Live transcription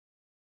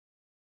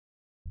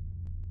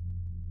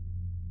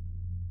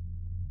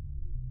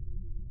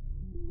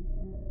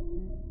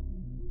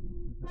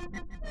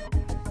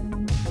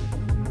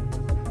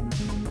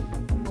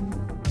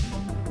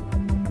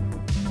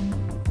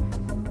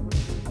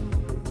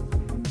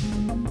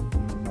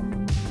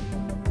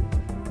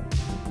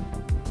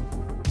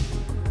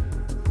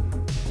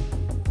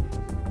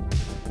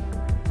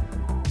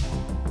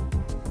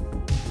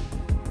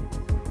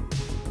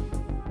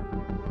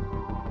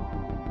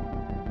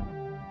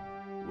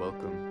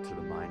Welcome to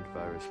the Mind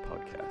Virus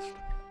Podcast.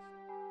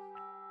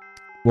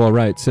 Well,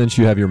 right, since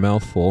you have your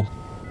mouth full,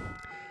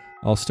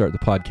 I'll start the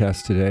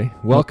podcast today.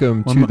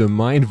 Welcome to the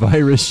Mind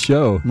Virus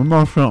Show. My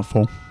mouth's not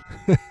full.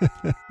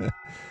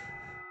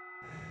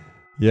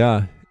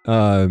 Yeah.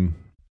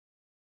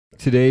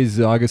 Today's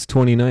August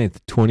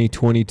 29th,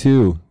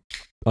 2022.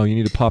 Oh, you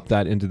need to pop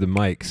that into the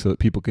mic so that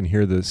people can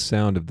hear the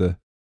sound of the...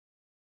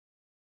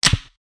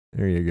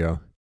 There you go.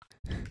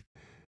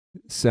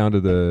 Sound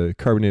of the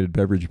carbonated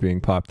beverage being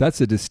popped. That's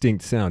a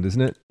distinct sound,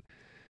 isn't it?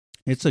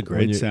 It's a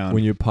great sound.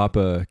 When you pop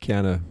a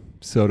can of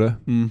soda.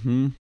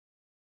 Mm-hmm.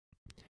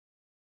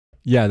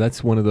 Yeah,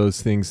 that's one of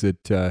those things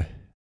that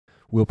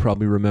we'll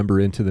probably remember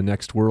into the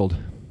next world.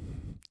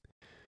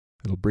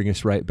 It'll bring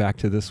us right back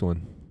to this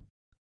one.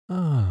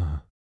 I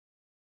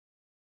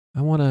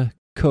want a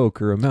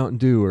Coke or a Mountain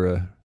Dew or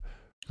a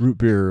root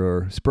beer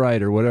or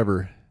Sprite or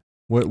whatever.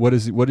 What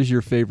is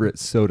your favorite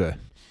soda?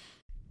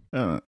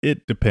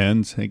 It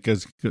depends. It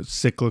goes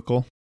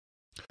cyclical.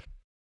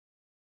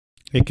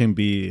 It can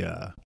be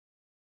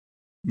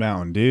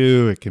Mountain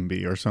Dew. It can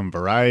be, or some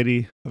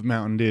variety of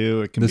Mountain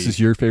Dew. It can. This is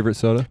your favorite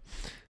soda?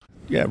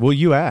 Yeah. Well,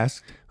 you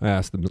asked. I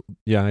asked them.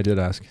 Yeah, I did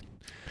ask.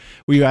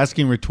 Were you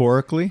asking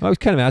rhetorically? I was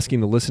kind of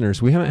asking the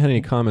listeners. We haven't had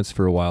any comments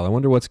for a while. I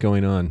wonder what's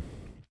going on.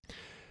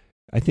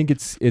 I think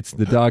it's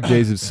the dog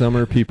days of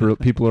summer.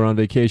 People are on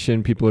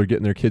vacation. People are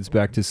getting their kids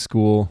back to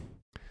school,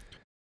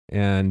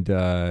 and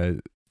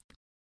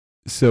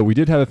so we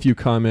did have a few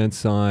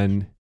comments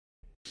on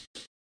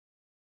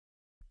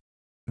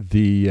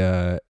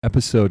the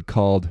episode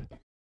called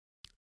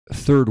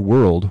Third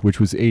World, which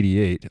was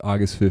 88,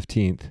 August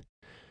 15th.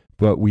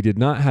 But we did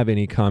not have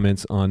any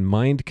comments on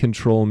Mind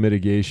Control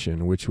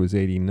Mitigation, which was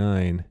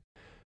 89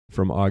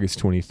 from August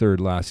 23rd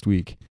last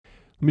week.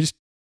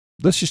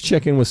 Let's just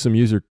check in with some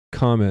user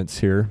comments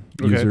here.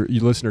 Okay.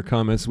 Listener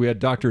comments. We had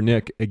Dr.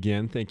 Nick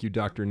again. Thank you,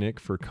 Dr. Nick,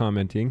 for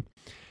commenting.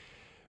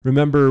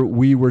 Remember,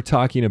 we were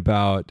talking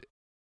about,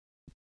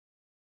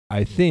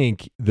 I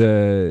think,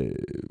 the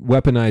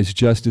weaponized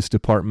Justice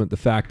Department, the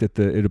fact that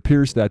it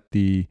appears that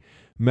the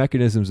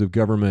mechanisms of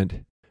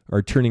government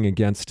are turning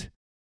against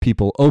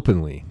people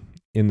openly.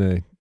 In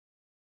the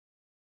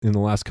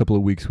last couple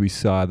of weeks, we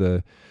saw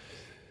the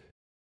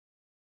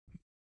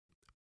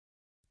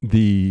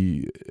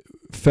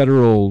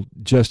federal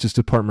Justice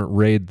Department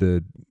raid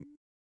the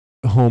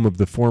home of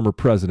the former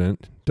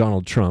president,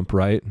 Donald Trump,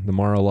 right? The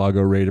Mar-a-Lago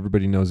raid,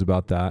 everybody knows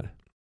about that,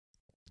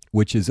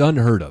 which is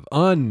unheard of.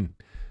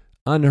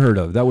 Unheard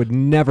of. That would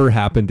never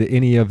happen to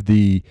any of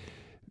the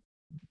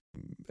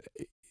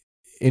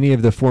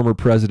former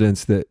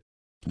presidents that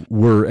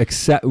were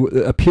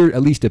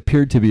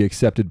appeared to be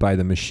accepted by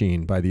the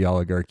machine, by the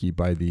oligarchy,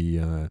 by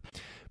the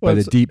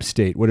deep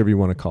state, whatever you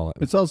want to call it.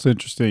 It's also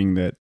interesting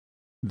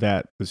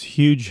that was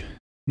huge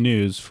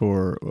news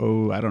for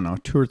 2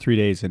 or 3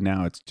 days, and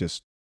now it's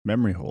just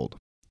memory hold.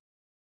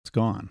 It's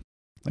gone.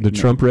 The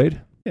Trump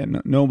raid? Yeah,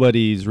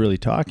 nobody's really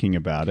talking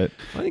about it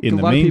in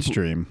the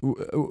mainstream.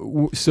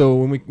 So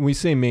when we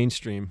say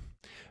mainstream,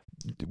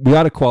 we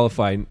ought to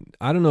qualify.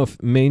 I don't know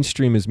if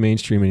mainstream is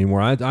mainstream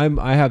anymore.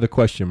 I have a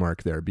question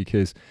mark there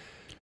because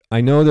I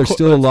know there's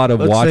still a lot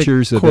of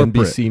watchers of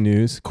NBC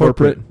News.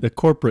 The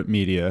corporate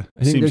media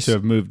seems to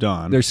have moved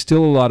on. There's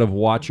still a lot of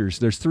watchers.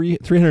 There's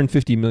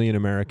 350 million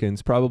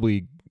Americans.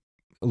 Probably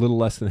a little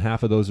less than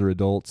half of those are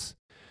adults.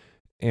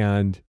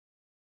 And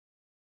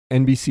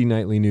NBC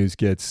Nightly News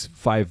gets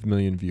 5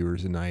 million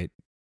viewers a night.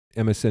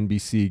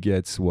 MSNBC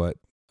gets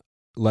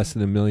less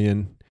than 1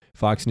 million.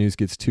 Fox News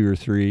gets 2 or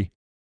 3.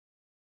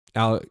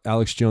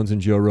 Alex Jones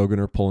and Joe Rogan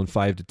are pulling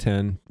 5 to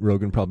 10.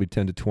 Rogan probably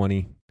 10 to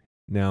 20.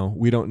 Now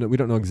we don't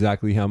know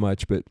exactly how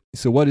much, but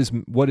so what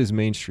is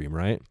mainstream,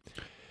 right?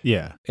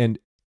 Yeah, and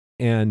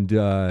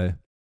a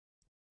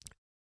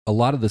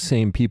lot of the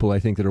same people I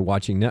think that are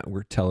watching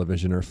network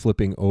television are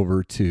flipping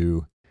over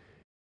to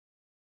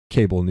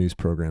cable news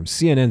programs.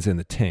 CNN's in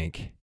the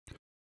tank,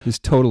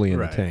 just totally in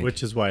the tank,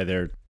 which is why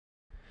they're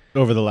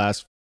over the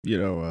last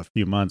a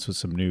few months with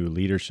some new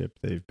leadership.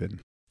 They've been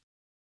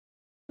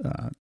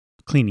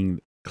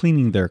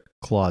cleaning their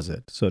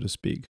closet, so to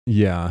speak.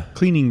 Yeah.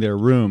 Cleaning their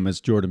room,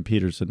 as Jordan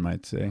Peterson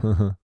might say.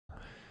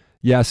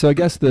 Yeah, so I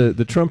guess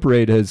the Trump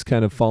raid has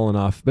kind of fallen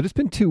off, but it's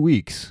been 2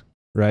 weeks,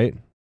 right?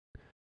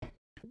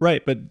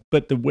 Right,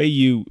 but the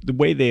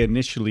way they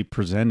initially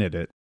presented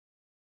it,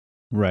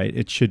 right,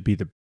 it should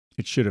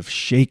have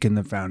shaken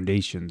the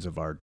foundations of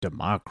our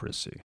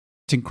democracy.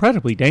 It's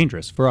incredibly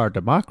dangerous for our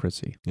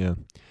democracy. Yeah.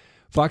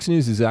 Fox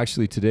News is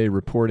actually today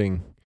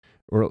reporting,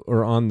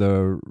 or on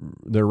their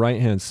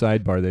right-hand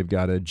sidebar, they've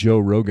got a Joe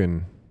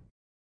Rogan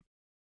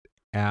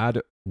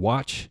ad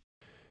watch.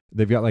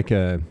 They've got like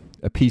a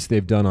a piece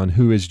they've done on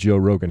who is Joe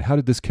Rogan. How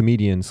did this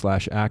comedian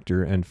 /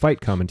 actor and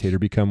fight commentator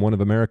become one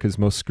of America's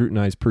most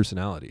scrutinized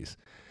personalities?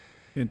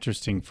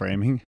 Interesting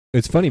framing.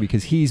 It's funny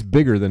because he's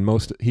bigger than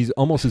most. He's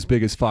almost as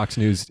big as Fox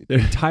News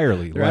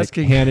entirely. they're like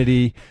asking-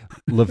 Hannity,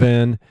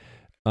 Levin,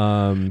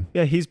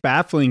 Yeah, he's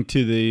baffling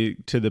to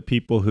the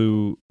people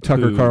who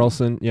Tucker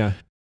Carlson. Yeah.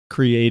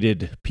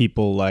 created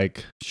people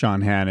like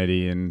Sean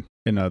Hannity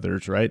and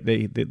others, right?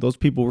 They those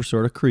people were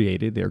sort of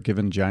created. They were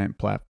given giant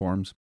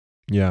platforms.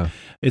 Yeah.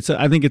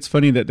 I think it's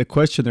funny that the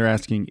question they're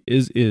asking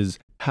is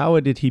how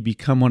did he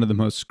become one of the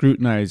most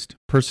scrutinized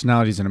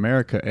personalities in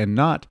America, and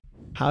not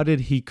how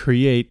did he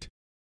create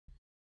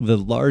the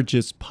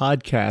largest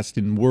podcast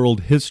in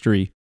world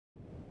history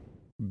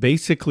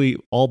basically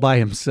all by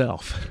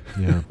himself?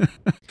 Yeah.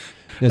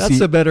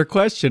 That's a better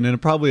question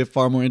and probably a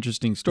far more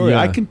interesting story.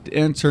 Yeah. I can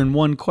answer in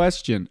one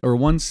question or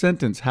one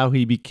sentence how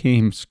he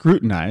became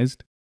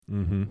scrutinized.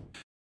 Mm-hmm.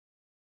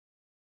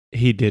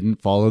 He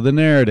didn't follow the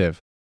narrative.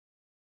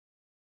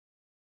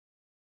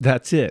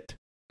 That's it.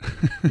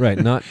 Right.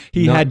 Not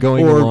He not had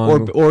going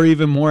along. or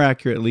even more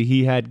accurately,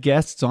 he had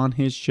guests on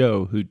his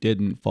show who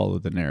didn't follow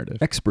the narrative.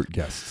 expert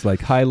guests,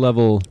 like high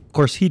level. Of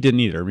course, he didn't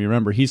either.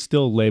 Remember, he's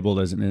still labeled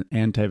as an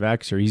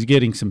anti-vaxxer. He's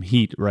getting some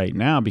heat right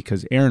now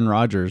because Aaron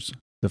Rodgers,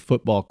 the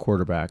football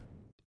quarterback,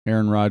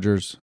 Aaron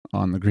Rodgers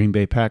on the Green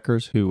Bay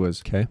Packers, who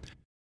was Okay.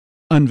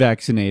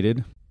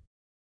 unvaccinated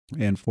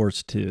and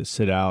forced to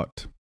sit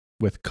out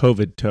with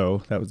COVID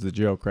toe. That was the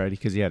joke, right?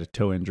 Because he had a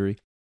toe injury.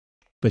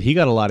 But he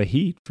got a lot of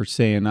heat for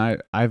saying,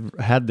 I've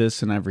had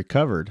this and I've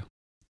recovered,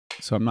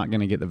 so I'm not going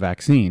to get the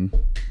vaccine.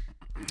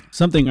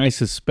 Something I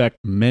suspect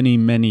many,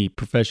 many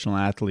professional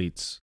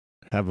athletes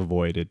have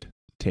avoided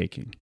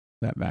taking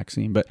that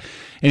vaccine. But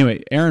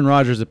anyway, Aaron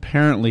Rodgers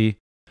apparently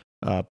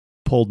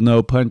pulled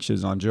no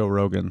punches on Joe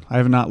Rogan. I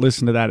have not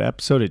listened to that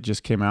episode. It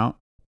just came out.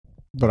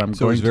 But I'm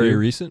So going it's very to.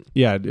 recent.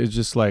 Yeah, it's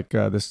just like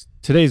this.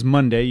 Today's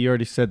Monday. You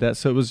already said that,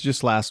 so it was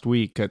just last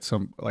week at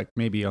some, like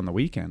maybe on the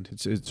weekend.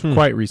 It's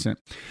quite recent.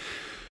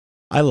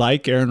 I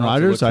like Aaron I'll have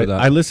to Rodgers. look for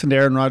that. I listen to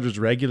Aaron Rodgers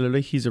regularly.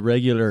 He's a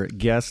regular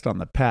guest on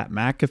the Pat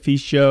McAfee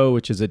Show,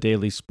 which is a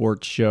daily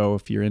sports show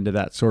if you're into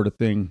that sort of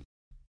thing.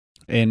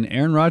 And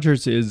Aaron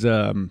Rodgers is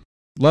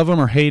love him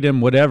or hate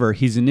him, whatever.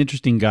 He's an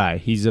interesting guy.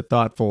 He's a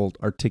thoughtful,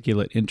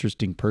 articulate,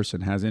 interesting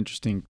person. Has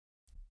interesting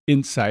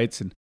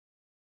insights, and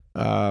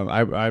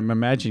I'm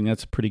imagining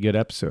that's a pretty good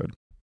episode.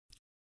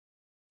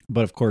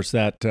 But of course,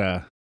 that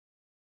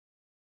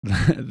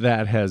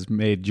that has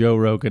made Joe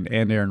Rogan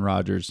and Aaron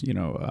Rodgers,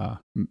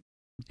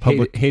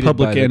 public Hated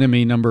by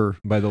enemy number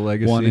by the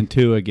legacy. 1 and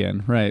 2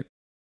 again, right?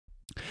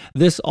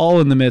 This all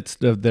in the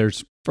midst of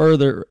there's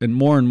further and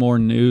more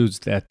news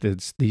that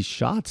these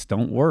shots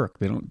don't work.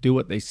 They don't do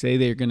what they say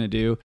they're going to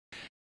do,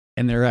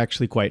 and they're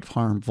actually quite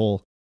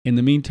harmful. In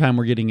the meantime,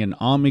 we're getting an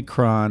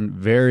Omicron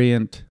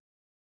variation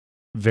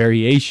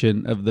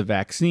of the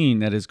vaccine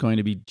that is going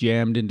to be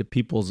jammed into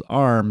people's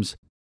arms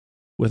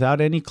without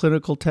any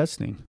clinical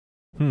testing.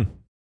 I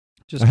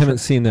haven't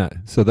seen that.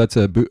 So that's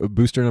a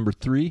booster number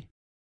 3.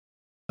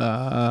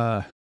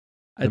 It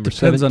Number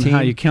depends on 17? how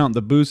you count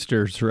the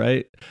boosters,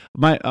 right?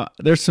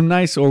 There's some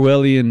nice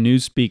Orwellian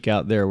newspeak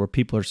out there where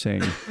people are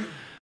saying,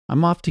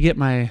 "I'm off to get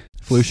my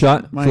Flu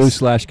shot,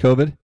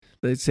 flu/COVID.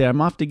 They say I'm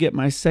off to get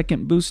my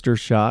second booster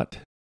shot,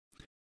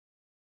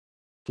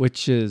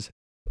 which is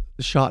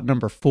shot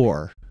number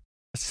 4.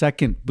 A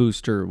second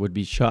booster would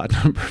be shot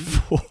number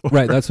 4.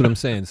 Right, that's what I'm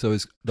saying. So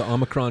is the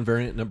Omicron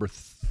variant number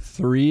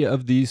 3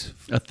 of these?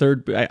 A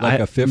third,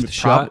 a fifth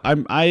shot?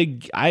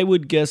 I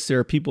would guess there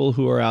are people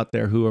who are out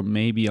there who are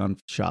maybe on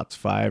shots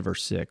 5 or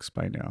 6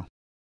 by now.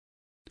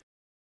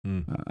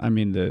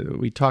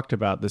 We talked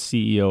about the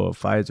CEO of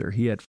Pfizer.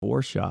 He had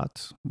 4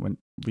 shots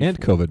And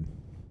COVID.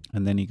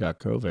 and then he got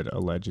COVID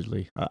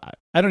allegedly.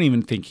 I don't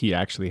even think he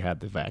actually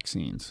had the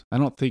vaccines. I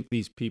don't think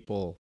these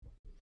people,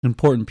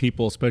 important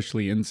people,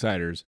 especially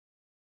insiders,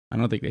 I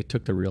don't think they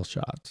took the real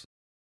shots.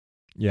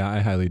 Yeah, I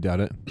highly doubt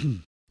it.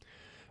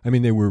 I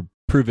mean, they were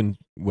proven,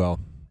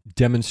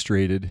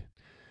 demonstrated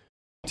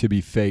to be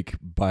fake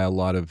by a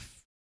lot of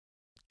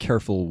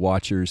careful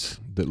watchers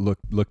that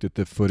looked at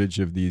the footage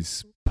of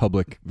these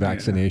public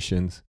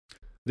vaccinations.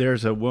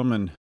 There's a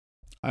woman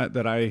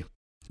that I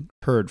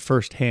heard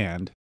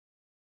firsthand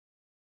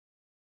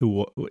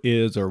who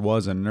is or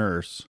was a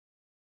nurse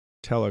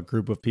tell a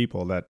group of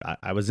people that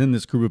I was in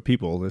this group of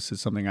people. This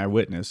is something I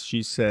witnessed.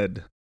 She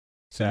said,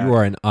 So you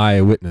are an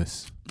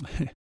eyewitness.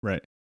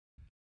 right.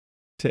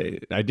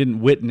 I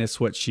didn't witness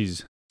what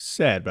she's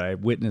said, but I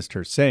witnessed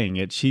her saying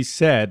it. She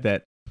said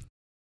that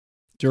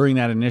during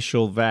that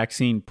initial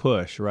vaccine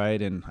push,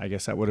 right, and I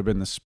guess that would have been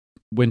the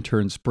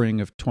winter and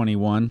spring of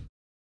 21,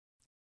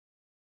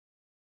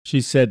 she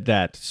said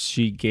that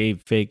she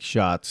gave fake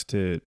shots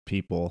to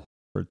people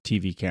for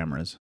TV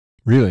cameras.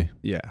 Really?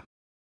 Yeah.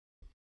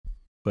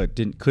 But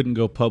couldn't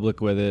go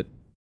public with it.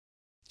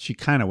 She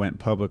kind of went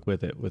public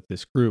with it with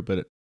this group,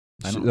 but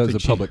That was a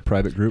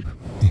public-private group.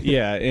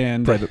 Yeah,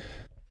 and Private.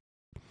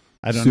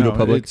 I don't know.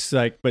 Pseudo-public. It's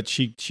like, but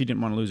she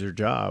didn't want to lose her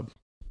job.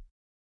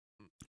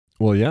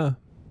 Well, yeah.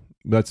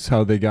 That's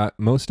how they got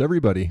most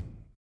everybody.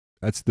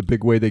 That's the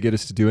big way they get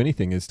us to do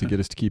anything, is to get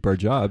us to keep our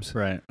jobs.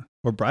 Right.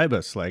 Or bribe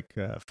us, like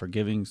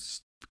forgiving,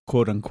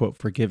 quote unquote,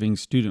 forgiving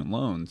student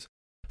loans.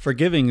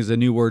 Forgiving is a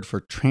new word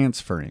for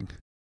transferring.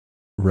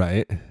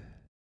 Right.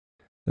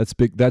 That's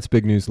big. That's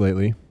big news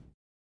lately.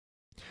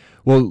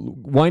 Well,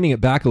 winding it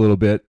back a little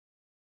bit,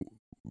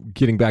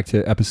 getting back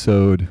to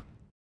episode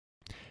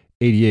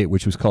 88,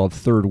 which was called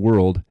Third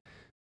World,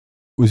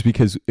 was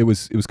because it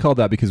was called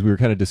that because we were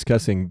kind of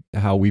discussing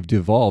how we've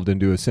devolved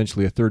into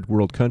essentially a third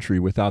world country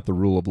without the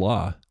rule of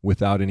law,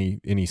 without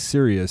any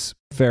serious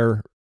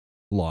fair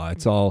law.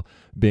 It's all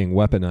being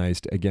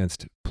weaponized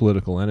against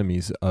political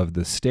enemies of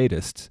the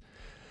statists.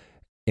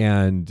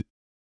 And,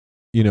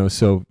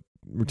 so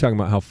we're talking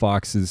about how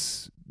Fox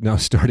is now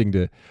starting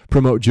to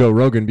promote Joe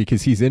Rogan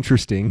because he's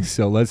interesting.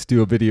 So let's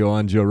do a video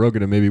on Joe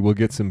Rogan and maybe we'll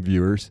get some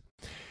viewers.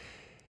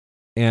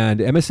 And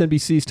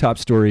MSNBC's top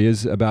story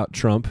is about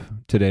Trump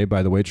today,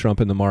 by the way, Trump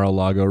and the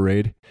Mar-a-Lago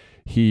raid.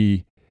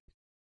 He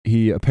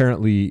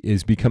apparently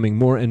is becoming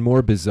more and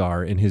more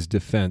bizarre in his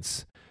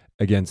defense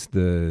against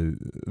the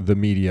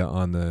media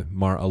on the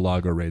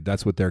Mar-a-Lago raid.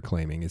 That's what they're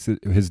claiming. Is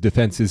that his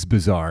defense is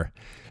bizarre.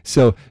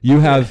 So you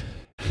have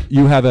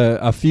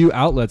a few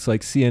outlets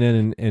like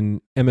CNN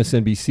and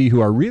MSNBC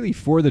who are really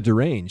for the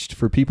deranged,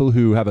 for people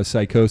who have a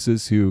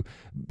psychosis, who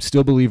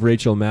still believe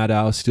Rachel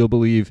Maddow, still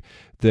believe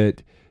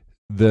that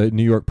the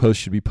New York Post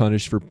should be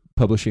punished for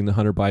publishing the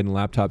Hunter Biden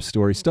laptop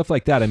story, stuff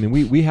like that. I mean,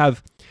 we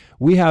have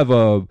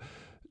a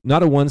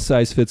not a one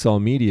size fits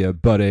all media,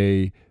 but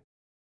a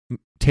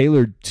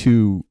tailored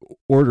to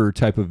order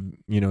type of,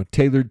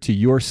 tailored to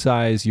your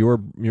size, your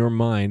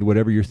mind,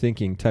 whatever you're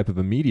thinking type of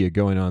a media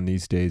going on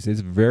these days.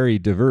 It's very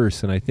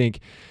diverse. And I think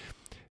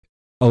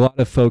a lot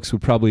of folks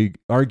would probably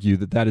argue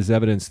that is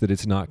evidence that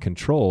it's not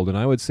controlled. And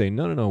I would say,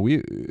 no.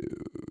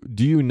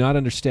 Do you not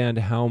understand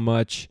how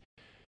much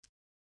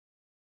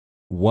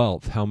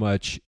wealth, how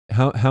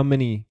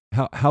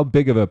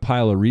big of a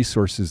pile of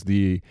resources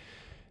the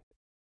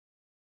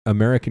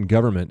American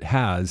government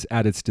has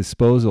at its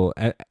disposal?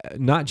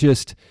 Not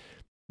just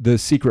the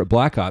secret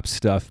black ops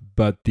stuff,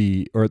 but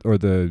the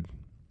undocumented.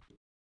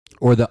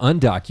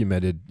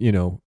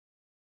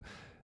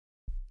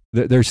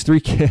 There's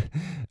three.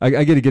 I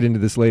got to get into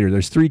this later.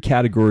 There's three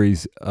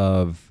categories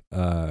of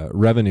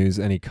revenues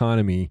and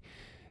economy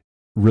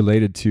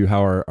related to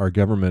how our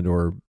government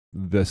or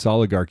this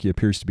oligarchy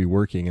appears to be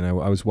working. And I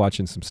was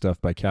watching some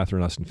stuff by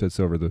Catherine Austin Fitts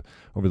over the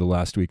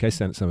last week. I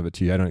sent some of it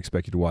to you. I don't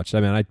expect you to watch it.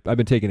 I mean, I've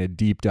been taking a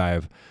deep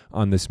dive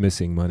on this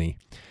missing money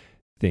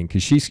thing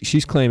because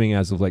she's claiming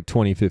as of like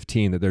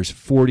 2015 that there's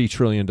 $40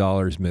 trillion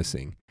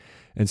missing.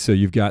 And so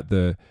you've got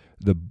the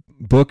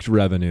booked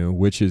revenue,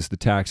 which is the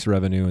tax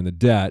revenue and the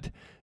debt,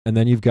 and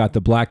then you've got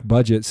the black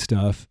budget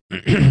stuff,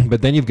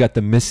 but then you've got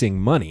the missing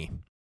money.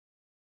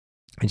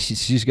 And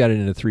she's got it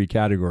into three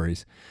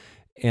categories.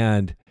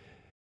 And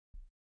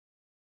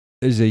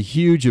there's a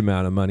huge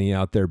amount of money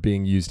out there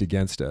being used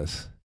against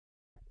us.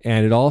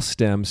 And it all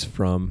stems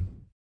from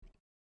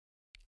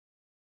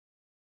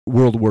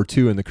World War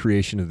II and the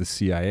creation of the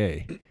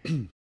CIA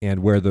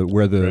and where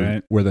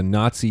the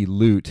Nazi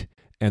loot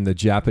and the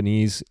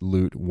Japanese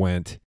loot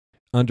went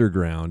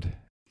underground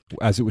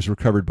as it was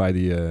recovered by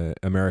the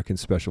American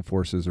Special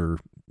Forces, or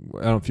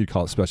I don't know if you'd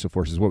call it Special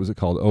Forces. What was it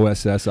called?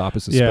 OSS,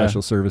 Office of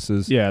Special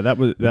Services. Yeah, that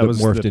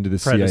was morphed into the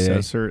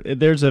predecessor. CIA.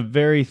 There's a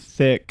very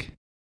thick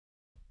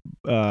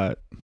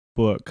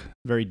book,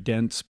 very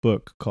dense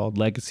book called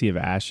Legacy of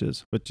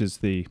Ashes, which is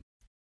a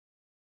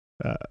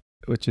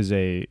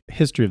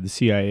history of the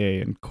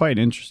CIA, and quite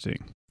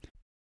interesting.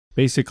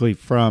 Basically,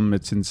 from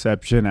its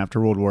inception after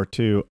World War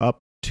II up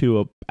to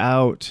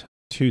about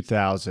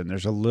 2000,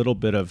 there's a little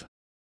bit of.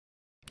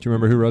 Do you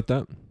remember who wrote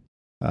that?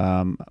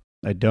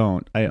 I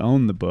don't. I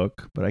own the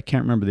book, but I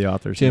can't remember the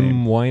author's name.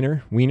 Tim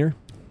Weiner.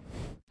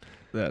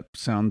 That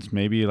sounds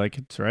maybe like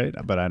it's right,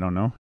 but I don't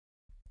know.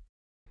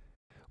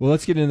 Well,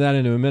 let's get into that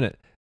in a minute.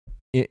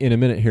 In a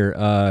minute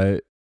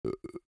here.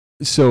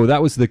 So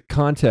that was the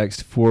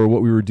context for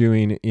what we were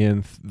doing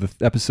in the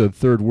episode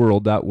Third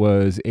World. That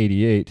was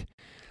 88.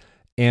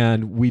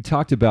 And we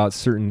talked about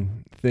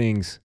certain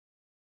things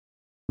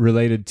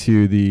related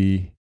to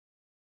the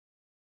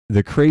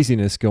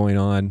craziness going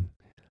on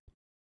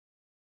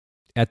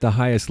at the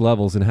highest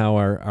levels and how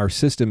our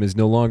system is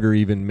no longer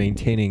even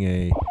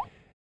maintaining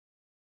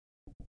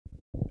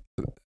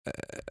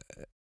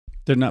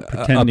they're not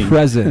pretending a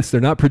presence.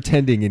 They're not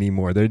pretending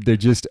anymore. They're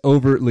just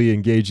overtly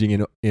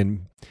engaging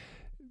in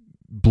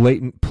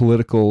blatant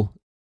political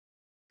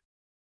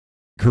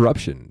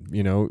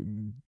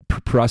corruption.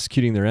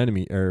 Prosecuting their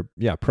enemies,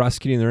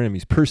 persecuting their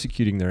enemies.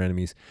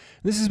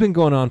 This has been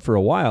going on for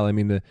a while. I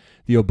mean, the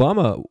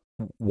Obama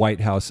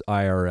White House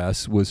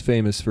IRS was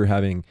famous for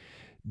having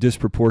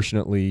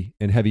disproportionately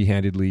and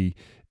heavy-handedly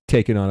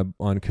taken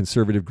on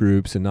conservative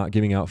groups and not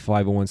giving out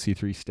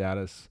 501c3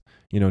 status,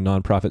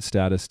 nonprofit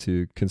status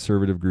to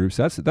conservative groups.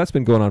 That's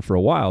been going on for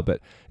a while,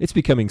 but it's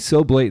becoming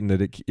so blatant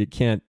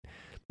that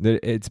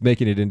it's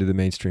making it into the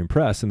mainstream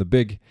press. And the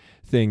big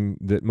thing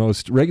that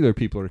most regular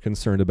people are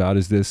concerned about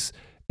is this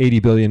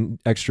 $80 billion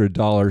extra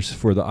dollars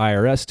for the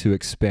IRS to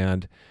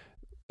expand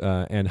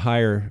and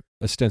hire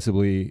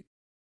ostensibly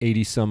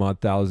 80 some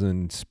odd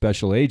thousand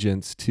special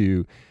agents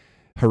to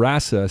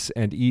harass us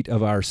and eat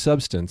of our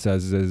substance,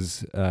 as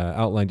is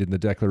outlined in the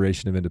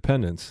Declaration of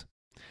Independence.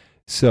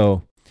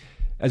 So,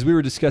 as we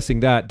were discussing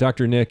that,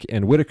 Dr. Nick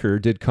and Whitaker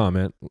did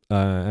comment,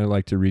 and I'd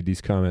like to read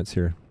these comments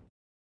here.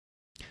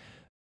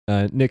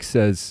 Nick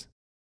says,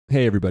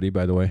 hey, everybody,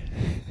 by the way.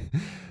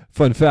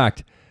 Fun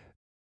fact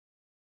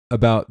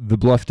about the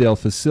Bluffdale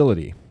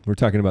facility. We're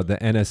talking about the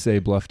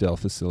NSA Bluffdale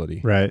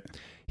facility. Right.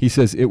 He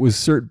says it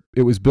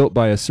was built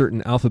by a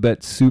certain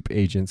alphabet soup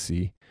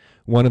agency.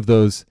 One of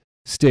those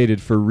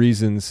stated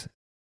reasons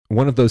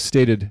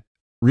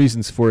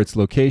for its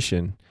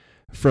location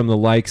from the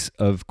likes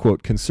of,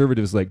 quote,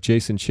 conservatives like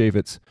Jason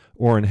Chaffetz,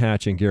 Orrin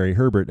Hatch, and Gary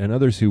Herbert, and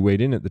others who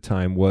weighed in at the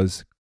time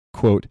was,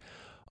 quote,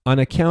 on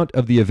account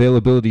of the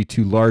availability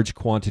to large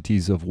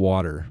quantities of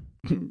water.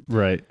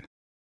 Right.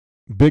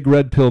 Big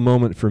red pill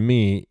moment for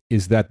me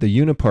is that the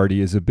Uniparty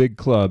is a big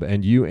club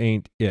and you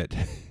ain't it.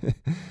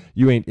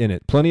 You ain't in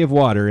it. Plenty of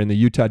water in the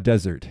Utah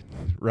desert,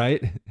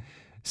 right?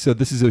 So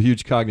this is a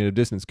huge cognitive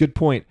dissonance. Good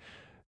point,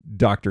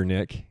 Dr.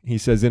 Nick. He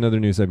says, in other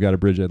news, I've got a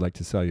bridge I'd like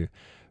to sell you.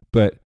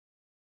 But,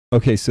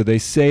 okay, so they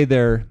say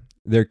they're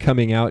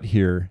coming out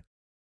here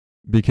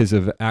because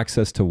of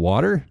access to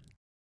water?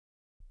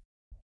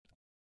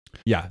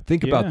 Yeah,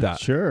 think about that.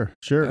 Sure.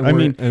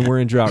 And we're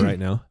in drought right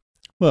now.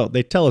 Well,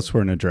 they tell us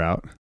we're in a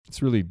drought.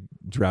 It's really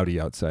droughty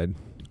outside.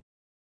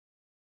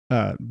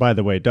 By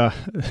the way,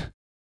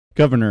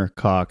 Governor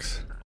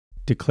Cox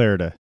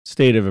declared a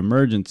state of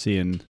emergency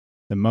in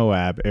the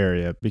Moab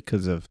area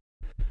because of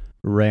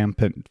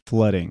rampant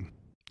flooding.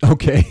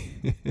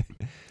 Okay.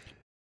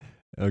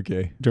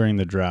 Okay. During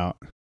the drought.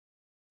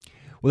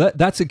 Well,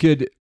 that's a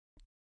good.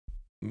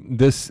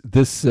 This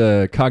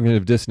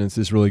cognitive dissonance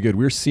is really good.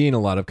 We're seeing a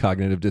lot of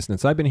cognitive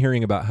dissonance. I've been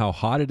hearing about how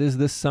hot it is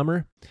this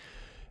summer,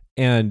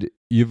 and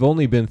you've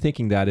only been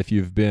thinking that if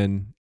you've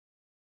been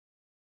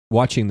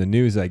watching the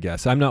news, I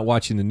guess. I'm not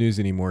watching the news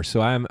anymore, so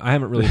I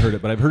haven't really heard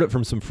it, but I've heard it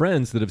from some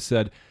friends that have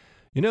said,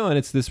 and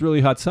it's this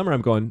really hot summer.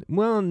 I'm going,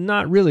 well,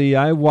 not really.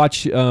 I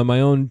watch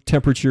my own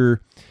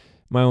temperature,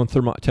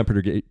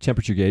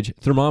 temperature gauge,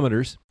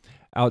 thermometers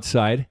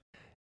outside,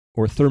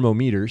 or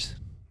thermometers,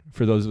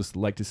 for those of us that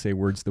like to say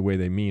words the way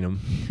they mean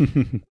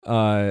them.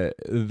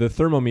 The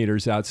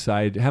thermometers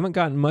outside haven't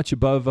gotten much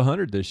above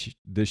 100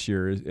 this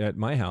year at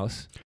my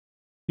house.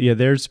 Yeah,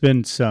 there's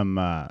been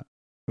some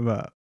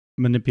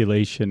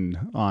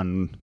manipulation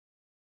on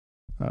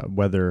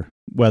weather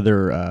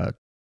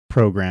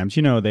programs.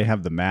 They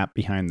have the map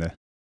behind the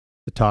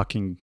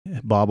talking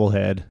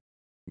bobblehead.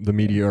 The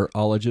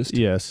meteorologist?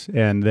 Yes,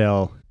 and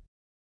they'll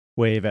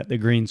wave at the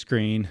green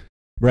screen.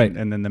 Right.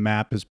 And then the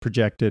map is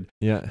projected.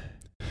 Yeah.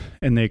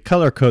 And they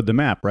color code the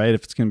map, right?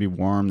 If it's going to be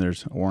warm,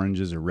 there's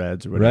oranges or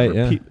reds or whatever.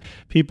 Right, yeah.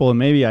 People, and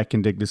maybe I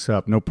can dig this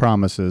up, no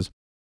promises.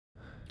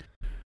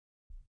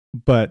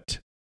 But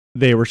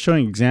they were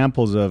showing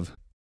examples of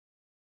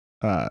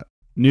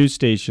news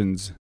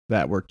stations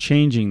that were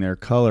changing their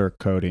color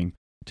coding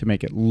to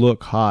make it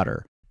look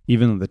hotter,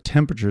 even though the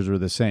temperatures were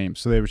the same.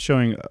 So they were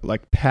showing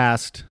like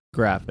past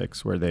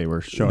graphics where they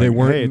were showing they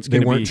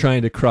weren't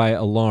trying to cry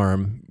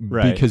alarm,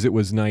 right, because it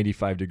was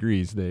 95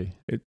 degrees.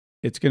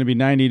 It's going to be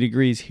 90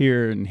 degrees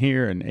here and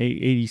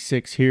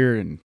 86 here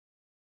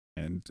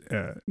and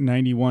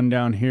 91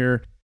 down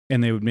here,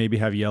 and they would maybe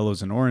have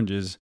yellows and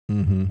oranges,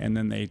 and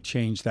then they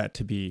change that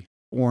to be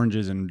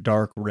oranges and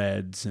dark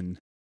reds and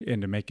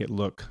to make it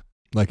look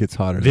like it's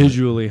hotter,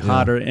 visually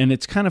hotter. Yeah. And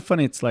it's kind of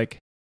funny. It's like,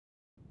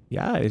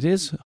 yeah, it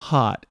is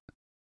hot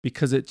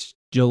because it's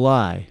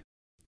July.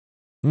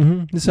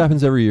 This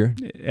happens every year.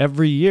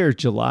 Every year,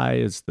 July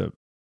is the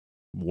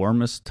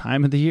warmest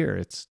time of the year.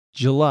 It's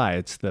July.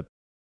 It's the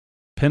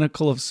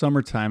pinnacle of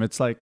summertime. It's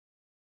like,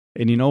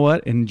 and you know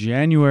what? In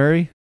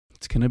January,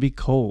 it's going to be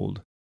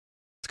cold.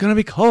 It's going to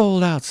be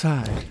cold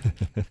outside.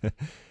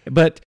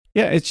 But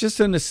yeah, it's just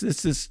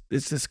it's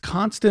this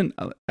constant.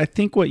 I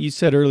think what you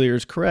said earlier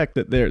is correct,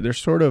 that they're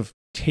sort of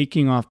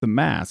taking off the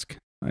mask,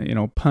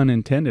 pun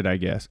intended, I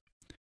guess.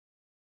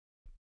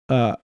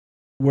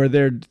 Where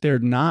they're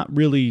not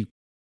really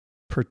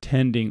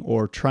pretending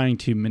or trying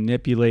to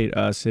manipulate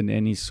us in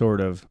any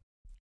sort of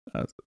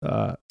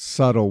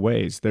subtle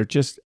ways. They're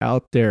just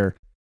out there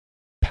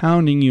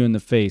pounding you in the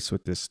face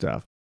with this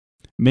stuff,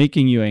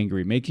 making you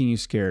angry, making you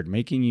scared,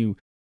 making you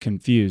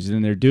confused,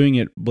 and they're doing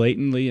it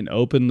blatantly and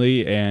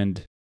openly.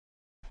 And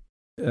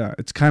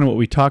it's kind of what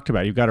we talked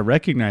about. You've got to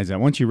recognize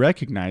that. Once you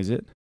recognize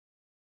it,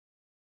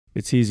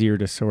 it's easier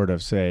to sort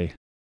of say,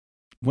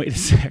 wait a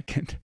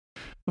second.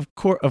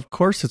 Of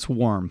course it's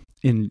warm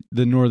in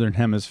the Northern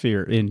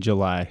Hemisphere in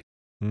July.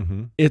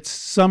 It's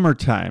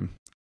summertime.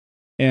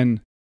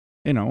 And,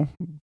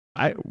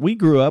 we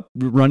grew up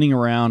running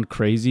around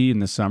crazy in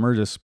the summer,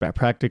 just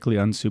practically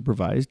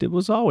unsupervised. It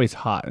was always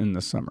hot in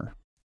the summer.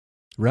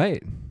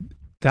 Right.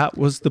 That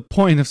was the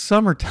point of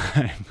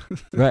summertime.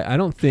 Right. I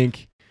don't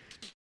think,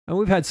 and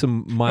we've had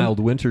some mild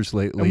winters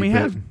lately.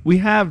 And we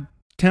have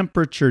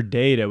temperature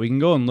data. We can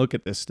go and look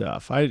at this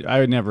stuff.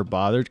 I never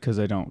bothered because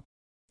I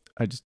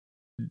just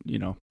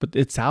but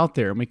it's out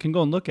there and we can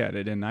go and look at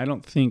it. And I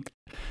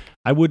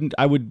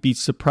would be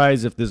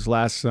surprised if this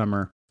last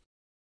summer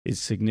is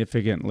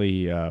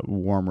significantly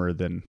warmer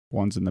than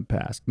ones in the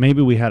past.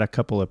 Maybe we had a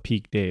couple of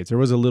peak days. There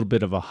was a little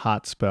bit of a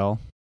hot spell,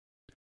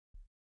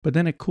 but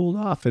then it cooled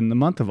off, and the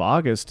month of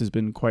August has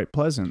been quite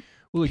pleasant.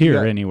 Well,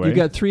 anyway. You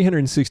got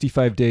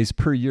 365 days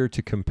per year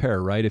to compare,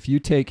 right? If you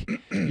take,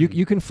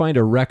 you can find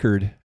a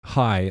record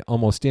high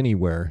almost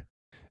anywhere.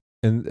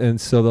 And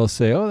so they'll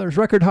say, oh, there's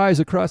record highs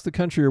across the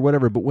country or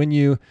whatever. But when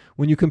you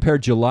compare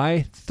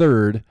July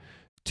 3rd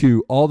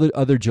to all the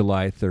other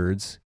July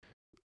 3rds,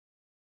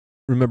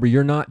 remember,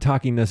 you're not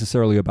talking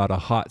necessarily about a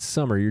hot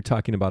summer. You're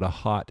talking about a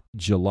hot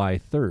July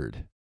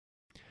 3rd.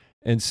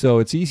 And so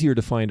it's easier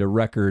to find a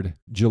record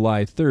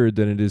July 3rd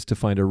than it is to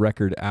find a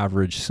record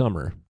average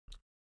summer.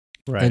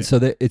 Right. And so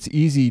that it's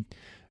easy.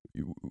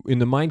 In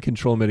the mind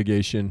control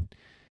mitigation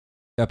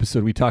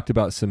episode, we talked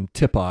about some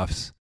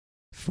tip-offs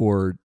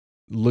for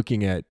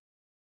looking at,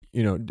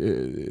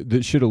 that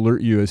should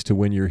alert you as to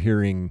when you're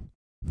hearing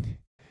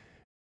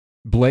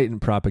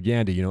blatant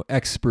propaganda,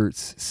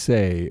 experts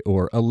say,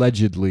 or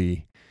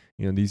allegedly,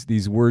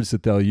 these words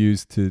that they'll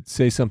use to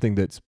say something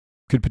that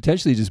could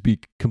potentially just be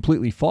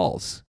completely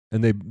false.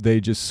 And they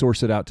just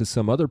source it out to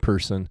some other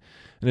person,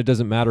 and it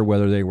doesn't matter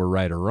whether they were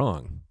right or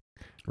wrong.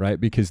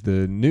 Right? Because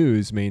the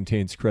news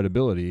maintains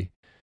credibility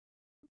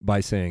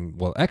by saying,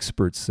 well,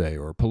 experts say,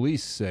 or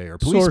police say, or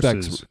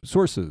police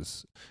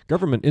sources,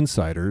 government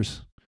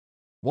insiders,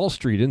 Wall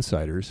Street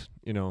insiders.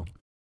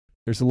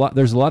 There's a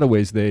lot of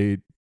ways they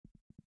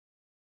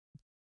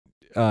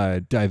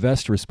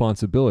divest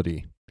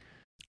responsibility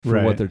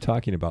for what they're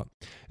talking about.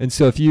 And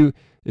so if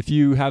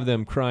you have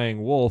them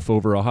crying wolf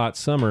over a hot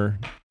summer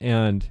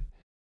and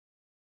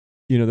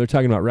they're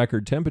talking about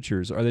record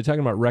temperatures. Are they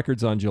talking about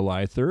records on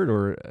July 3rd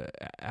or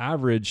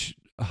average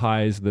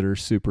highs that are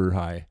super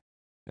high?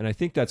 And I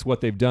think that's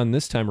what they've done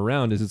this time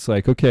around is it's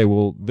like, okay,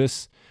 well,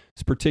 this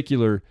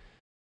particular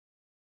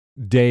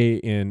day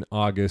in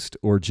August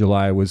or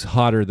July was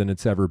hotter than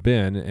it's ever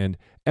been. And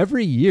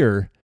every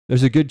year,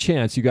 there's a good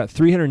chance you got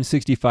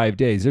 365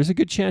 days. There's a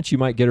good chance you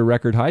might get a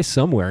record high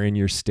somewhere in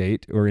your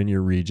state or in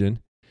your region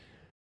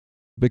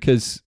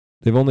because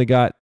they've only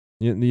got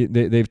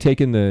they've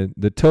taken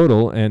the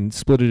total and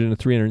split it into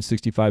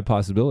 365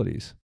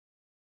 possibilities.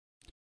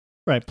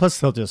 Right. Plus,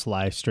 they'll just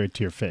lie straight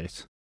to your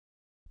face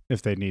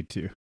if they need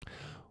to.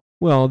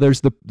 Well,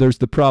 there's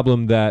the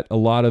problem that a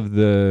lot of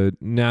the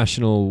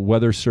National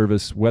Weather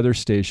Service weather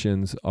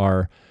stations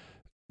are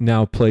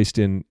now placed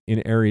in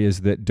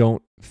areas that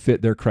don't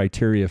fit their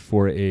criteria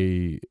for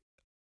an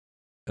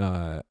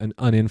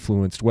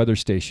uninfluenced weather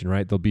station.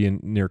 Right. They'll be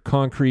near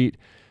concrete.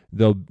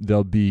 They'll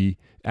be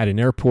at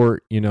an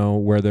airport,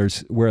 where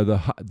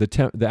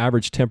the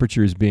average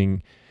temperature is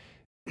being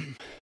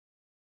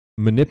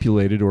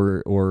manipulated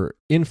or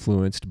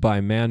influenced by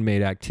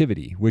man-made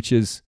activity, which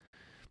is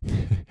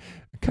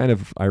kind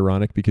of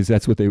ironic because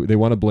that's what they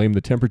want to blame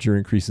the temperature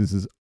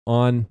increases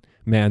on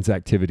man's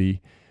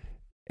activity,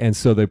 and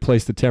so they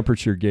place the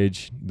temperature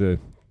gauge, the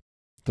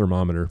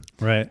thermometer,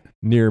 right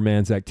near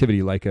man's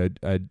activity, like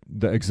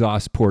the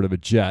exhaust port of a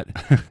jet,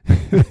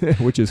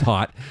 which is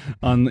hot.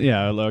 Or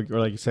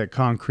like you said,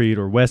 concrete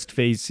or west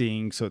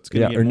facing, so it's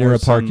going to get or more near a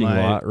parking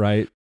sunlight. lot,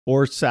 right?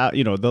 Or south.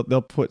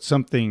 They'll put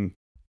something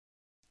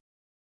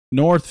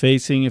north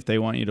facing if they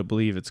want you to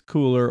believe it's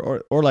cooler,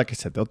 or like I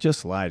said, they'll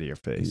just lie to your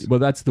face. Well,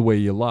 that's the way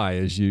you lie,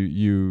 is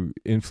you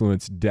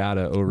influence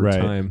data over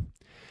time.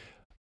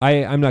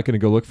 I'm not going to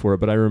go look for it,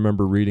 but I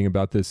remember reading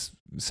about this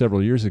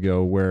several years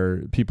ago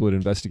where people had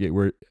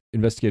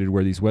investigated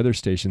where these weather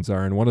stations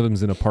are, and one of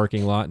them's in a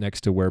parking lot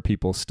next to where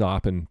people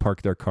stop and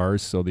park their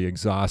cars, so the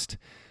exhaust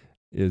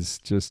is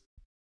just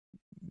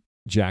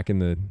jacking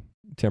the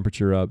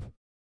temperature up.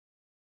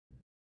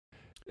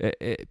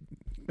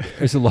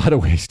 There's a lot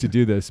of ways to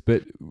do this,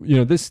 but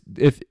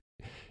if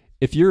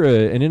you're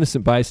an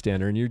innocent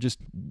bystander and you're just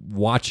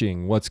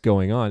watching what's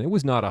going on, it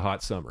was not a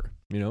hot summer,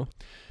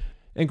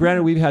 And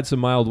granted, we've had some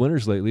mild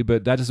winters lately,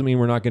 but that doesn't mean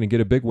we're not going to get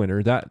a big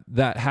winter.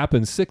 That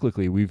happens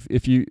cyclically.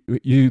 If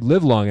you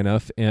live long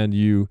enough and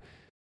you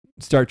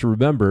start to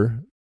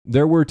remember,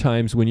 there were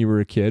times when you were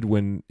a kid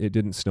when it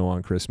didn't snow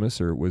on Christmas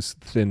or it was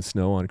thin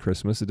snow on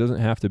Christmas. It doesn't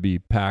have to be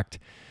packed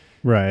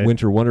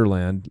winter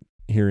wonderland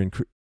here in.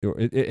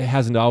 It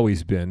hasn't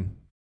always been,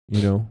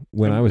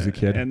 when I was a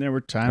kid. And there were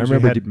times I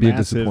remember we had being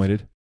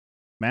disappointed.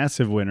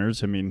 Massive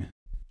winters. I mean,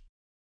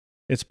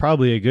 it's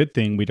probably a good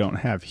thing we don't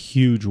have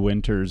huge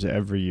winters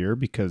every year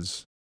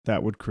because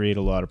that would create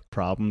a lot of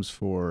problems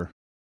for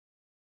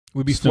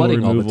we'd be snow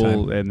flooding removal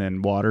all the time. and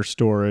then water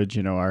storage.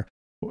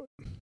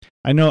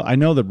 I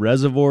know the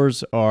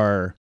reservoirs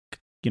are,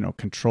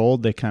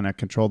 controlled. They kind of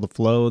control the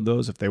flow of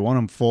those. If they want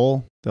them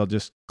full, they'll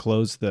just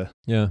close the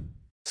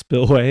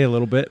spillway a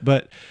little bit.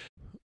 But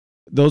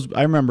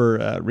I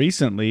remember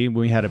recently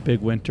we had a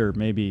big winter,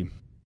 maybe,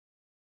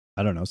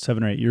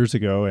 7 or 8 years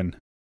ago, and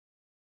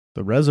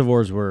the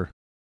reservoirs were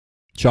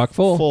chock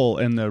full.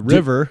 And the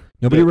river.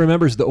 Nobody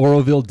remembers the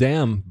Oroville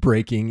Dam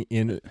breaking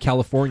in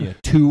California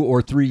 2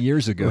 or 3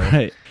 years ago.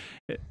 Right.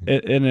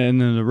 And then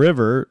the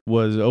river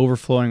was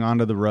overflowing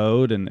onto the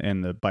road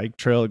and the bike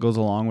trail that goes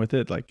along with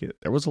it.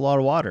 There was a lot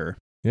of water.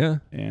 Yeah.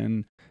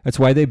 And that's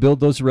why they built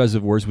those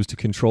reservoirs, was to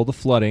control the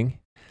flooding.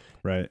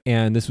 right.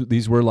 And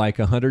these were like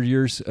 100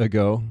 years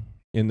ago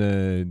in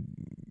the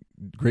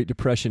Great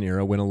Depression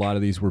era when a lot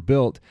of these were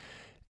built.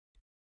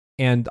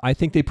 And I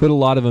think they put a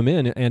lot of them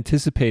in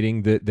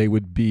anticipating that they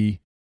would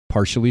be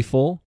partially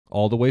full,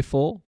 all the way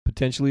full,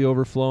 potentially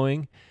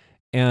overflowing,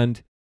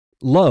 and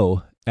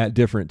low at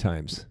different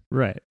times.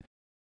 Right.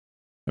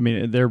 I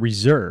mean, they're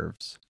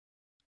reserves.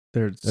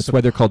 That's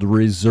why they're called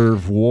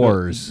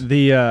reservoirs.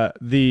 The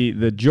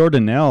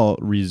Jordanelle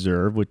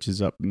Reserve, which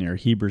is up near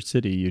Heber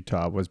City,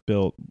 Utah, was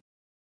built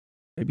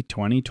maybe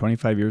 20,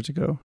 25 years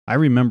ago. I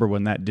remember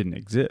when that didn't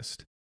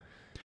exist.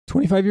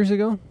 25 years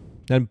ago?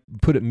 Then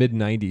put it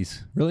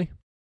mid-90s. Really?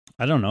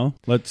 I don't know.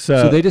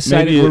 So they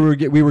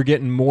decided we were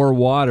getting more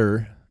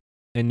water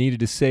and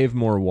needed to save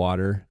more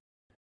water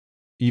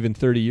even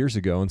 30 years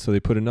ago, and so they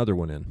put another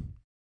one in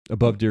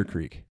above Deer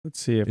Creek. Let's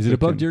see if is it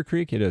above Deer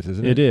Creek? It is,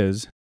 isn't it? It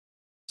is.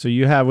 So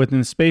you have, within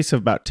the space of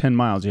about 10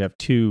 miles, you have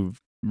two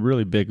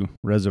really big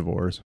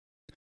reservoirs.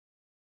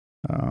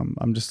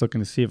 I'm just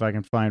looking to see if I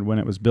can find when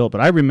it was built,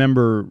 but I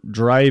remember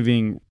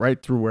driving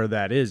right through where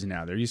that is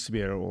now. There used to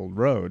be an old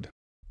road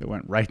that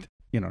went right,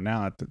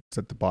 now it's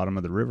at the bottom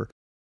of the river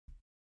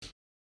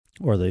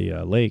or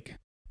the lake.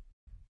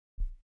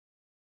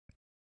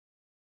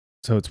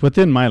 So it's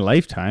within my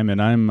lifetime,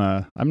 and I'm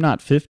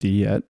not 50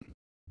 yet.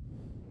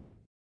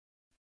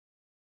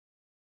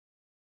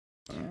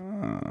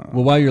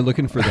 Well, while you're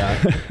looking for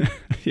that,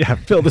 yeah,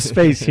 fill the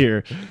space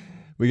here.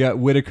 We got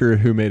Whitaker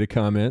who made a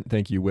comment.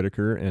 Thank you,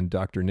 Whitaker and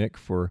Dr. Nick,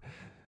 for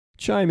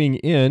chiming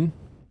in.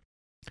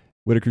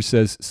 Whitaker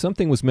says,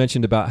 something was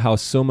mentioned about how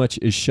so much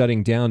is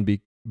shutting down,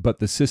 but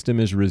the system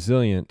is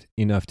resilient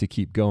enough to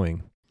keep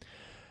going.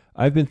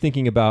 I've been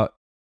thinking about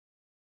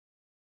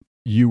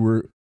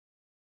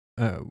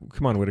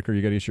come on, Whitaker,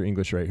 you got to get your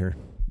English right here.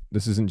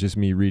 This isn't just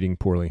me reading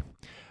poorly.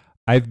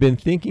 I've been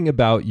thinking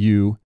about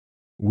you.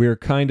 We're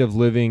kind of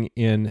living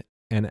in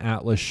an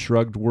Atlas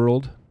Shrugged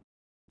world.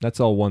 That's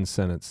all one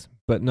sentence.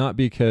 But not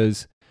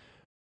because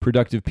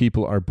productive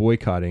people are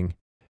boycotting,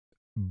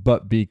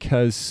 but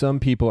because some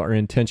people are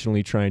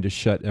intentionally trying to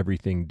shut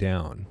everything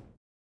down.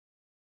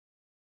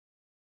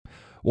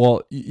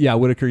 Well, yeah,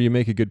 Whitaker, you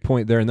make a good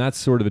point there, and that's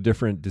sort of a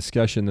different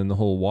discussion than the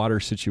whole water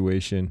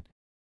situation.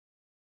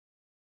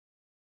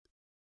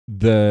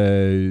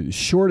 The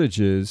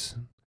shortages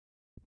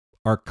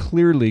are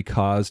clearly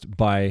caused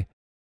by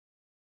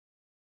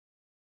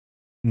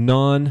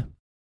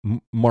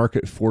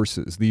non-market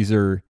forces. These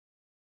are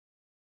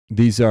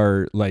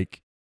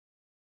like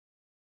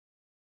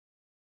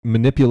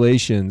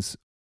manipulations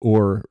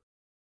or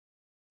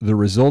the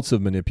results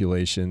of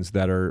manipulations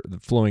that are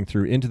flowing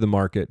through into the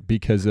market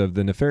because of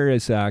the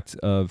nefarious acts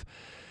of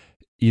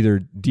either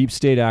deep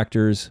state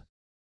actors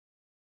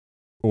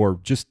or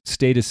just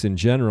statists in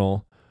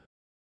general,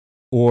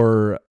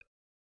 or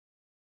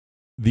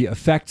the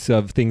effects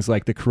of things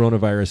like the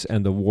coronavirus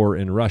and the war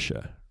in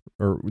Russia,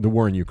 or the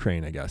war in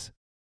Ukraine, I guess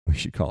we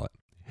should call it.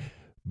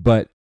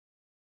 But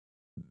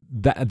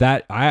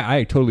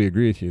I totally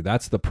agree with you.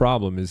 That's the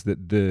problem, is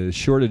that the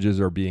shortages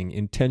are being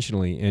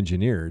intentionally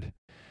engineered.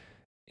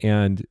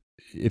 And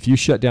if you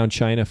shut down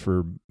China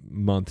for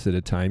months at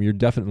a time, you're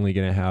definitely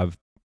going to have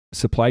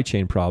supply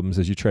chain problems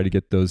as you try to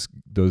get those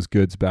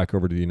goods back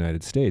over to the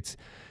United States.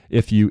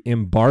 If you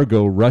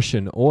embargo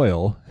Russian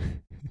oil,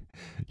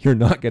 you're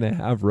not going to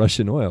have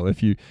Russian oil.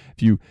 If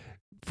you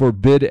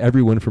forbid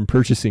everyone from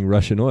purchasing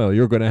Russian oil,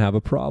 you're going to have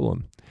a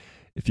problem.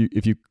 If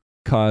you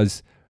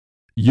cause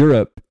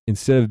Europe,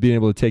 instead of being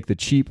able to take the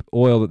cheap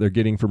oil that they're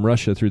getting from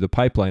Russia through the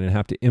pipeline and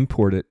have to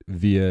import it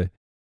via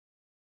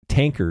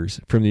tankers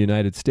from the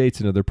United States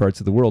and other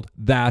parts of the world,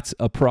 that's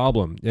a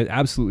problem.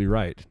 Absolutely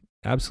right.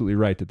 Absolutely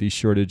right that these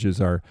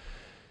shortages are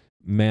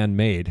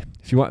man-made.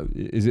 If you want,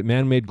 is it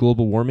man-made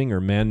global warming or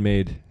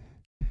man-made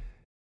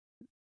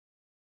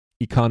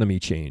economy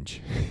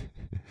change?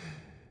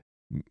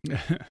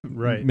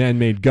 Right.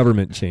 Man-made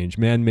government change,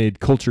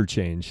 man-made culture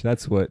change.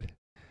 That's what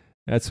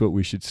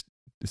we should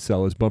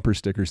sell as bumper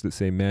stickers that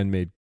say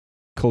man-made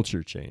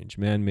culture change,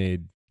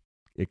 man-made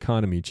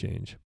economy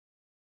change.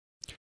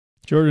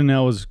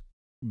 Jordanelle was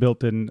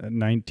built in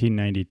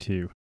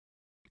 1992.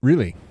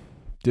 Really?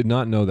 Did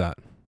not know that.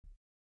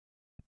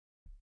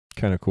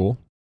 Kind of cool.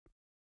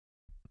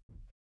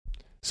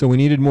 So we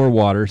needed more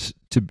water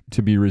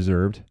to be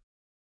reserved.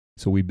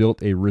 So we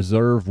built a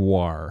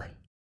reservoir.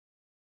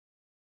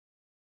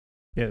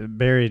 Yeah,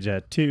 buried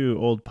at two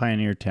old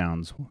pioneer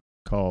towns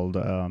called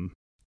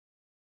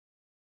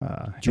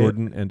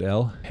Jordan and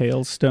L.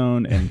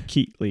 Hailstone and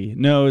Keatley.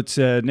 No, it's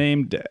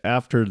named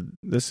after,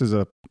 this is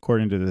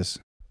according to this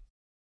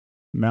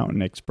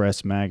Mountain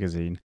Express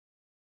magazine,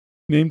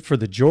 named for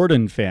the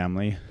Jordan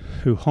family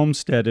who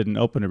homesteaded and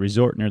opened a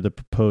resort near the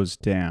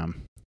proposed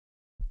dam.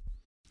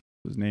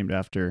 It was named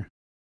after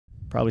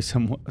probably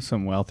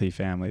some wealthy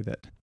family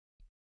that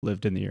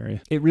lived in the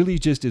area. It really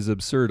just is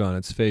absurd on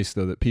its face,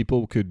 though, that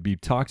people could be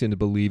talked into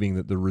believing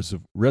that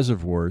the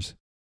reservoirs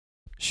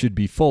should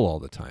be full all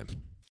the time.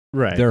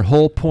 Right. Their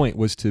whole point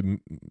was to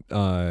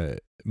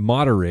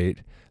moderate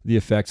the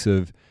effects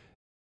of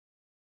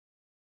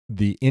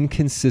the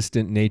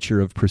inconsistent nature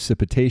of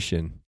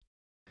precipitation.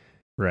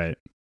 Right.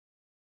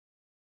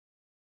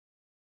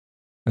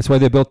 That's why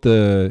they built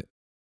the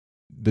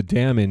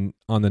dam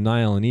on the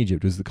Nile in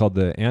Egypt. It was called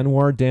the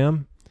Anwar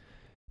Dam.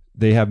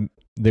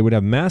 They would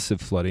have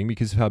massive flooding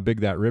because of how big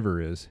that river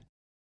is.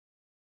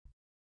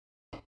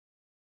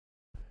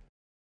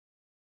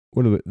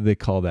 What do they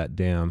call that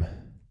dam?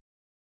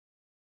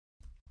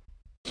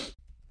 I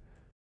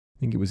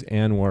think it was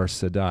Anwar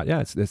Sadat.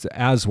 Yeah, it's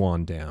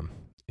Aswan Dam.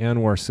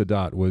 Anwar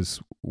Sadat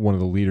was one of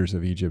the leaders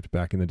of Egypt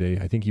back in the day.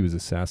 I think he was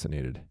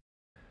assassinated.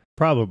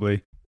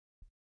 Probably.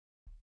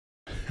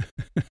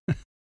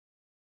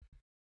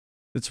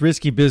 It's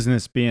risky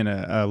business being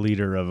a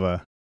leader of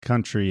a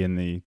country in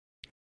the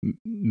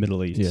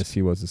Middle East. Yes,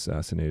 he was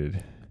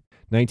assassinated.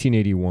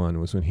 1981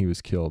 was when he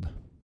was killed.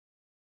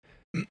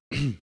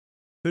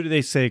 Who do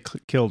they say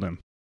killed him?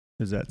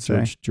 Does that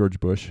say? George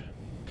Bush.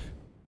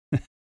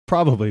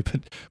 Probably,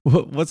 but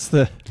what's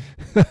the...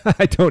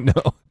 I don't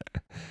know.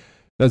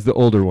 That's the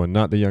older one,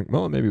 not the young...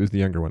 Well, maybe it was the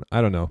younger one.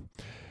 I don't know.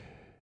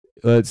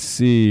 Let's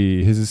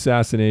see. His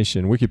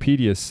assassination.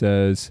 Wikipedia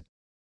says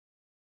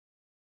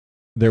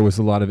there was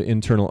a lot of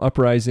internal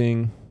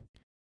uprising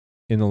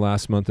in the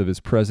last month of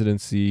his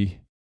presidency.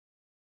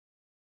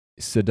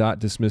 Sadat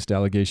dismissed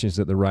allegations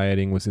that the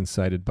rioting was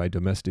incited by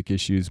domestic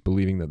issues,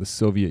 believing that the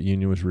Soviet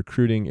Union was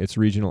recruiting its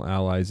regional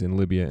allies in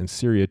Libya and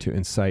Syria to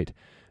incite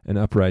an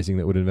uprising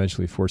that would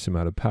eventually force him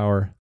out of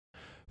power.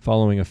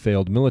 Following a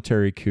failed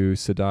military coup,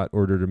 Sadat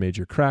ordered a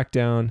major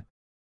crackdown.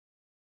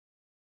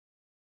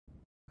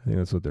 I think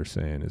that's what they're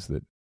saying, is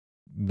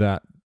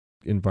that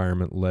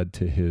environment led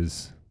to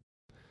his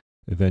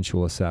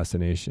eventual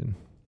assassination.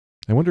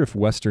 I wonder if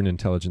Western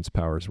intelligence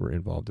powers were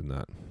involved in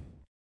that.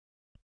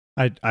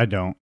 I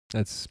don't.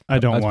 That's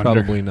wonder.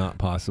 Probably not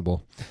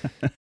possible.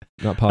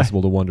 Not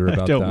possible to wonder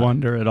about that. I don't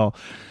wonder at all.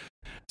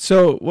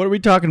 So, what are we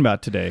talking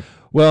about today?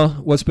 Well,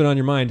 what's been on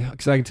your mind?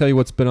 Because I can tell you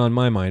what's been on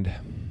my mind.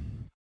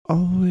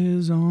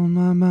 Always on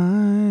my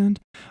mind.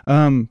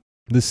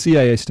 The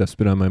CIA stuff's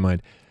been on my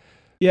mind.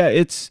 Yeah,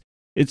 it's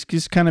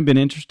just kind of been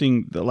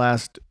interesting.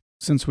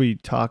 Since we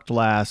talked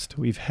last,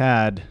 you've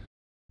had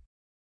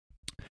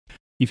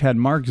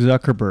Mark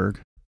Zuckerberg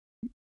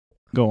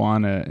go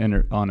on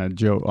a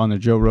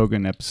Joe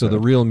Rogan episode. So the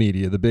real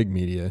media, the big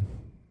media,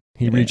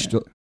 he reached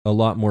a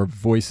lot more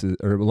voices,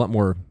 or a lot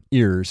more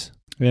ears.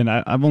 And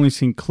I've only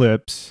seen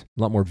clips.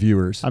 A lot more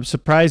viewers. I'm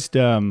surprised.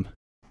 I'm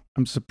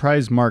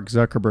surprised Mark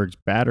Zuckerberg's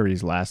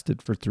batteries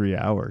lasted for 3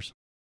 hours.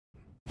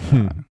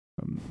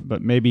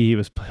 But maybe he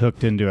was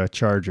hooked into a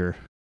charger.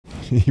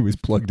 He was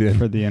plugged in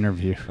for the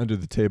interview under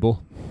the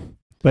table.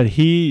 But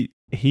he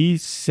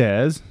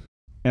says,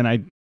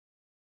 and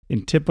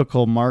in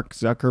typical Mark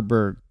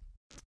Zuckerberg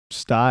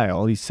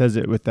style, he says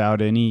it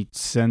without any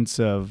sense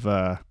of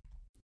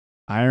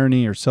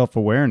irony or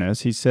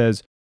self-awareness. He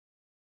says,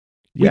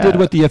 we did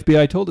what the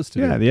FBI told us to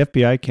do. Yeah, the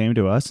FBI came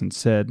to us and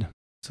said,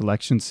 it's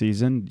election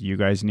season. You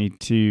guys need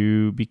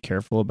to be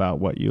careful about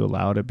what you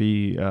allow to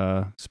be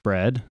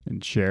spread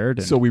and shared.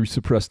 And so we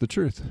suppressed the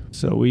truth.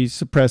 So we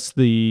suppressed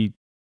the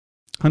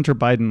Hunter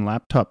Biden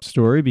laptop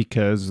story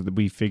because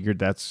we figured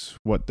that's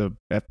what the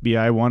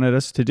FBI wanted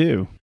us to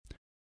do.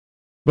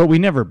 But we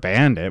never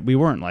banned it. We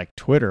weren't like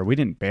Twitter. We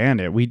didn't ban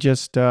it. We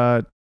just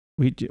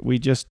we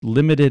just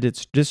limited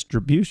its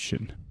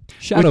distribution.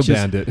 Shadow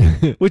banned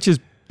it. Which is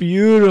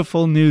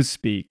beautiful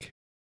newspeak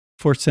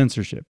for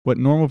censorship. What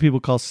normal people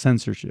call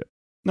censorship.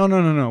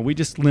 No. We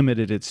just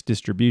limited its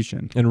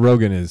distribution. And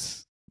Rogan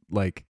is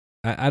like,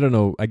 I don't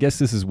know. I guess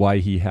this is why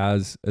he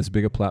has as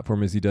big a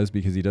platform as he does,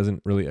 because he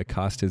doesn't really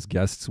accost his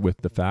guests with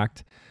the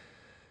fact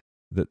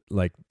that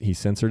like he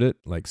censored it.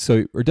 Like,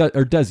 so, or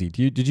does he?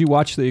 Did you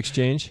watch the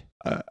exchange?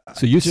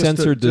 So you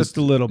censored just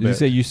a little bit. You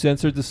say you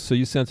censored this, so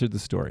you censored the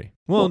story.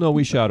 Well, no,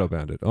 we shadow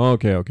banned it. Oh,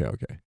 okay.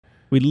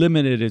 We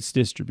limited its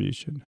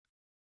distribution.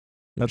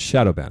 That's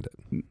shadow banned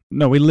it.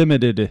 No, we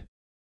limited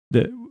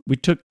it. We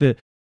took the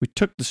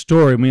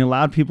story and we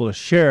allowed people to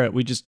share it.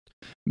 We just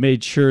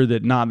made sure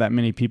that not that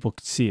many people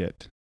could see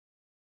it.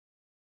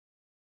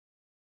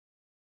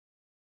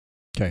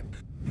 Okay.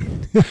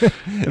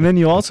 And then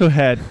you also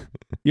had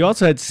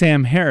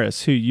Sam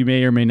Harris, who you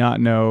may or may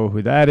not know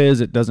who that is.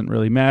 It doesn't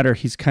really matter.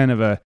 He's kind of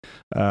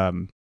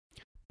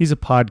he's a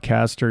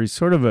podcaster. He's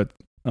sort of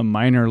a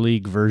minor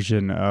league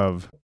version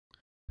of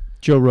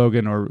Joe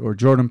Rogan or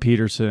Jordan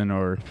Peterson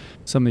or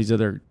some of these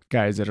other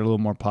guys that are a little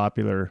more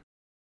popular.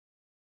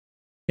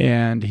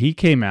 And he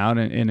came out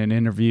in an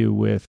interview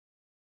with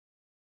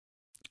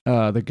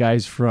the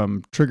guys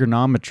from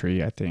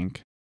Trigonometry, I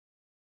think.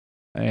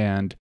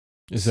 And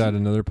is that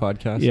another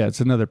podcast? Yeah,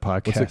 it's another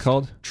podcast. What's it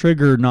called?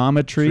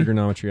 Trigonometry.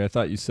 Trigonometry. I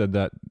thought you said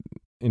that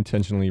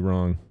intentionally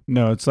wrong.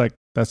 No, it's like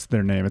that's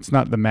their name. It's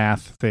not the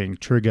math thing.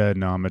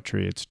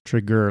 Trigonometry. It's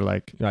trigger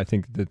like. I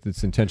think that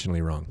it's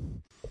intentionally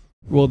wrong.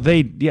 Well,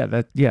 they.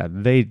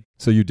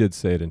 So you did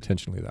say it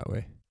intentionally that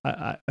way.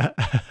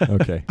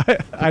 Okay.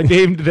 I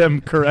named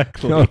them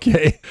correctly.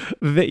 Okay.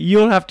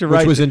 You'll have to Which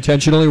write. was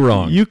intentionally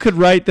wrong. You could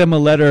write them a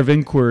letter of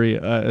inquiry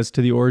as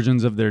to the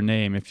origins of their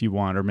name if you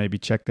want, or maybe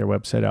check their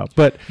website out.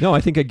 But No,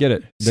 I think I get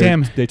it.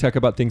 They talk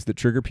about things that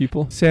trigger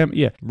people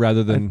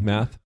rather than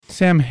math.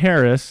 Sam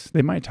Harris,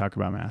 they might talk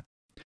about math.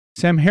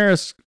 Sam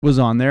Harris was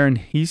on there, and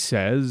he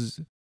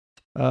says,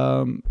 we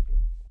all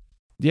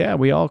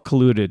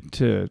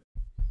colluded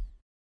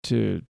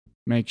to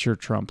make sure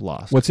Trump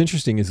lost. What's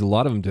interesting is a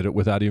lot of them did it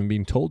without even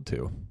being told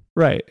to.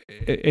 Right.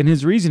 And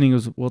his reasoning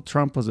was, well,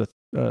 Trump was a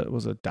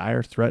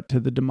dire threat to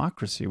the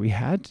democracy. We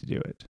had to do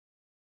it.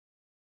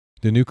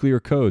 The nuclear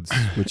codes,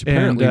 which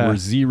apparently were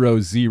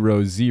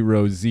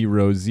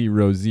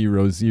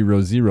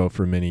 0.000000000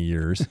 for many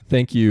years.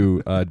 Thank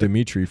you,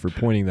 Dimitri, for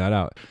pointing that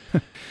out.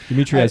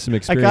 Dimitri has some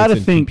experience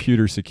in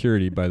computer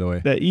security, by the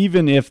way. That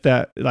even if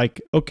that,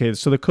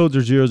 so the codes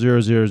are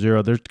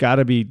 0000, there's got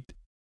to be,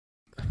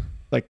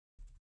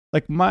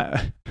 I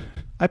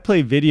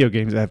play video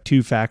games that have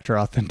two-factor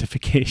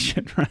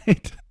authentication,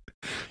 right?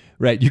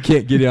 Right, you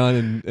can't get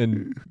on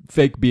and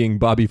fake being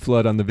Bobby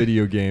Flood on the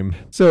video game.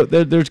 So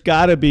there's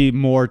got to be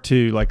more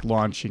to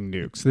launching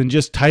nukes than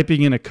just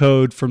typing in a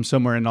code from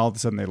somewhere and all of a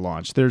sudden they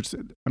launch.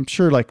 I'm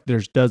sure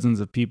there's dozens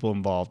of people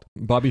involved.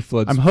 Bobby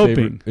Flood's I'm hoping.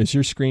 favorite, is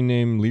your screen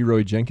name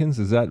Leroy Jenkins?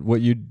 Is that what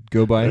you'd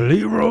go by?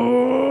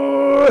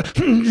 Leroy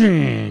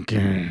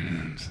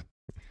Jenkins.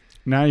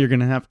 Now you're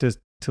gonna have to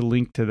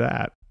link to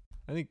that.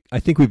 I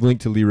think we've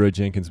linked to Leroy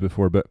Jenkins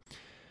before, but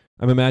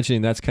I'm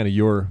imagining that's kind of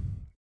your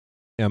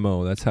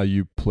MO. That's how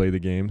you play the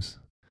games.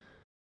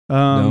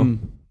 No?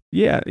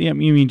 Yeah. You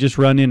mean just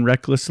run in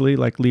recklessly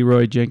like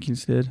Leroy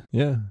Jenkins did?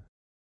 Yeah.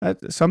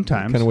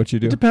 Sometimes. Kind of what you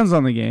do. It depends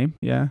on the game.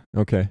 Yeah.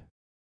 Okay.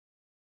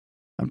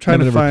 I'm trying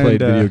to find. I've never played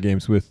video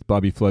games with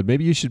Bobby Flood.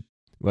 Maybe you should.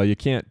 Well, you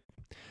can't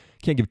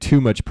give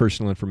too much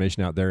personal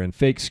information out there, and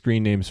fake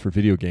screen names for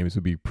video games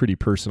would be pretty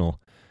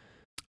personal.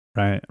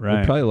 Right. There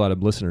are probably a lot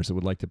of listeners that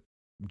would like to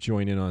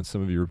join in on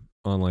some of your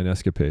online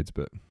escapades,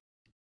 but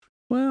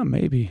well,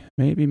 maybe.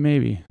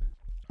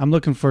 I'm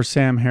looking for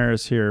Sam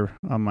Harris here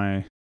on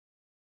my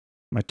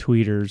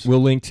tweeters. We'll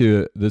link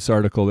to this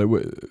article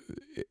that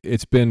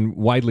it's been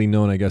widely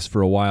known, I guess,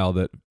 for a while,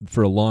 that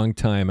for a long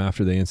time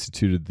after they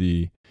instituted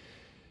the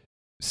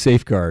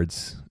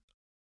safeguards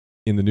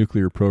in the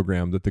nuclear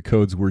program, that the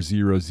codes were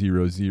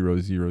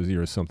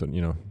 00000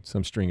 something,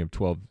 some string of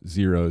 12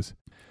 zeros,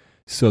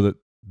 so that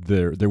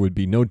there would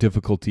be no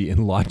difficulty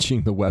in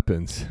launching the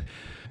weapons.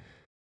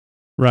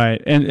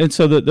 Right. And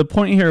so the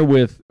point here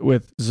with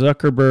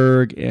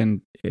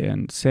Zuckerberg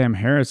and Sam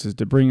Harris is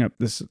to bring up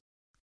this,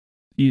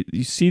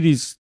 you see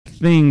these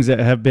things that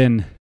have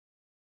been,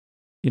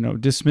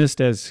 dismissed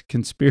as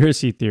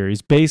conspiracy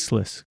theories,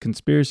 baseless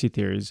conspiracy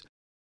theories,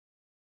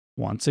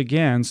 once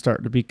again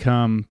start to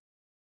become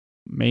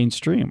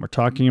mainstream. We're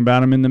talking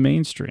about them in the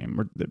mainstream,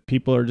 where the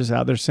people are just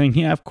out there saying,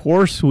 yeah, of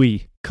course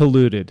we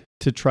colluded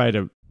to try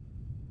to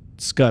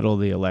scuttle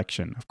the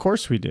election. Of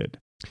course we did.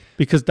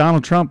 Because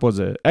Donald Trump was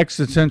an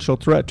existential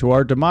threat to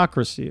our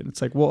democracy. And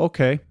it's like, well,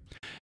 okay.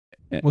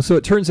 Well, so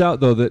it turns out,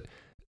 though, that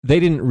they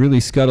didn't really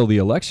scuttle the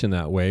election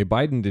that way.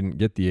 Biden didn't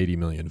get the 80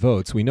 million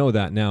votes. We know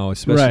that now,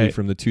 especially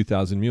from the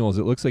 2,000 Mules.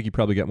 It looks like he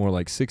probably got more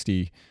like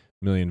 60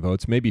 million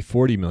votes, maybe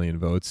 40 million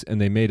votes,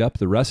 and they made up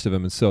the rest of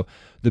them. And so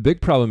the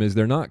big problem is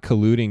they're not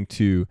colluding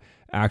to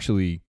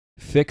actually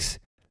fix,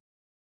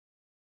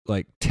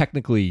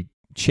 technically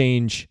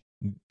change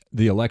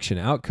the election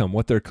outcome.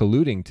 What they're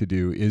colluding to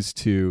do is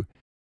to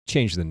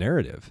change the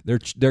narrative.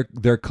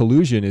 Their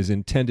collusion is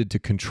intended to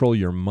control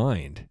your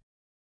mind,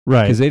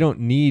 right? Because they don't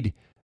need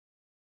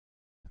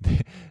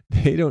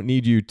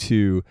you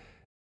to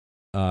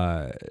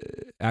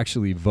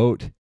actually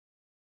vote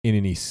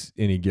in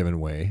any given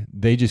way.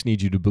 They just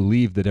need you to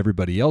believe that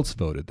everybody else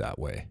voted that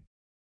way.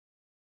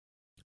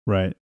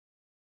 Right.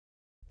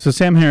 So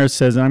Sam Harris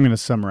says, and I'm going to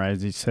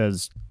summarize. He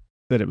says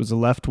that it was a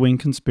left-wing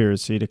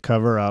conspiracy to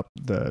cover up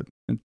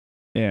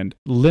and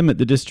limit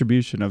the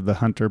distribution of the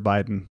Hunter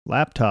Biden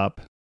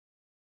laptop.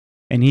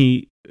 And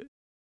he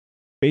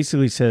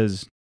basically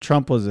says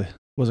Trump was a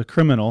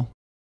criminal.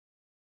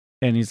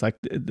 And he's like,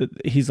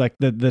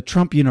 the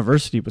Trump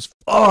University was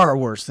far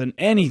worse than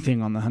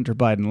anything on the Hunter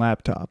Biden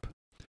laptop.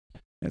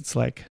 It's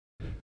like,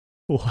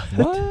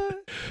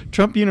 what?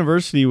 Trump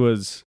University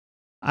was,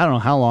 I don't know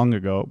how long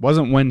ago. It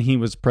wasn't when he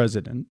was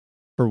president,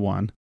 for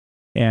one.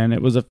 And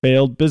it was a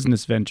failed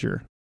business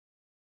venture.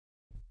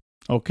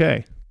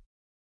 Okay.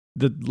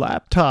 The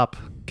laptop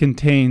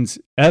contains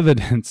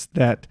evidence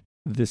that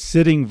the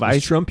sitting vice...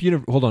 Is Trump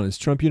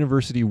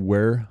University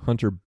where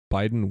Hunter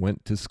Biden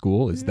went to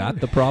school? Is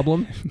that the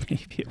problem?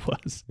 Maybe it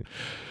was.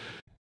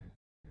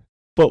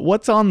 But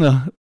what's on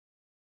the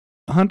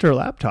Hunter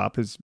laptop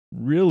is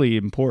really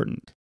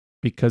important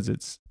because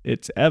it's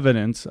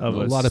evidence of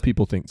a lot of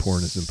people think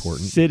porn is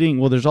important.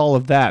 There's all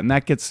of that, and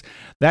that's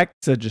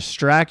a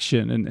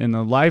distraction and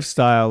the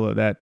lifestyle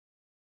that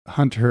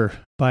Hunter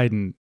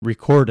Biden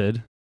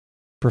recorded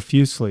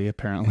profusely,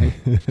 apparently.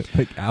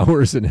 Like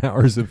hours and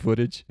hours of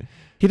footage.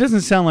 He doesn't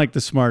sound like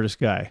the smartest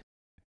guy,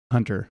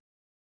 Hunter.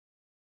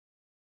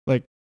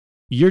 Like,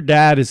 your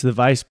dad is the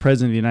vice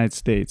president of the United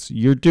States.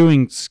 You're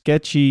doing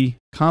sketchy,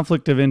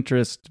 conflict of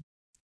interest,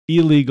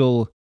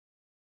 illegal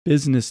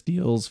business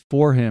deals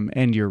for him,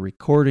 and you're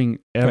recording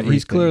everything. Right,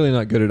 he's clearly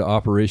not good at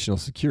operational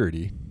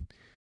security.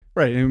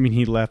 Right. I mean,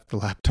 he left the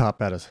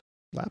laptop at a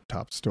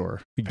laptop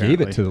store. He gave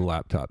it to the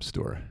laptop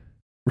store.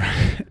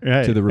 Right.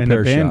 To the repair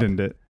and abandoned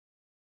it.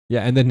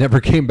 Yeah, and then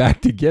never came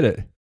back to get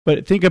it.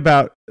 But think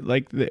about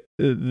like the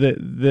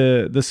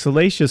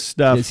salacious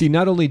stuff. Yeah, see,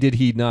 not only did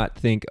he not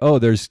think, oh,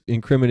 there's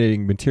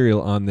incriminating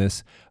material on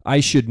this, I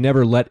should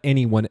never let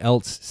anyone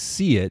else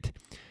see it.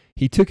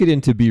 He took it in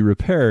to be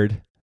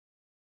repaired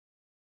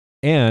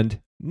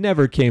and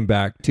never came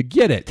back to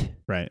get it.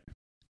 Right.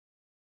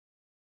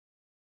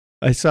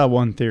 I saw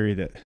one theory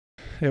that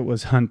it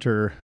was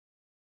Hunter.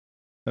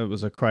 It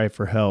was a cry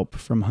for help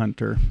from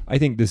Hunter. I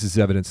think this is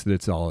evidence that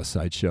it's all a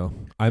sideshow.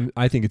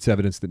 I think it's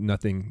evidence that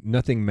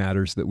nothing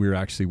matters that we're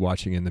actually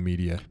watching in the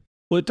media.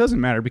 Well, it doesn't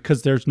matter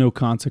because there's no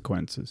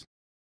consequences.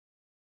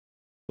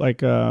 Like,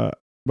 but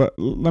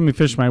let me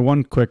finish my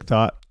one quick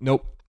thought.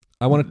 Nope.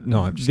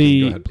 I'm just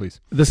kidding. Go ahead, please.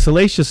 The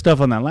salacious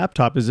stuff on that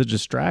laptop is a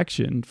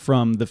distraction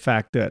from the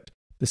fact that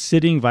the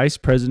sitting vice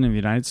president of the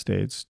United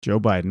States,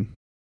 Joe Biden,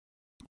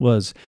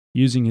 was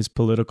using his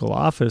political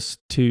office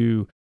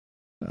to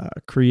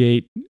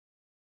create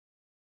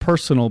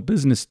personal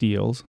business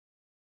deals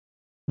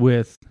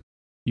with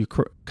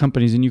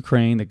companies in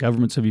Ukraine, the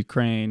governments of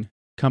Ukraine,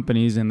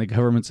 companies and the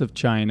governments of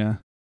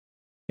China.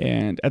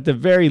 And at the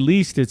very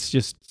least, it's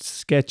just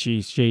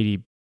sketchy,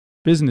 shady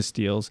business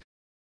deals.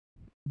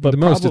 But the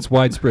most, it's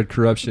widespread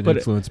corruption,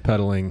 influence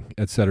peddling,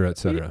 et cetera, et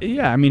cetera.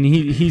 Yeah, I mean,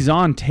 he's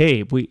on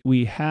tape.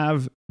 We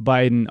have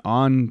Biden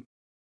on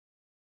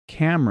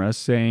camera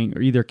saying,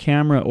 or either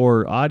camera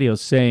or audio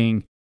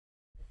saying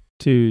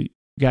to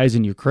guys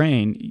in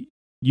Ukraine,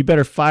 you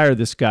better fire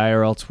this guy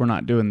or else we're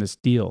not doing this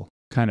deal,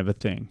 kind of a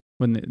thing.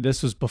 When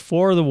this was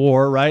before the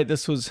war, right?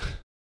 This was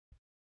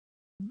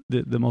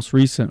the most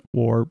recent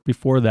war.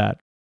 Before that,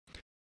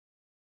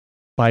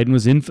 Biden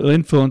was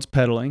influence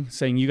peddling,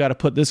 saying you got to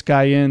put this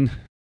guy in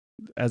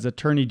as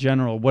attorney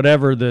general,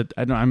 whatever that.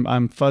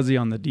 I'm fuzzy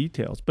on the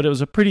details, but it was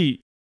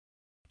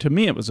to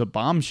me, it was a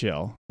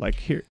bombshell. Like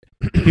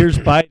here's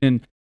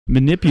Biden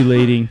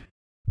manipulating.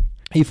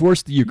 He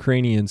forced the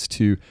Ukrainians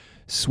to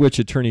switch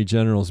attorney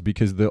generals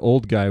because the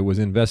old guy was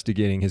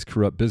investigating his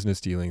corrupt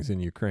business dealings in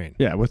Ukraine.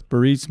 Yeah, with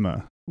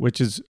Burisma,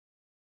 which is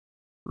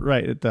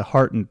right at the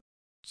heart and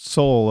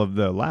soul of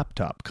the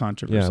laptop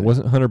controversy. Yeah,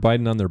 wasn't Hunter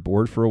Biden on their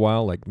board for a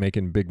while, like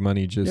making big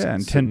money just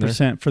and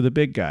 10% for the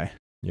big guy.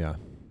 Yeah.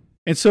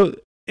 And so,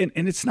 and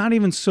it's not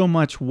even so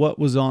much what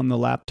was on the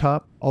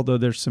laptop, although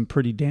there's some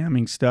pretty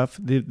damning stuff.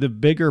 The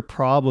bigger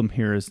problem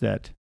here is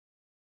that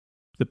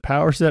the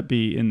powers that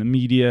be in the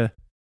media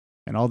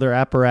and all their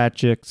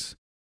apparatchiks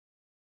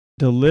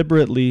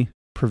deliberately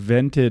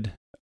prevented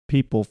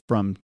people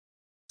from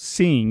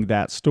seeing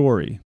that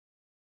story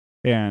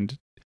and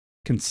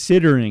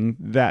considering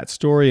that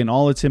story and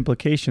all its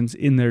implications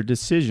in their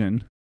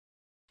decision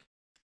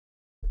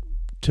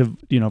to,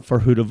 for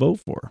who to vote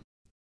for.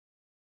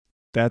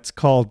 That's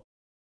called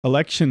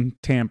election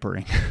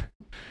tampering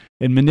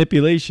and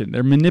manipulation.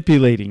 They're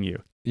manipulating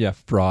you. Yeah,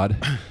 fraud.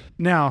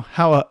 Now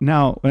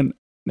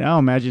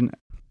imagine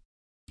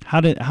how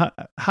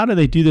do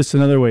they do this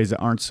in other ways that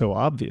aren't so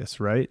obvious,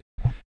 right?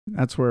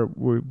 That's where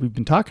we've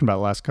been talking about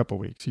the last couple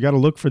of weeks. You got to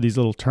look for these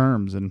little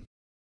terms and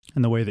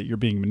the way that you're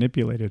being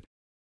manipulated.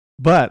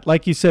 But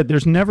like you said,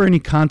 there's never any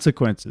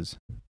consequences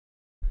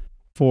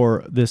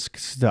for this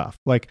stuff.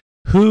 Like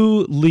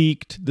who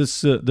leaked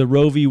this the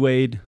Roe v.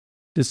 Wade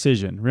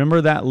decision? Remember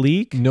that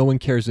leak? No one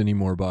cares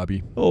anymore,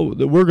 Bobby. Oh,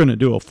 we're going to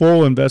do a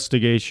full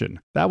investigation.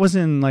 That was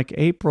in like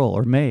April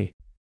or May.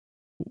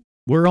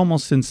 We're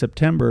almost in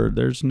September.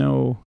 There's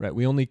no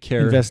we only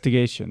care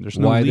investigation. There's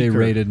no why leaker. They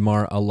raided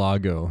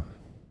Mar-a-Lago.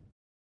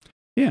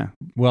 Yeah.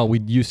 Well, we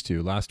used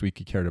to. Last week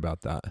you cared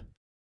about that.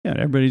 Yeah,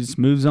 everybody just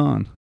moves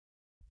on.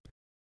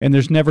 And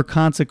there's never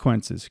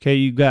consequences. Okay,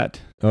 you got...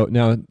 Oh,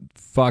 now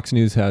Fox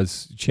News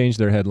has changed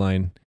their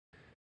headline,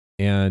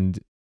 and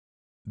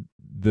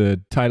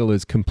the title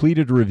is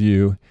Completed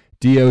Review.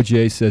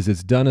 DOJ says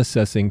it's done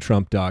assessing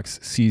Trump docs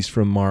seized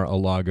from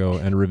Mar-a-Lago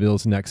and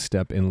reveals next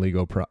step in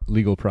legal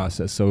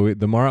process. So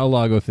the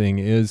Mar-a-Lago thing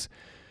is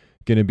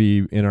going to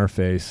be in our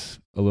face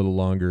a little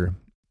longer.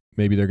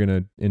 Maybe they're going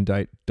to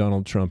indict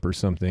Donald Trump or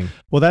something.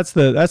 Well, that's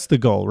the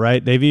goal,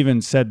 right? They've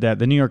even said that.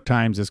 The New York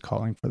Times is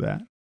calling for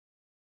that.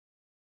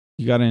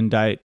 You got to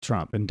indict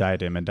Trump,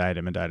 indict him.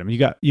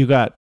 You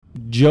got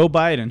Joe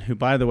Biden, who,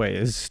 by the way,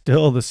 is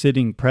still the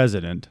sitting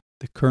president,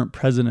 the current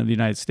president of the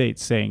United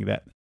States, saying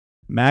that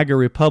MAGA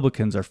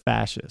Republicans are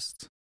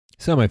fascists.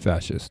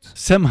 Semi-fascists.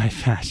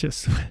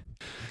 Semi-fascists.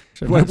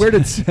 Where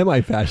did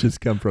semi-fascists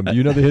come from? Do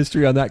you know the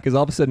history on that? Because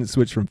all of a sudden it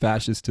switched from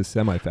fascist to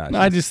semi-fascist.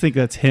 I just think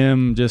that's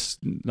him just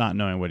not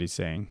knowing what he's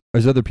saying.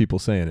 There's other people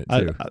saying it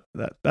too.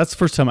 That's the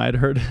first time I'd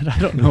heard it. I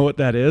don't know what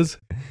that is.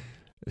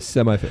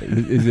 Semi,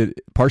 is it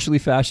partially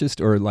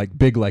fascist or like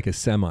big like a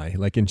semi?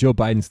 Like in Joe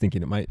Biden's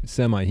thinking, it might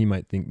semi. He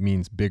might think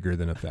means bigger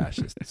than a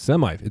fascist.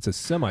 Semi. It's a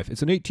semi.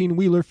 It's an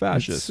 18-wheeler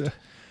fascist.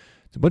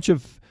 It's a bunch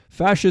of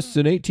fascists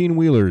and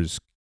 18-wheelers.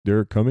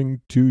 They're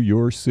coming to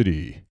your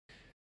city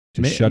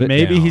to shut it down.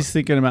 Maybe he's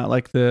thinking about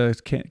like the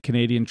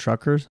Canadian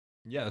truckers.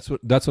 Yeah,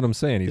 that's what I'm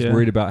saying. He's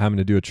worried about having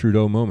to do a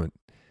Trudeau moment.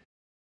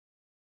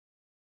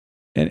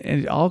 And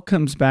it all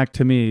comes back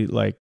to me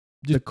like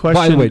just, the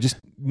question. By the way, just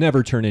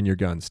never turn in your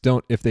guns.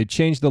 Don't. If they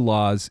change the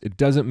laws, it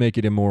doesn't make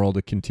it immoral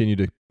to continue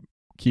to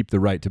keep the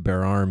right to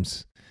bear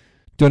arms.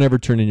 Don't ever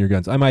turn in your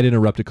guns. I might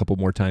interrupt a couple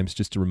more times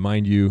just to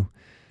remind you.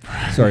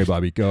 Sorry,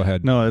 Bobby. Go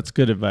ahead. No, it's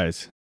good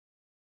advice.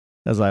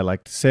 As I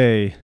like to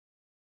say,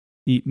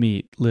 eat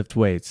meat, lift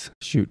weights,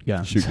 shoot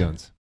guns. Shoot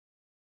guns.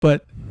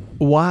 But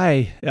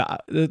why?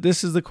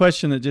 This is the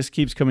question that just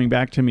keeps coming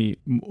back to me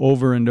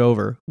over and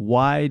over.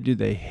 Why do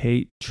they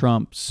hate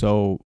Trump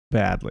so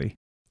badly?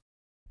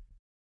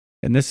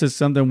 And this is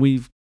something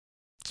we've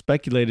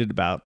speculated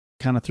about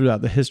kind of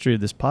throughout the history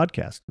of this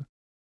podcast.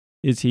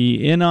 Is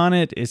he in on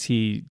it? Is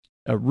he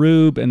a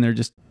rube and they're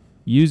just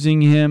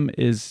using him?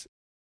 Is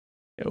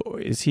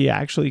he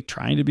actually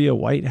trying to be a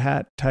white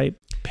hat type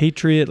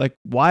patriot? Like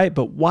why?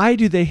 But why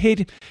do they hate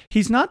him?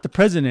 He's not the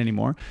president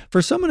anymore.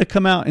 For someone to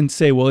come out and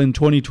say, "Well, in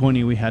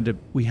 2020 we had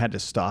to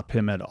stop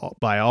him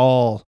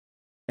by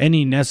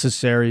any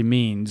necessary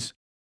means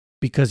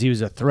because he was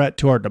a threat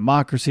to our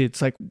democracy,"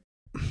 it's like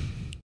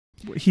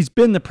he's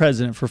been the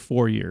president for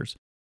 4 years.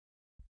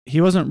 He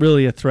wasn't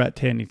really a threat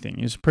to anything.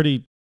 He was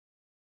pretty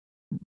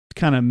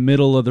kind of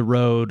middle of the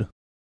road,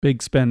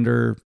 big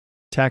spender,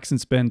 tax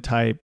and spend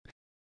type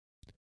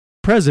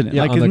president.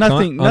 Yeah, like on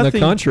nothing. On the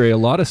contrary, a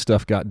lot of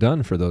stuff got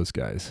done for those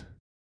guys.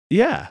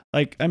 Yeah,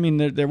 like I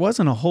mean, there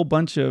wasn't a whole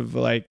bunch of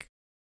like.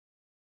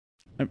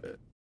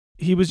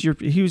 He was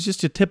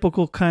just a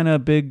typical kind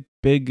of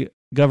big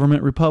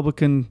government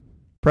Republican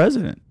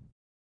president.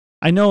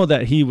 I know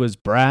that he was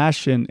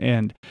brash and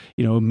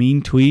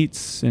mean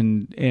tweets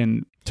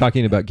and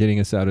talking about getting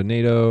us out of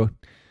NATO,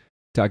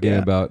 talking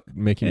about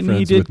making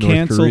friends with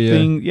North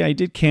Korea. He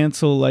did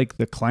cancel like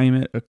the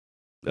climate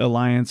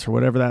alliance or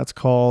whatever that's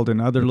called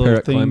and other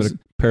little things.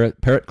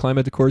 Parrot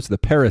climate accords, the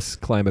Paris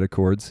climate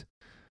accords.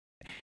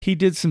 He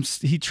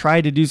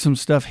tried to do some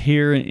stuff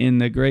here in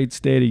the great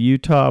state of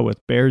Utah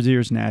with Bears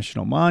Ears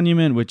National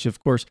Monument, which of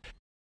course,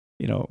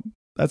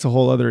 that's a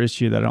whole other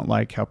issue that I don't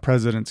like, how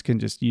presidents can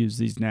just use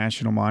these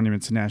national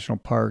monuments and national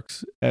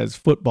parks as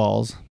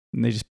footballs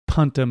and they just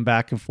punt them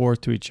back and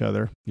forth to each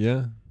other.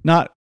 Yeah.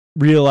 Not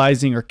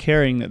realizing or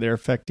caring that they're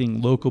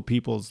affecting local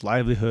people's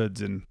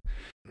livelihoods. And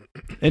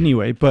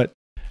anyway, but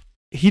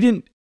he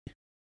didn't,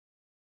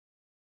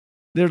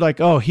 they're like,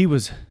 oh, he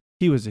was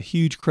a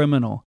huge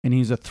criminal and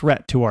he's a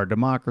threat to our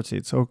democracy.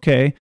 It's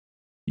okay.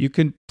 You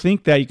can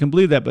think that, you can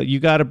believe that, but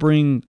you got to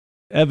bring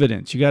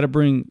evidence. You got to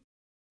bring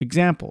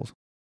examples.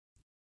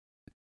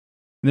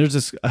 And there's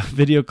this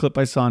video clip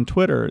I saw on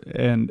Twitter,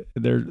 and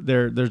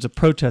there's a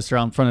protester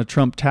out in front of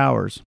Trump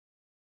Towers,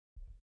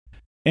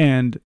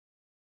 and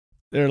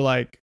they're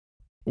like,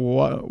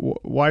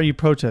 "Why are you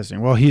protesting?"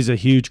 Well, he's a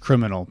huge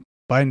criminal.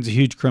 Biden's a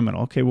huge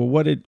criminal. Okay, well,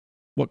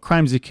 what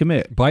crimes did he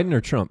commit? Biden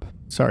or Trump?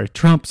 Sorry,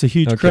 Trump's a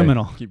huge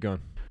criminal. Keep going.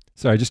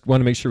 Sorry, I just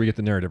want to make sure we get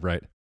the narrative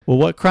right. Well,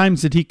 what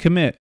crimes did he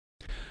commit?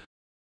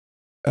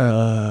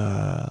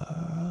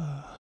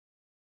 And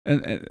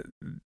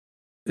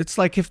it's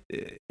like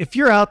if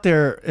you're out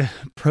there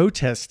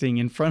protesting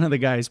in front of the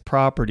guy's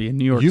property in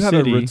New York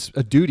City, you have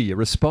a duty, a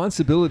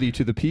responsibility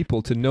to the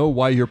people to know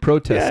why you're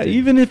protesting. Yeah,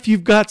 even if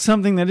you've got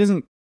something that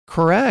isn't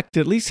correct,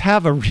 at least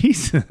have a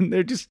reason.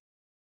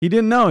 He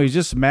didn't know. He's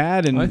just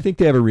mad. And I think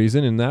they have a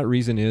reason, and that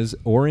reason is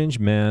Orange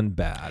Man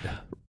bad.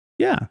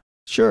 Yeah,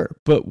 sure.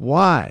 But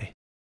why?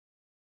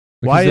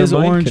 Why is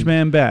Orange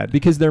Man bad?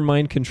 Because they're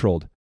mind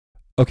controlled.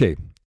 Okay,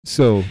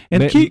 so...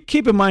 And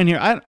keep in mind here,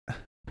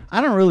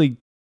 I don't really...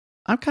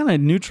 I'm kind of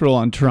neutral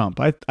on Trump.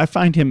 I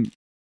find him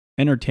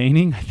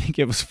entertaining. I think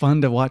it was fun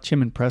to watch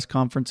him in press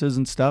conferences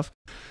and stuff.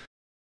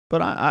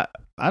 But I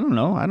don't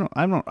know.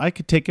 I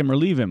could take him or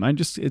leave him.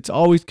 It's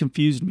always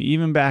confused me,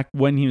 even back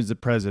when he was the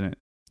president.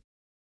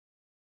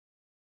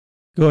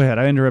 Go ahead.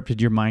 I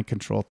interrupted your mind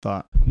control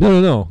thought.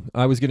 No.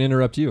 I was going to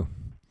interrupt you.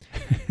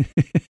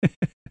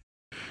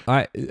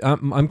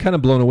 I'm kind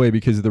of blown away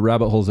because of the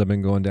rabbit holes I've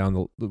been going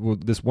down.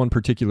 This one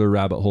particular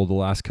rabbit hole the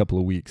last couple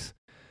of weeks.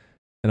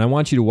 And I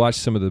want you to watch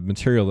some of the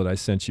material that I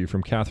sent you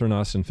from Catherine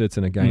Austin Fitts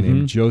and a guy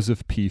named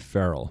Joseph P.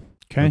 Farrell.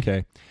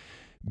 Okay.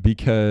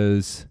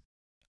 Because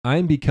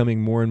I'm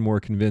becoming more and more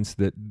convinced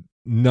that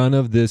none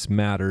of this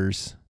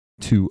matters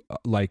to,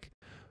 I'm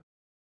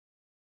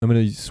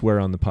going to swear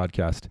on the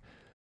podcast.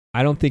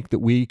 I don't think that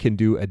we can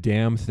do a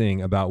damn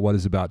thing about what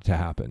is about to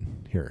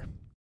happen here.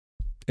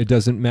 It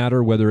doesn't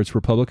matter whether it's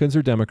Republicans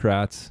or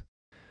Democrats.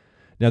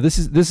 Now, this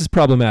is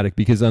problematic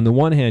because on the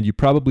one hand, you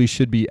probably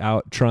should be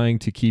out trying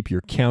to keep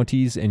your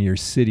counties and your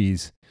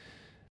cities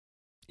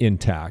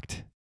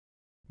intact.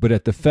 But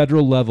at the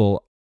federal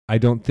level, I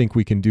don't think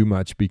we can do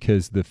much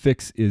because the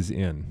fix is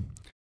in.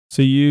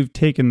 So you've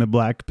taken the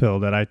black pill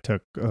that I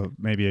took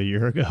maybe a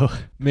year ago.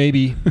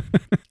 Maybe,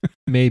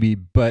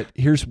 but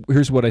here's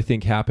what I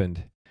think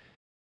happened.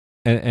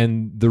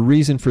 And the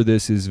reason for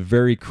this is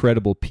very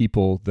credible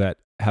people that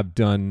have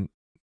done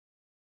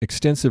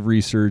extensive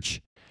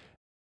research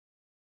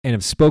and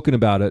have spoken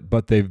about it,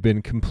 but they've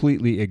been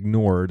completely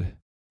ignored.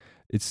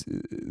 It's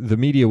the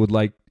media would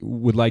like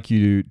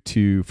you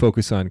to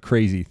focus on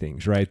crazy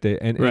things, right?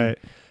 And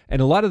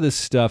a lot of this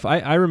stuff,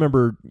 I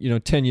remember,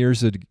 10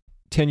 years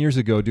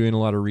ago doing a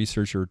lot of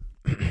research, or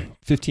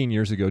 15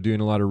 years ago doing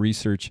a lot of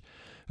research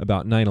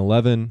about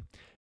 9/11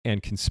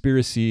 and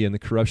conspiracy and the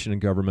corruption in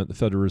government, the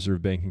Federal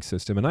Reserve banking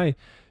system. And I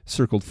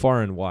circled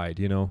far and wide,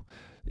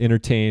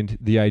 entertained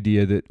the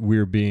idea that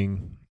we're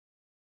being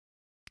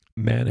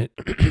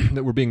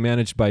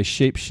managed by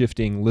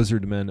shape-shifting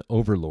lizard men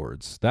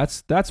overlords.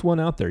 That's one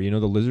out there. The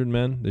lizard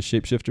men, the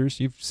shapeshifters.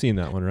 You've seen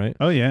that one, right?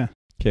 Oh, yeah.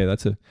 Okay,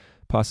 that's a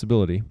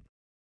possibility.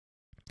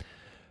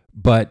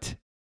 But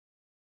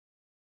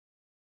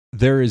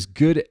there is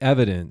good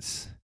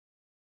evidence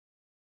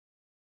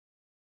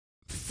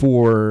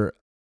for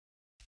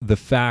the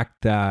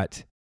fact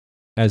that,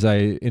 as I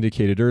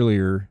indicated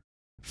earlier,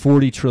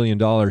 $40 trillion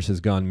has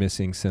gone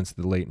missing since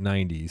the late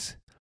 90s.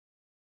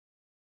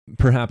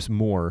 Perhaps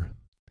more.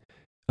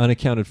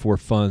 Unaccounted for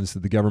funds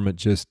that the government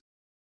just,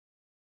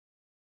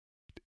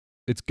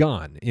 it's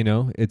gone,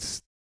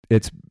 it's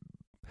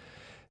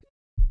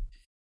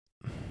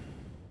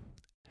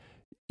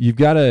you've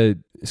got to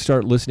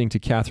start listening to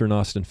Catherine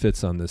Austin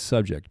Fitts on this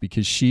subject,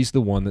 because she's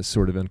the one that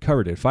sort of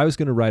uncovered it. If I was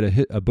going to write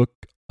a book,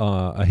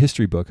 a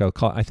history book,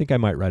 I think I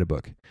might write a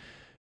book,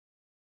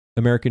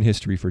 American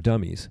History for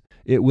Dummies.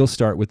 It will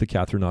start with the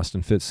Catherine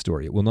Austin Fitts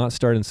story. It will not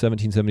start in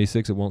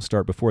 1776. It won't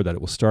start before that.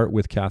 It will start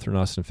with Catherine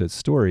Austin Fitts'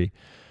 story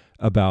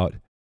about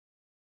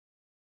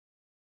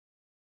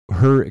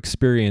her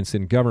experience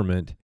in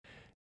government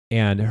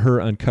and her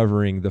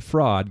uncovering the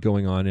fraud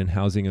going on in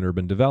housing and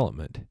urban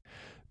development.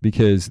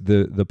 Because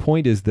the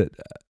point is that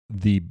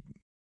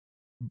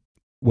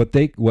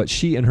what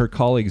she and her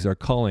colleagues are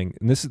calling,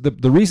 and this is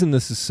the reason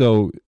this is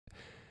so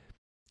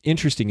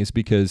interesting, is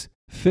because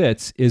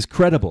Fitts is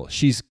credible.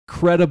 She's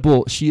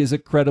credible. She is a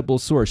credible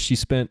source. She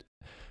spent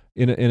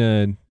in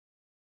an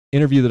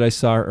interview that I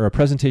saw, or a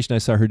presentation I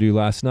saw her do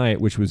last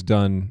night, which was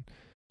done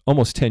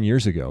almost 10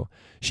 years ago.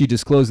 She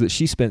disclosed that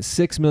she spent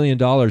 $6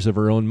 million of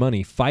her own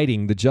money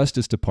fighting the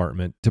Justice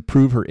Department to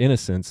prove her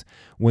innocence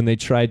when they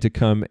tried to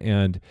come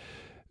and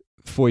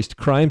foist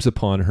crimes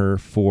upon her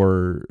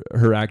for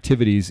her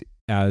activities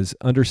as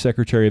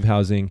Undersecretary of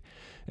Housing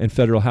and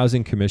Federal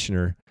Housing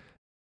Commissioner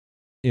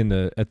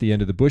at the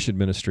end of the Bush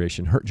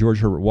administration, George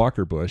Herbert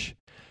Walker Bush,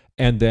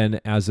 and then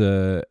as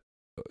the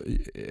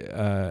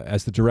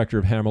director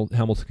of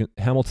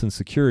Hamilton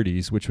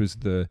Securities, which was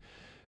the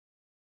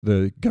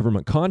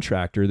government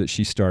contractor that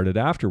she started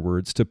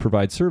afterwards to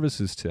provide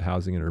services to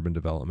housing and urban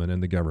development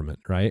and the government,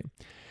 right?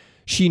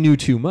 She knew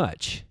too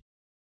much.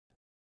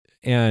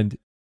 And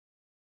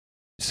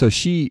so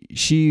she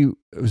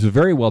was a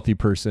very wealthy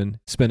person,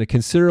 spent a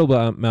considerable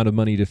amount of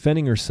money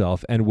defending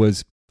herself, and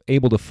was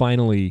able to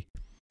finally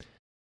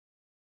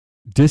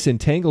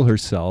disentangle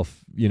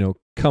herself,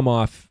 come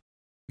off,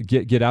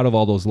 get out of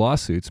all those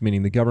lawsuits,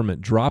 meaning the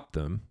government dropped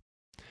them.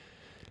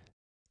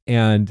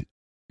 And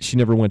she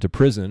never went to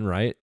prison,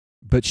 right?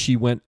 But she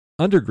went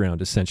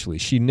underground, essentially.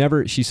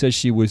 She says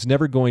she was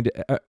never going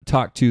to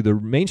talk to the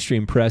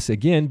mainstream press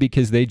again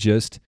because they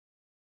just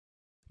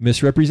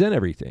misrepresent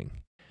everything.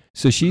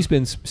 So she's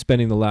been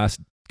spending the last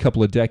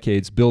couple of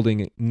decades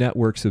building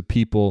networks of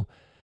people,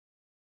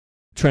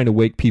 trying to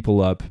wake people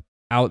up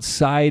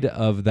outside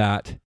of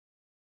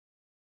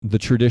the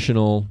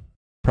traditional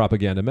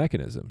propaganda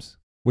mechanisms,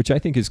 which I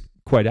think is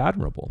quite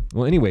admirable.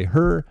 Well, anyway,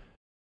 her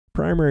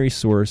primary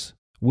source,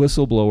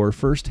 whistleblower,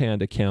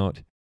 firsthand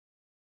account,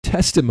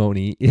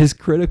 testimony is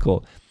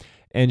critical.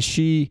 And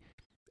she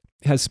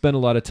has spent a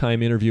lot of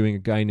time interviewing a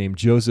guy named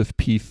Joseph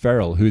P.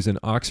 Farrell, who's an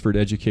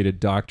Oxford-educated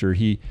doctor.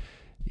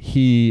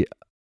 He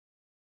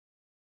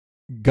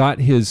got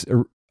his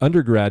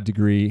undergrad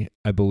degree,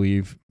 I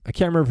believe. I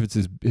can't remember if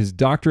it's his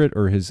doctorate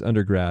or his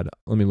undergrad.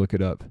 Let me look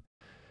it up.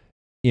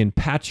 In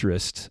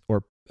patrist,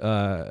 or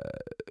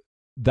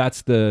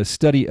that's the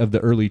study of the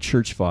early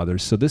church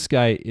fathers. So this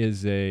guy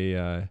is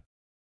a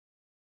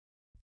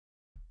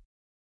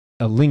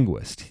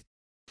linguist.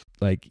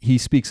 Like, he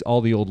speaks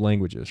all the old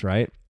languages,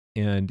 right?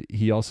 And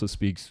he also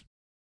speaks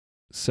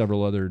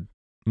several other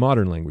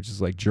modern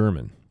languages like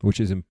German, which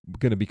is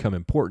going to become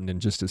important in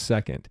just a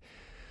second.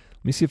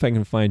 Let me see if I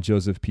can find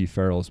Joseph P.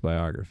 Farrell's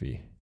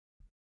biography.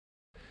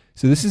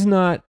 So this is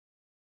not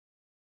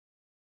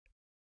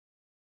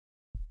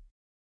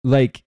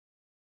like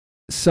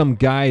some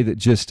guy that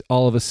just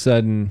all of a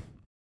sudden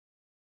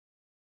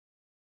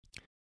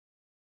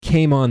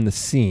came on the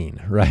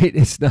scene, right?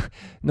 It's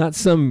not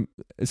some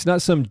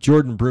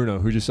Jordan Bruno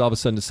who just all of a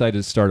sudden decided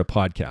to start a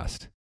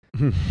podcast.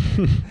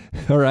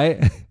 All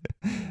right?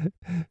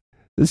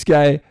 This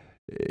guy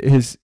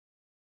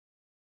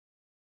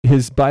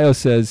his bio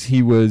says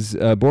he was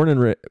born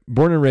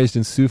and raised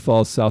in Sioux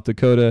Falls, South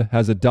Dakota,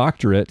 has a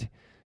doctorate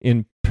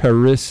in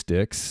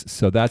patristics.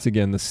 So that's,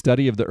 again, the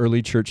study of the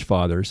early church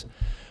fathers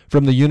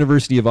from the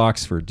University of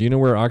Oxford. Do you know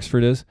where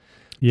Oxford is?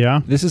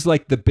 Yeah. This is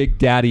like the big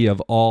daddy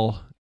of all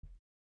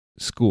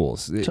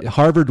schools.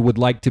 Harvard would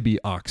like to be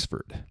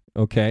Oxford,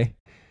 okay?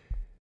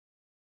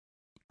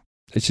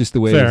 It's just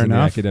the way it Fair is in the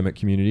enough. academic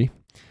community.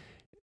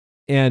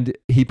 And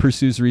he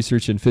pursues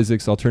research in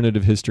physics,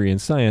 alternative history,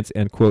 and science,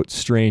 and, quote,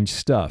 strange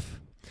stuff.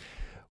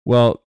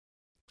 Well,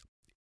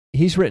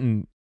 he's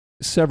written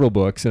several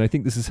books, and I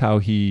think this is how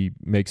he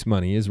makes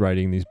money, is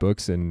writing these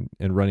books and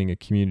running a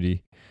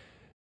community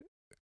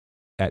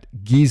at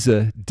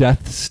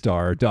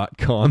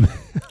GizaDeathStar.com.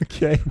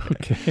 Okay.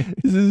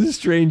 This is a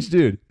strange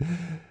dude.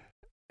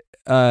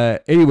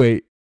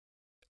 Anyway,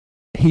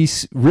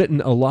 he's written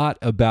a lot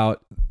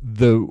about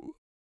the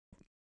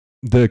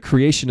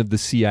creation of the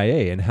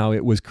CIA and how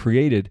it was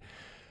created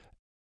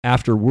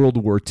after World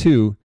War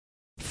II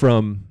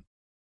from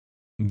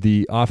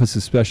the Office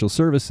of Special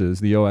Services,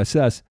 the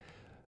OSS,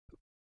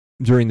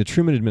 during the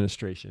Truman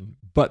administration.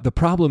 But the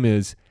problem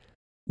is,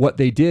 what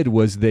they did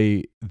was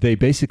they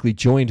basically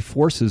joined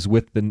forces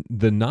with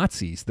the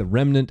Nazis, the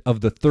remnant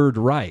of the Third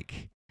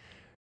Reich.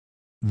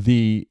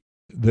 The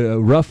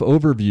rough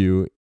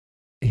overview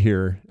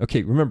here.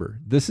 Okay, remember,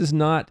 this is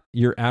not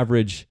your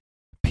average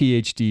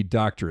PhD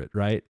doctorate,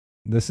 right?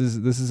 This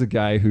is a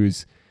guy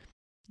who's,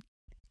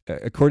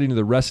 according to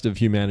the rest of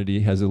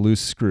humanity, has a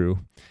loose screw,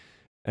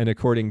 and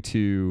according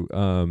to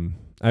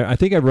I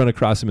think I've run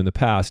across him in the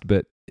past,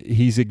 but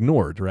he's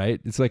ignored, right?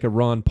 It's like a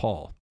Ron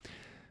Paul.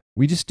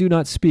 We just do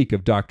not speak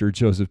of Dr.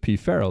 Joseph P.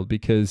 Farrell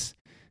because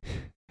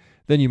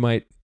then you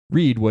might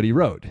read what he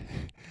wrote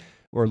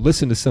or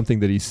listen to something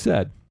that he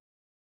said.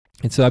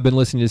 And so I've been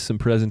listening to some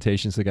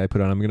presentations the guy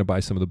put on. I'm going to buy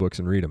some of the books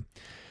and read them.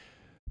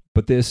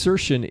 But the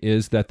assertion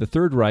is that the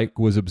Third Reich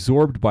was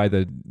absorbed by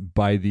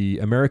the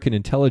American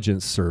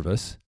Intelligence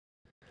Service,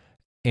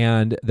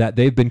 and that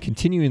they've been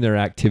continuing their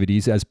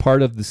activities as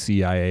part of the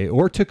CIA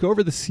or took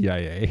over the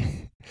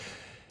CIA.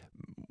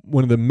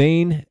 One of the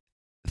main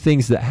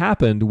things that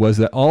happened was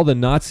that all the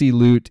Nazi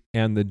loot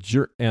and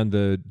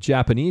the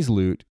Japanese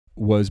loot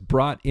was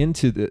brought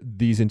into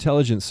these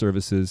intelligence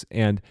services,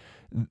 and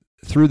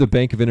through the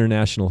Bank of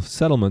International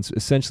Settlements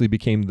essentially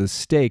became the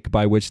stake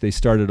by which they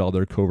started all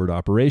their covert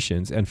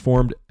operations and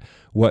formed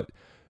what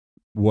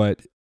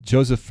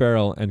Joseph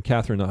Farrell and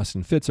Catherine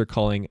Austin Fitts are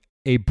calling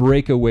a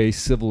breakaway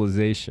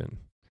civilization.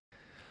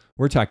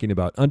 We're talking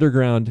about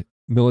underground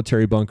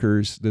military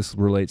bunkers. This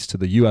relates to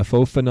the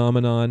UFO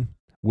phenomenon,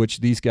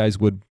 which these guys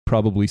would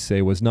probably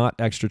say was not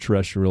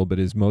extraterrestrial, but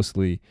is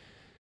mostly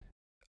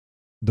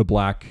the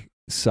black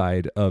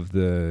side of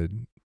the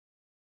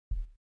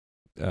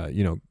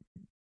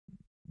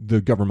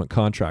government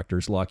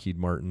contractors, Lockheed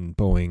Martin,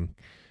 Boeing,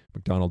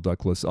 McDonnell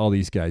Douglas, all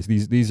these guys.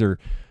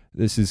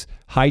 This is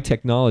high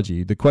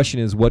technology. The question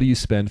is, what do you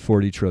spend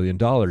 $40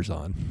 trillion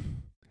on?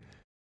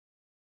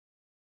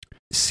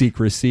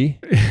 Secrecy,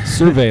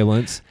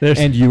 surveillance,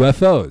 and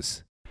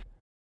UFOs.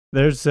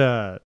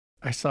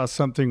 I saw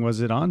something,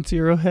 was it on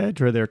Zero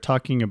Hedge, where they're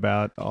talking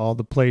about all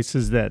the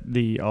places that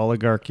the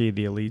oligarchy,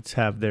 the elites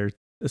have their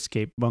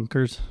escape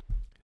bunkers.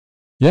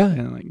 Yeah.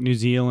 And like New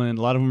Zealand,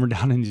 a lot of them are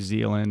down in New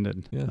Zealand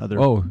and other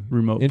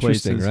remote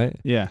interesting, places. Right?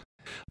 Yeah.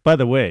 By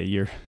the way,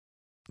 your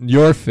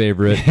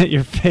favorite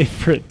your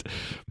favorite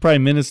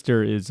prime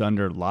minister is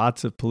under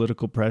lots of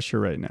political pressure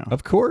right now.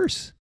 Of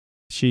course.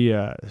 She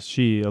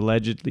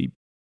allegedly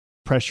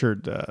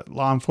pressured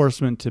law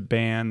enforcement to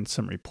ban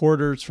some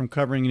reporters from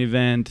covering an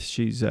event.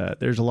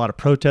 There's a lot of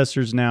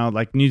protesters now.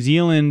 Like, New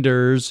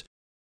Zealanders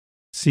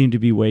seem to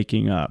be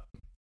waking up,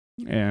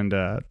 and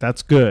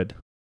that's good,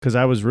 because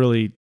I was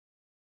really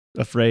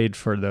afraid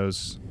for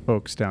those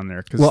folks down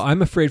there. Well,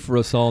 I'm afraid for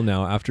us all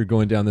now after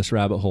going down this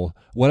rabbit hole.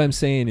 What I'm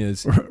saying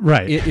is,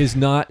 right, it is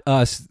not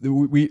us.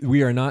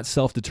 We are not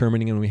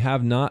self-determining, and we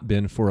have not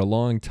been for a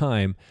long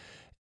time.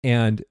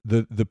 And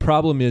the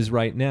problem is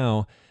right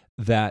now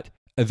that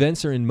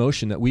events are in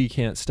motion that we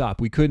can't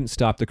stop. We couldn't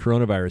stop the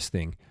coronavirus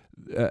thing.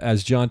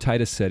 As John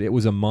Titus said, it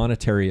was a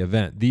monetary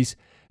event.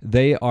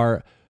 They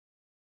are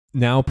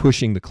now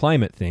pushing the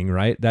climate thing,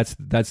 right? That's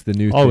the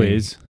new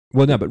always thing.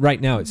 Well, no, but right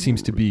now it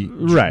seems to be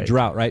right.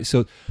 Drought, right?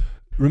 So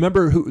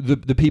remember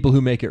the people who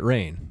make it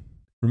rain.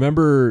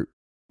 Remember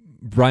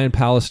Brian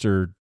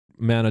Pallister,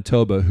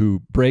 Manitoba,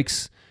 who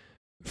breaks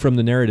from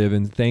the narrative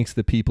and thanks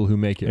the people who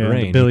make it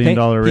rain. The $1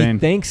 billion rain. He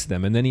thanks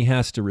them, and then he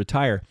has to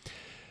retire.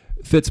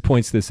 Fitz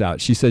points this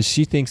out. She says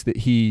she thinks that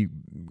he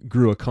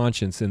grew a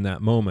conscience in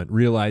that moment,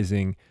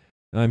 realizing,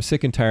 I'm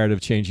sick and tired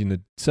of changing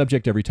the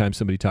subject every time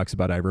somebody talks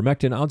about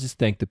ivermectin. I'll just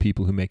thank the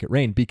people who make it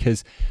rain,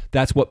 because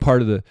that's what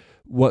part of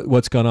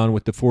what's gone on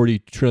with the 40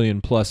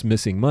 trillion plus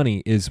missing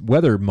money is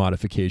weather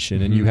modification.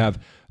 Mm-hmm. And you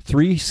have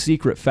three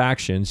secret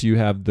factions. You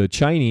have the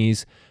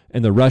Chinese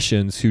and the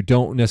Russians who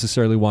don't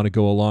necessarily want to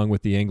go along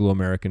with the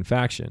Anglo-American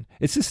faction.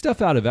 It's this stuff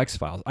out of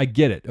X-Files. I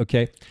get it,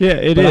 okay? Yeah,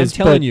 it but is. I'm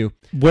telling you,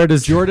 where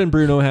does Jordan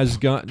Bruno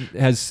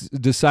has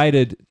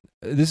decided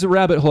this is a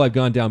rabbit hole I've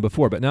gone down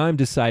before, but now I'm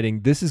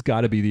deciding this has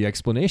got to be the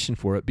explanation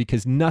for it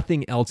because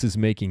nothing else is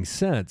making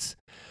sense.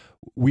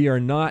 We are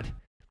not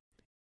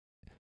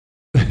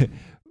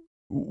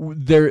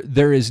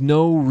there is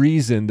no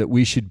reason that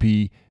we should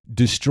be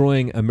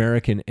destroying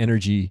American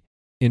energy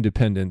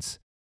independence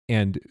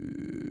and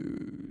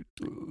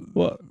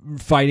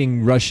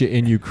fighting Russia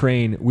in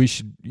Ukraine. We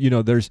should,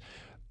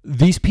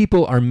 these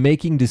people are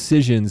making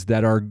decisions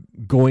that are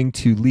going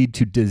to lead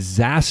to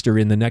disaster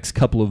in the next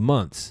couple of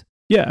months.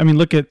 Yeah, I mean,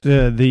 look at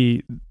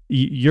the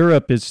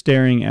Europe is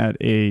staring at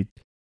a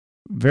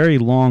very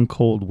long,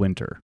 cold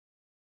winter.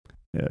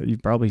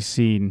 You've probably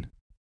seen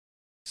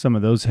some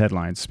of those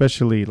headlines,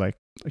 especially like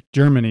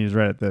Germany is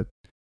right at the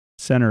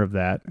center of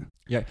that.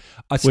 Yeah,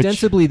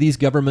 ostensibly these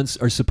governments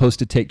are supposed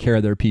to take care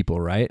of their people,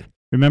 right?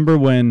 Remember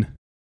when?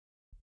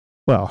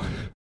 Well,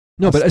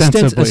 no, but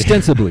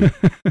ostensibly.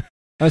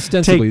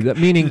 Ostensibly, that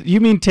meaning you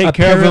mean take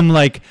care of them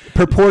like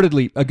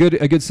purportedly. A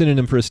good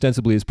synonym for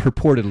ostensibly is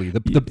purportedly.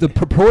 The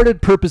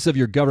purported purpose of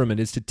your government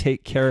is to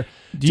take care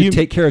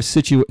of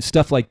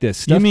stuff like this.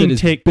 Stuff that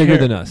is bigger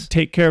than us.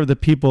 Take care of the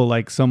people,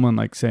 like someone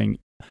like saying,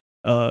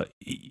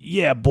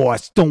 "Yeah,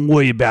 boss, don't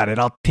worry about it.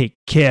 I'll take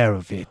care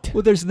of it."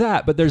 Well, there's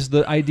that, but there's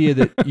the idea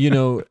that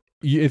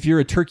if you're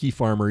a turkey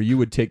farmer, you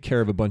would take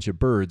care of a bunch of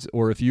birds,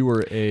 or if you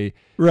were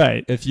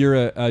if you're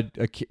a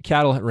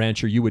cattle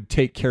rancher, you would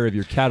take care of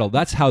your cattle.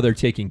 That's how they're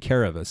taking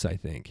care of us, I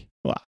think.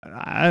 Well,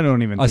 I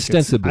don't even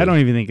ostensibly. I don't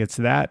even think it's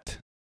that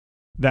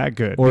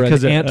good. Or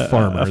because an ant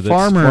farmer that's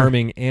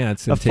farming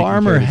ants. And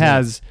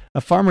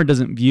a farmer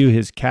doesn't view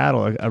his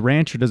cattle. A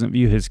rancher doesn't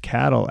view his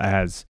cattle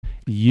as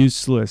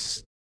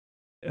useless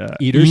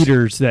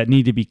eaters that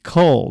need to be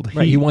culled.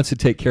 Right, he wants to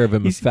take care of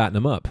them and fatten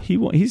them up.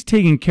 He's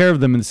taking care of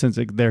them in the sense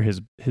that they're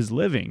his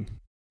living.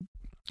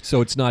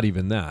 So it's not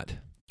even that.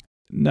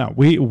 No,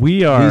 we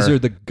are. These are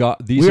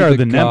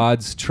the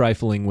gods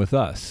trifling with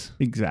us.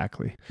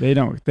 Exactly. They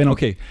don't.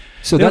 Okay,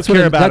 so that's what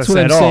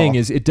I'm saying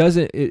is it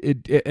doesn't.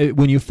 It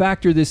when you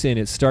factor this in,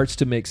 it starts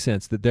to make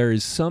sense that there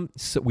is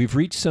we've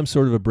reached some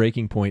sort of a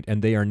breaking point,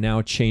 and they are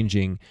now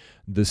changing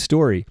the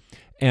story.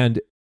 And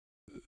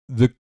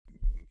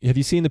have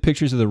you seen the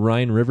pictures of the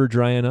Rhine River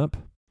drying up?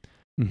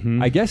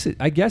 Mm-hmm. I guess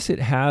it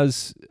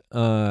has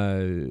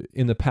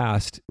in the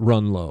past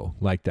run low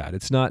like that.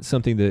 It's not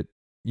something that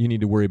you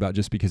need to worry about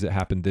just because it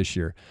happened this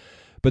year.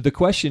 But the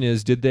question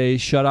is, did they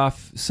shut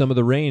off some of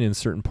the rain in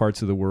certain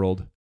parts of the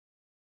world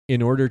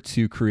in order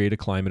to create a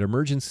climate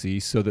emergency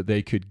so that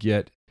they could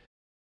get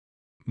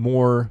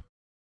more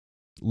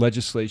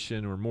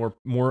legislation or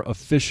more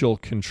official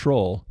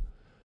control?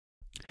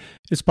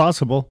 It's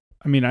possible.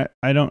 I mean, I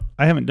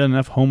haven't done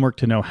enough homework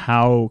to know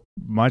how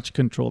much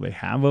control they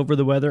have over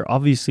the weather.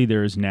 Obviously,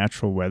 there is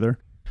natural weather.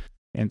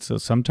 And so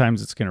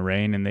sometimes it's going to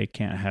rain and they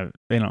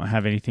don't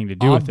have anything to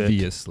do with it.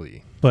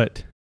 Obviously.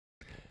 But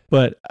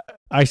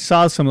I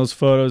saw some of those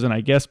photos, and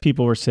I guess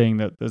people were saying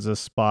that there's a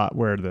spot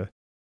where the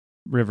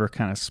river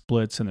kind of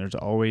splits and there's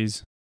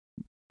always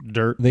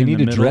dirt. They need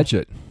to dredge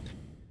it.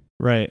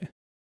 Right.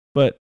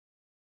 But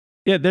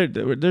yeah,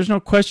 there's no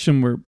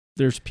question where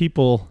there's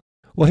people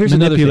here's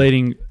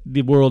manipulating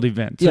the world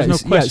events. There's no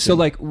question. Yeah, so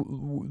like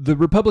the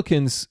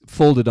Republicans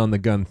folded on the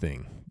gun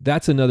thing.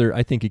 That's another,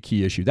 I think, a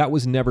key issue. That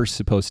was never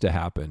supposed to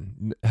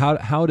happen.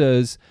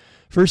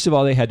 First of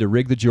all, they had to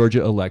rig the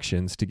Georgia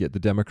elections to get the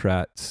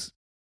Democrats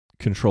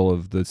control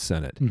of the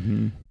Senate.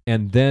 Mm-hmm.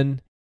 And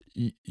then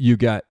you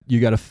got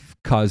to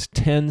cause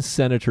 10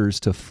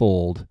 senators to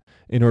fold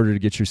in order to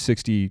get your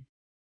 60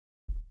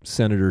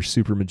 senator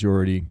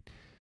supermajority.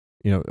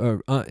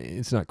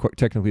 It's not quite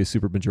technically a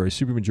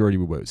supermajority. Supermajority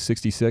would what,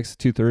 66,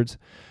 2/3?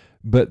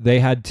 But they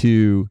had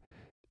to,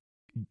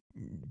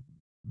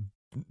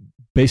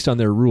 based on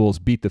their rules,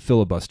 beat the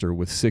filibuster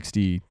with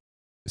 60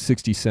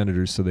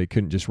 senators, so they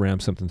couldn't just ram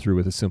something through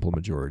with a simple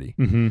majority.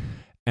 Mm-hmm.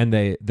 And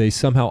they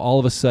somehow all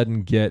of a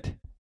sudden get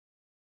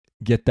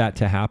that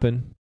to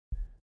happen.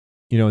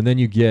 And then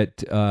you get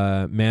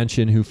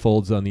Manchin, who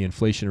folds on the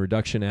Inflation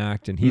Reduction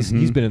Act, and he's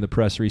been in the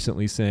press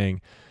recently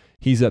saying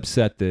he's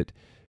upset that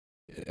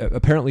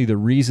apparently the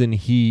reason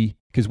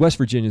because West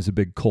Virginia is a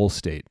big coal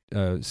state.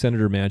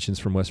 Senator Manchin's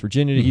from West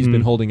Virginia. Mm-hmm. He's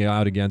been holding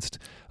out against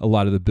a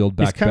lot of the Build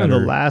Back Better. He's kind of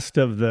the last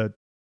of the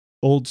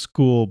old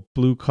school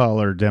blue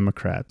collar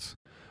Democrats.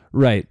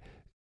 Right.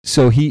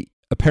 So he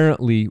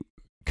apparently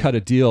cut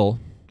a deal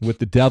with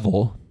the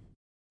devil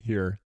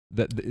here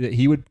that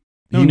he would.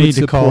 No need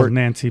to call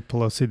Nancy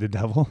Pelosi the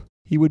devil.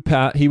 He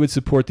would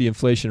support the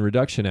Inflation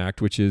Reduction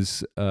Act, which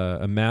is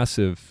a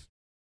massive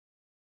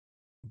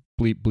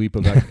bleep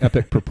of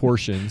epic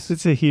proportions.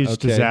 It's a huge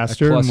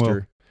disaster and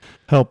will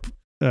help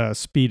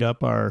speed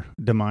up our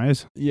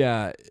demise.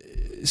 Yeah.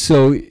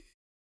 So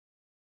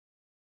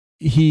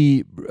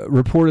he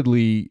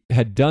reportedly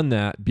had done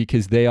that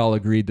because they all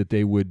agreed that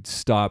they would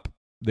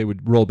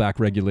roll back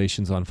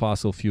regulations on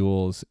fossil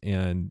fuels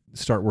and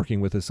start working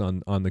with us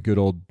on the good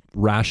old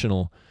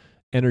rational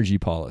energy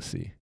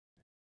policy.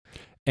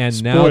 And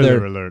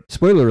spoiler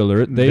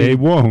alert, they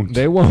won't.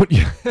 They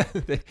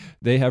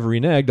have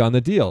reneged on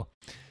the deal.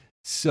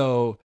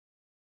 So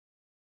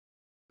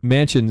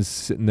Manchin's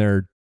sitting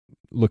there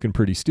looking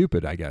pretty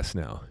stupid, I guess,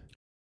 now.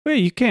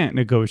 Wait, you can't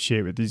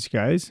negotiate with these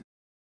guys.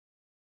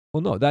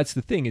 Well, no, that's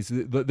the thing is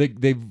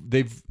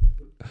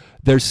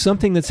there's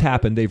something that's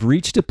happened. They've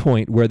reached a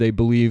point where they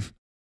believe.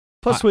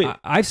 Plus,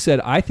 I've said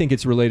I think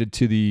it's related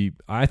to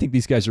I think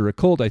these guys are a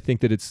cult. I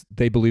think that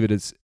they believe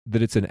it's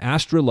an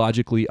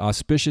astrologically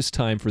auspicious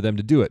time for them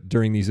to do it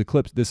during this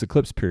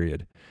eclipse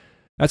period.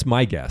 That's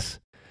my guess.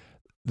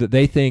 That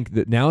they think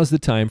that now is the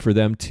time for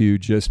them to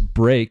just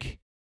break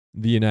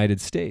the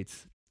United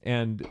States.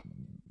 And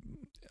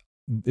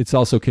it's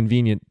also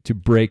convenient to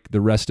break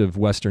the rest of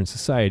Western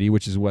society,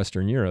 which is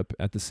Western Europe,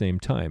 at the same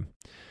time,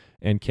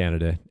 and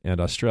Canada and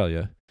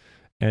Australia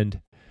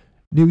and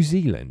New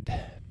Zealand.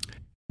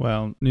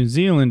 Well, New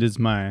Zealand is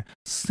my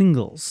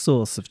single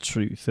source of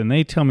truth, and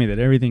they tell me that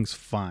everything's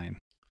fine.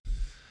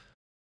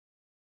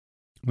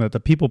 That the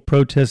people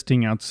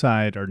protesting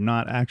outside are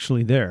not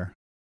actually there.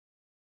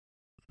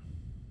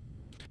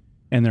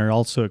 And they're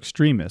also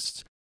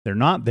extremists. They're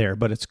not there,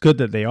 but it's good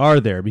that they are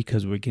there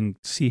because we can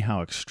see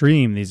how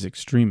extreme these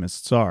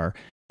extremists are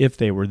if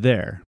they were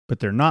there. But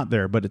they're not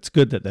there, but it's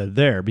good that they're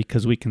there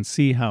because we can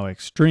see how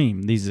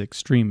extreme these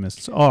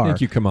extremists are.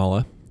 Thank you,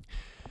 Kamala.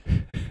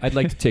 I'd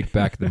like to take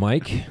back the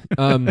mic.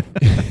 But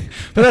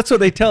that's what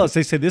they tell us.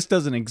 They say this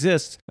doesn't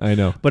exist. I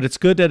know. But it's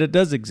good that it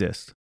does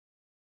exist.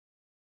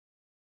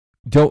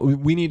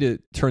 We need to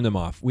turn them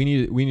off. We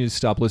need to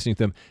stop listening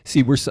to them.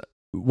 See,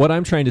 what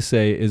I'm trying to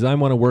say is I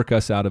want to work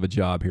us out of a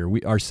job here.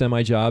 Our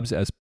semi-jobs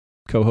as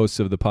co-hosts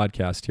of the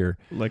podcast here.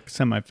 Like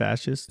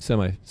semi-fascist?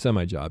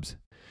 Semi-jobs.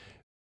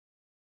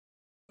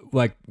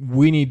 Like,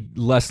 we need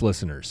less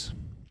listeners.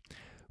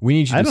 We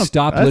need you to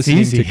stop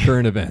listening to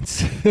current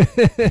events.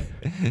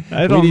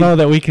 I don't know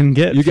that we can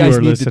get you guys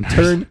need listeners. to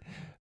turn.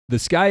 The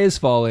sky is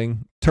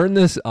falling. Turn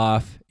this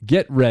off.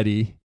 Get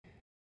ready.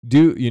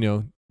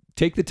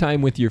 Take the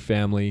time with your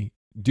family.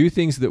 Do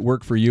things that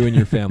work for you and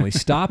your family.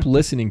 Stop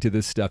listening to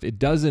this stuff. It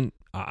doesn't.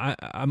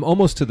 I'm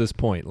almost to this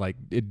point. Like,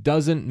 it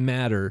doesn't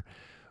matter.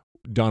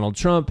 Donald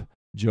Trump,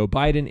 Joe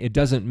Biden. It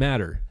doesn't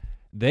matter.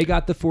 They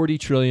got the 40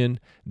 trillion.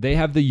 They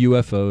have the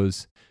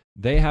UFOs.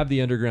 They have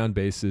the underground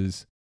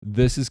bases.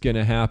 This is going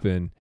to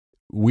happen.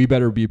 We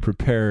better be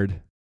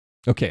prepared.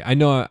 Okay, I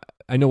know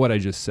what I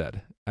just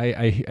said.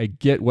 I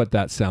get what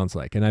that sounds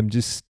like, and I'm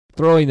just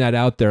throwing that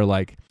out there.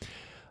 Like,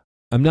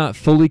 I'm not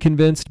fully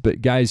convinced,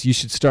 but guys, you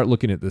should start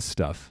looking at this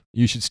stuff.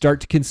 You should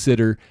start to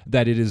consider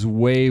that it is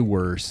way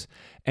worse,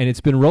 and it's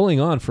been rolling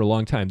on for a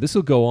long time. This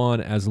will go on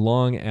as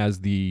long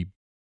as the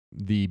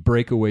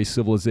breakaway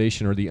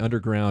civilization or the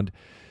underground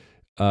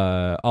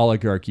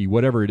oligarchy,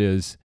 whatever it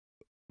is,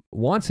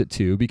 wants it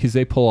to, because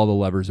they pull all the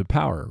levers of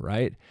power,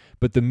 right?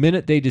 But the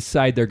minute they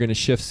decide they're going to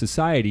shift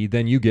society,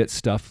 then you get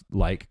stuff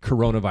like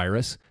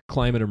coronavirus,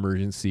 climate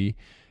emergency,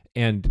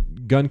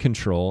 and gun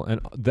control,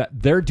 and that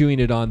they're doing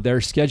it on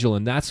their schedule,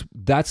 and that's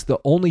the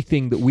only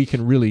thing that we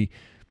can really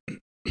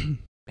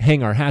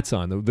hang our hats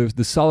on.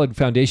 The solid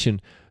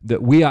foundation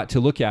that we ought to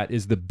look at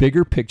is the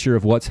bigger picture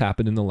of what's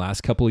happened in the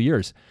last couple of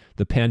years.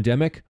 The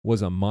pandemic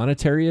was a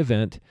monetary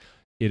event.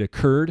 It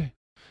occurred,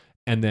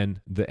 and then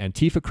the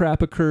Antifa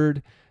crap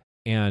occurred,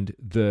 and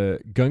the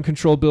gun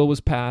control bill was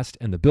passed,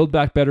 and the Build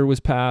Back Better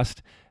was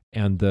passed,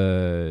 and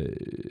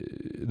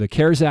the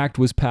CARES Act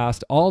was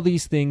passed. All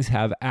these things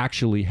have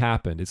actually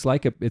happened. It's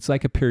like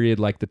a period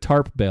like the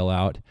TARP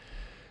bailout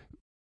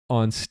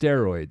on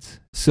steroids.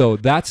 So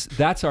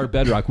that's our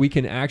bedrock. We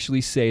can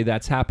actually say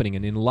that's happening.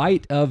 And in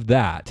light of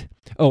that,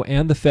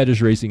 and the Fed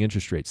is raising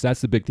interest rates.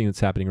 That's the big thing that's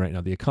happening right now.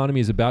 The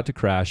economy is about to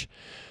crash,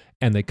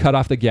 and they cut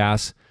off the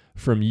gas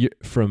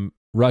from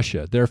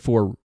Russia.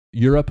 Therefore,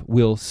 Europe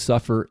will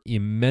suffer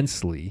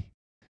immensely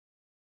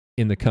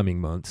in the coming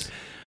months.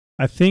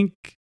 I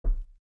think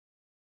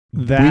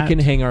that we can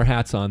hang our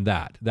hats on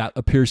that. That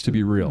appears to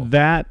be real.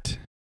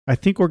 I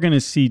think we're going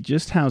to see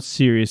just how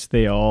serious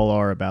they all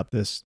are about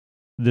this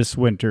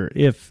winter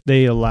if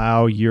they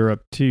allow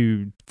Europe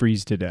to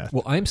freeze to death.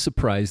 Well, I'm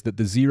surprised that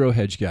the zero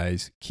hedge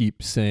guys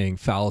keep saying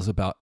fouls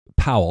about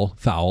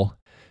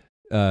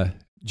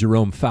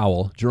Jerome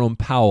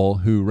Powell,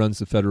 who runs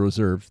the Federal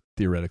Reserve,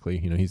 theoretically,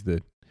 he's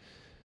the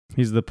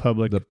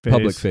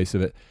public face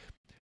of it,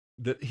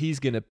 that he's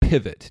going to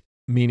pivot,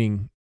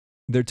 meaning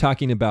they're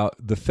talking about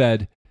the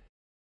Fed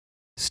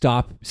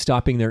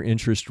stopping their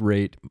interest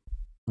rate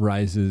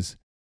rises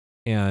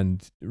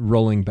and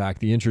rolling back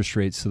the interest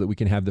rates so that we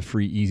can have the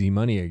free, easy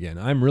money again.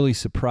 I'm really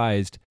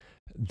surprised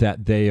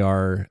that they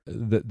are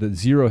the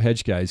zero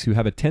hedge guys who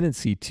have a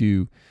tendency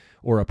to,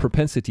 or a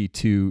propensity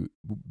to,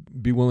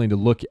 be willing to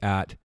look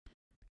at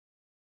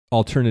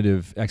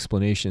alternative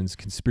explanations,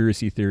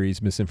 conspiracy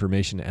theories,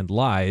 misinformation, and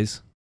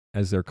lies,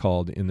 as they're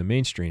called in the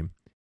mainstream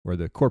or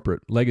the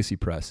corporate legacy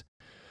press.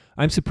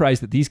 I'm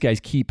surprised that these guys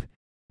keep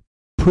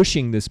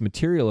pushing this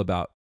material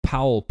about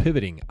Powell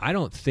pivoting. I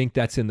don't think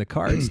that's in the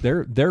cards.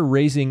 They're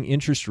raising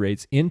interest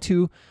rates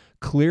into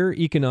clear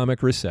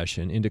economic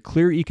recession, into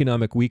clear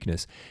economic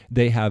weakness.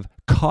 They have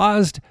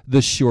caused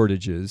the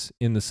shortages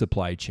in the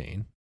supply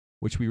chain,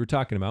 which we were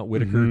talking about.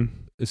 Whitaker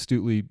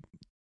astutely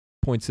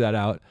points that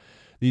out.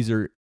 These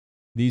are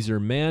These are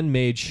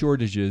man-made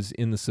shortages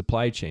in the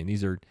supply chain.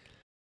 These are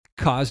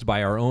caused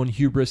by our own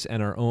hubris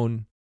and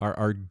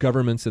our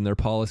governments and their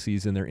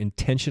policies and their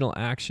intentional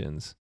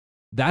actions.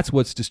 That's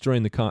what's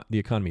destroying the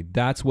economy.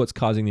 That's what's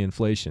causing the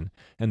inflation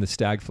and the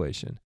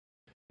stagflation,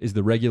 is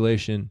the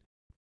regulation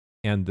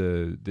and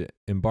the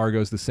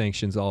embargoes, the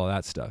sanctions, all of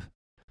that stuff.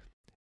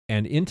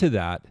 And into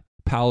that,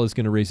 Powell is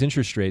going to raise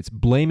interest rates,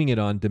 blaming it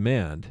on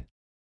demand.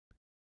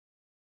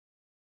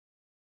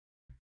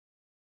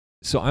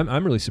 So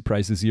I'm really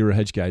surprised the zero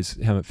hedge guys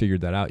haven't figured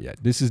that out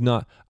yet. This is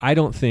not, I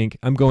don't think,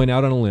 I'm going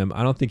out on a limb,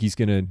 I don't think he's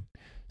going to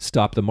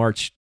stop the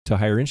march to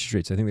higher interest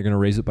rates. I think they're going to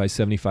raise it by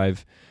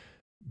 75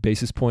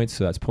 basis points,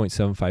 so that's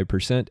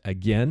 0.75%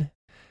 again.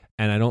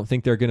 And I don't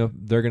think they're going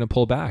to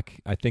pull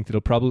back. I think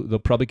that they'll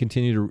probably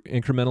continue to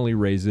incrementally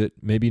raise it,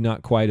 maybe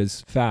not quite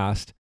as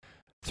fast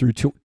through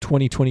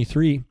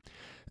 2023.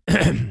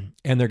 And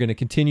they're going to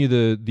continue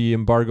the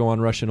embargo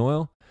on Russian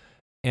oil,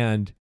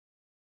 and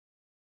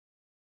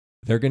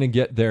they're going to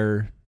get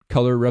their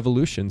color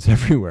revolutions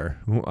everywhere.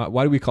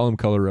 Why do we call them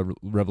color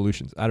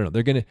revolutions? I don't know.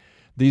 They're going to,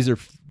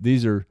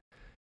 these are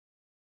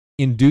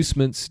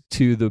inducements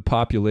to the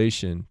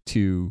population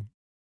to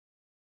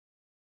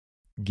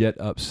get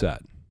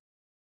upset.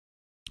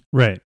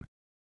 Right.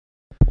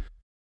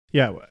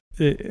 Yeah.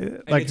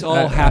 It's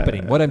all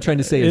happening. What I'm trying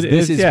to say is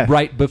this is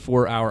right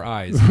before our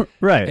eyes.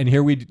 Right. And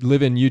here we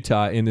live in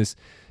Utah in this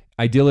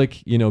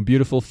idyllic,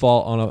 beautiful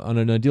fall, on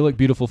an idyllic,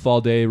 beautiful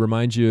fall day.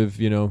 Reminds you of,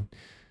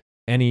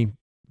 any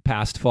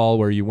past fall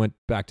where you went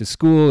back to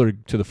school or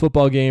to the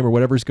football game or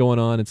whatever's going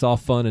on. It's all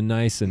fun and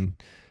nice and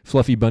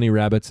fluffy bunny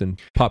rabbits and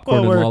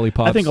popcorn and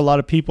lollipops. I think a lot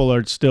of people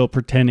are still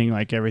pretending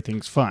like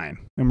everything's fine,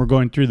 and we're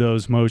going through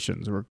those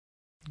motions. We're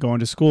going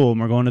to school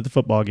and we're going to the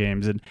football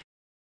games, and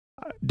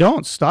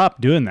don't stop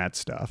doing that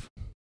stuff.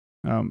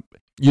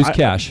 Use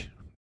cash.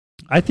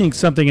 I think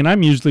something, and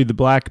I'm usually the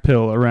black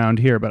pill around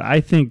here, but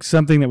I think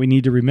something that we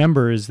need to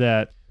remember is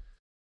that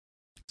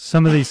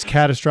some of these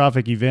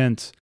catastrophic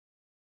events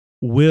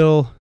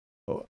will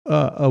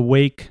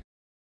awake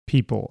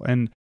people.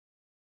 And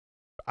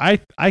I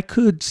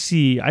can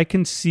see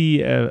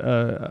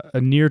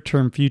a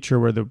near-term future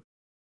where the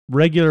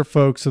regular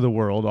folks of the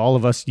world, all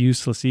of us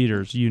useless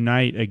eaters,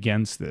 unite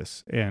against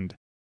this and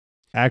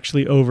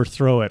actually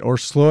overthrow it or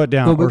slow it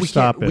down or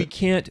stop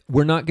it.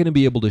 We're not going to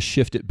be able to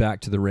shift it back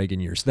to the Reagan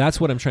years.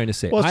 That's what I'm trying to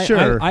say. Well,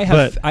 sure, I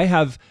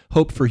have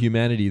hope for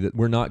humanity that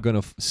we're not going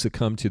to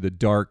succumb to the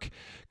dark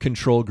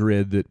control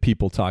grid that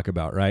people talk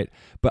about, right?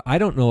 But I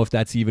don't know if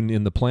that's even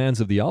in the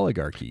plans of the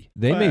oligarchy.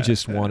 They may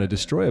just want to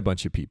destroy a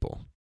bunch of people.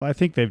 Well, I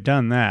think they've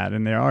done that,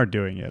 and they are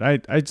doing it.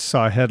 I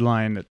saw a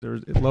headline that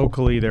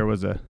locally there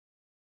was a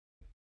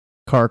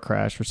car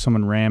crash where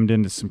someone rammed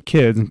into some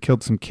kids and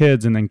killed some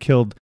kids and then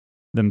killed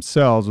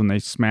themselves when they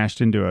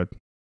smashed into a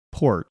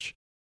porch.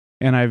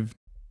 And I've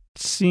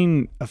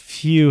seen a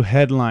few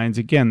headlines.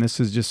 Again, this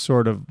is just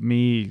sort of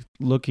me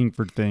looking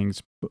for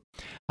things.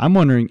 I'm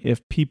wondering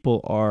if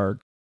people are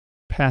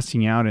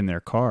passing out in their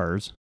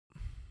cars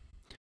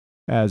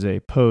as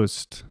a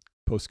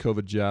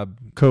post-COVID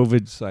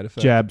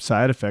jab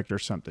side effect or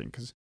something.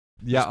 Because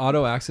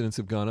auto accidents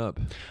have gone up.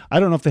 I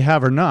don't know if they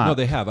have or not. No,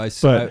 they have. I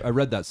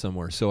read that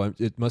somewhere, so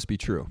it must be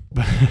true.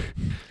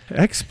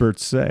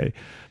 Experts say.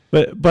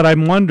 But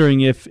I'm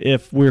wondering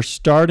if we're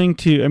starting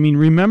to,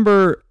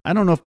 remember, I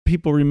don't know if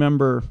people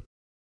remember,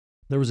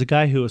 there was a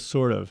guy who was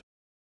sort of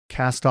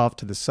cast off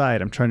to the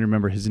side. I'm trying to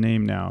remember his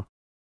name now.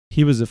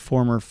 He was a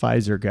former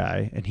Pfizer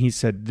guy, and he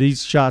said,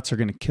 these shots are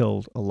going to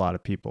kill a lot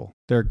of people.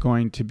 They're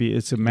going to be,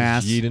 it's a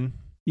mass. Yeadon?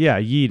 Yeah,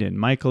 Yeadon,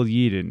 Michael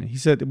Yeadon. He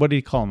said, what did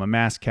he call him? A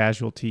mass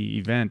casualty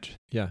event.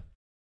 Yeah.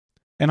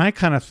 And I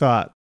kind of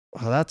thought,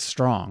 oh, that's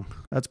strong.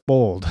 That's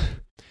bold.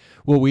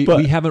 Well, we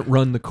haven't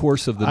run the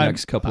course of the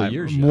next couple of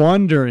years yet. I'm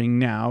wondering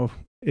now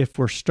if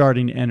we're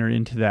starting to enter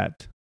into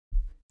that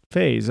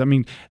phase.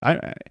 And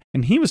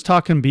he was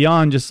talking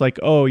beyond just like,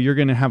 oh, you're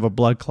going to have a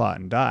blood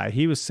clot and die.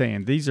 He was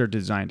saying these are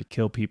designed to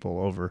kill people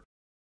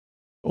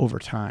over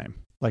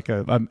time. Like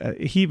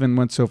he even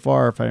went so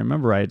far, if I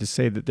remember right, to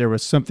say that there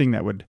was something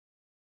that would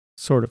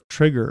sort of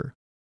trigger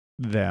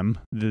them.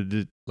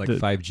 Like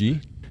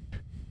 5G?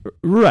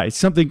 Right,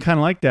 something kind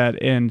of like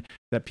that, and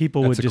that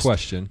people would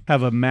just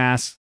have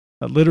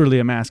literally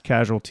a mass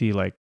casualty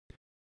like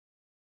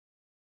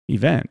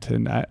event.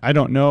 And I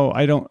don't know.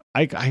 I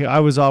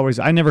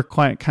never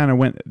quite kind of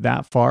went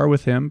that far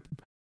with him,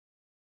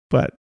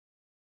 but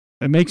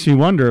it makes me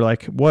wonder,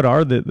 like, what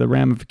are the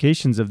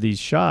ramifications of these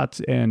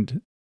shots,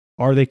 and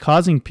are they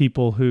causing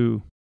people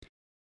who,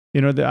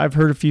 I've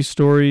heard a few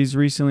stories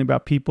recently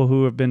about people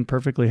who have been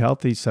perfectly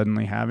healthy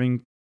suddenly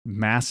having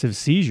massive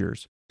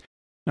seizures.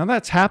 Now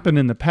that's happened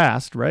in the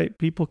past, right?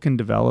 People can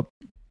develop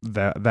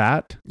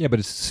that. Yeah, but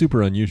it's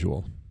super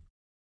unusual.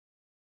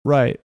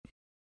 Right.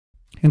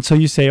 And so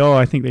you say, oh,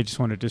 I think they just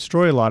want to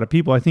destroy a lot of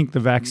people. I think the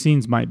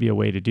vaccines might be a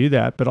way to do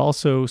that, but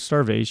also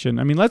starvation.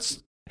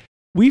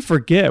 We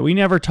forget, we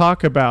never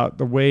talk about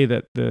the way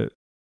that the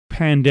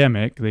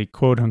pandemic, the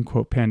quote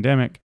unquote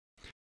pandemic,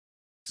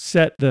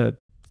 set the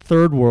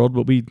third world,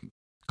 what we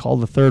call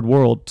the third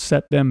world,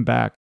 set them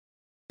back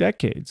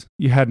decades.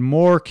 You had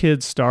more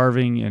kids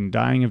starving and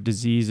dying of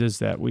diseases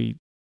that we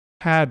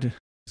had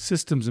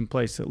systems in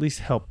place to at least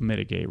help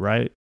mitigate,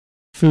 right?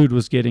 Food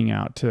was getting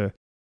out to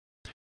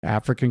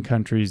African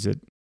countries that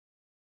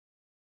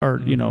are,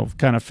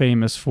 kind of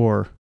famous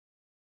for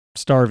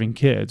starving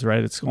kids,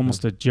 right? It's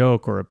almost a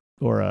joke or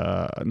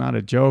not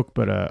a joke,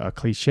 but a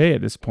cliche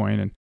at this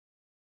point. And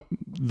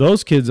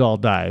those kids all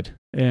died,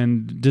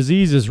 and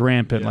disease is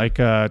rampant, like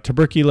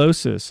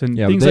tuberculosis and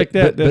things like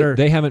that. But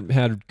they haven't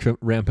had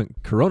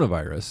rampant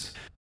coronavirus.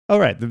 Oh,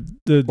 right.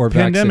 The or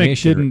pandemic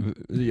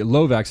didn't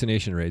low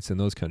vaccination rates in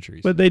those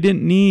countries. But they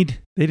didn't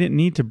need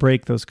to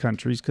break those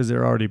countries because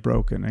they're already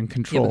broken and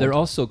controlled. Yeah, but they're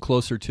also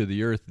closer to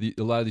the earth.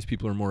 A lot of these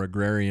people are more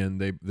agrarian.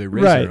 They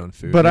raise their own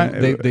food.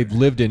 But they've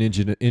lived in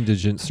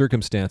indigent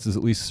circumstances,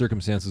 at least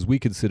circumstances we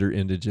consider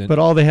indigent. But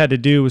all they had to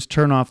do was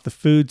turn off the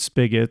food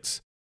spigots,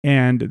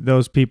 and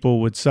those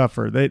people would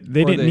suffer. They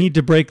didn't need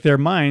to break their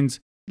minds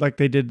like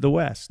they did the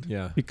West.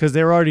 Yeah, because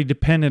they were already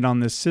dependent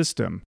on this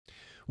system.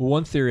 Well,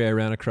 one theory I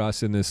ran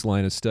across in this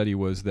line of study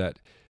was that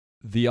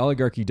the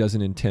oligarchy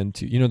doesn't intend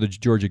to, the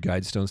Georgia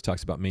Guidestones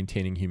talks about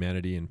maintaining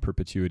humanity in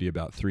perpetuity,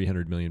 about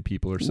 300 million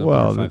people or something,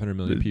 or 500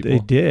 million people. They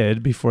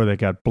did before they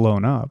got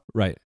blown up.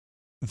 Right.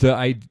 The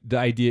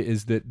idea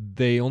is that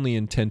they only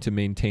intend to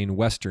maintain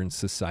Western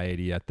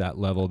society at that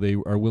level. They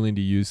are willing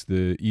to use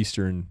the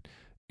Eastern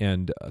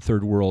and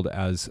Third World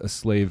as a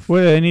slave.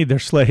 Well, they need their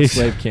slaves.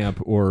 Slave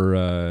camp or,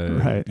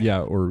 right.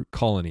 or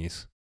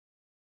colonies.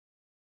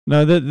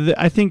 No,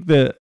 I think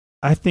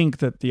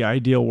that the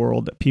ideal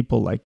world that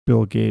people like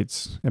Bill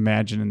Gates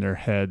imagine in their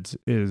heads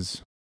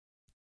is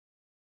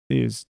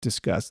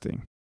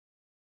disgusting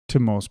to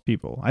most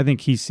people. I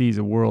think he sees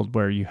a world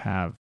where you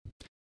have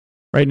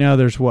right now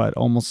there's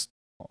almost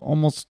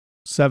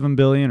 7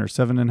 billion or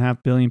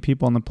 7.5 billion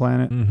people on the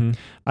planet. Mm-hmm.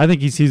 I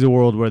think he sees a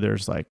world where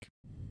there's like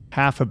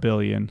 500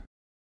 million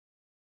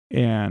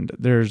and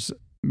there's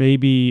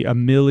maybe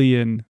 1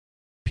 million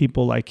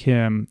people like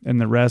him, and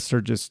the rest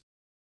are just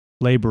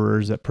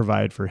laborers that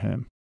provide for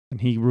him,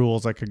 and he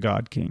rules like a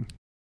god king.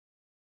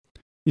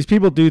 These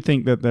people do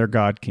think that they're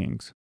god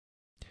kings.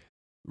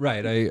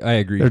 Right, I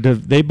agree.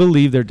 They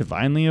believe they're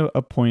divinely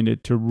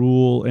appointed to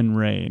rule and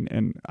reign,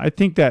 and I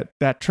think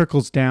that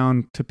trickles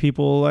down to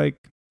people like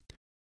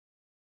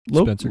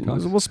Spencer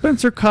Cox. Well,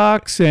 Spencer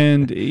Cox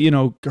and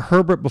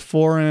Herbert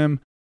before him,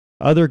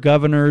 other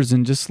governors,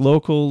 and just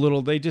local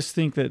little. They just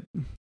think that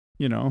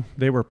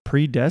they were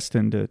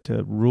predestined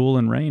to rule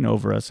and reign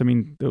over us. I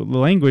mean, the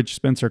language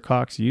Spencer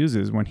Cox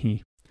uses when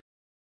he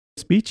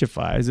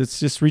speechifies, it's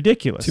just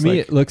ridiculous. To me,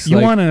 it looks you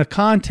like... You won a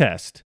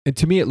contest. And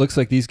to me, it looks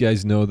like these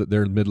guys know that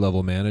they're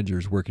mid-level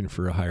managers working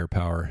for a higher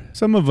power.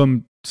 Some of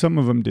them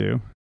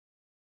do.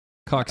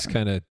 Cox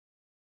kind of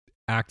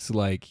acts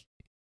like...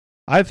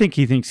 I think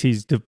he thinks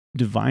he's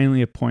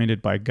divinely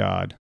appointed by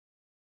God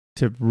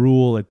to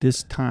rule at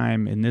this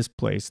time in this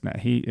place,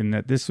 and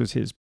that this was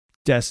his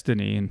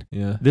destiny, and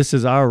this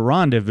is our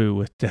rendezvous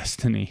with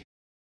destiny.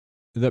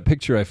 That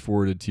picture I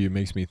forwarded to you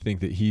makes me think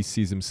that he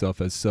sees himself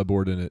as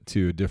subordinate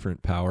to a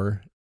different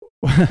power.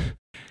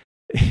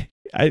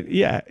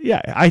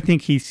 I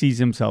think he sees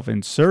himself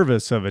in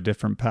service of a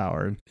different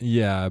power.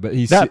 Yeah, but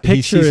he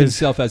sees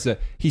himself as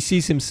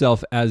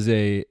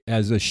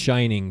a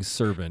shining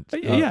servant,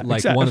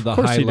 one of the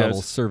high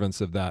level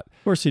servants of that.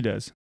 Of course, he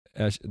does.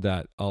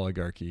 That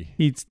oligarchy.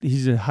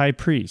 He's a high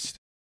priest.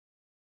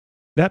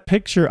 That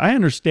picture, I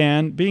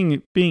understand,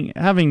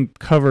 having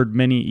covered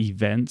many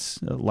events,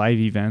 live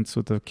events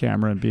with a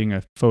camera, and being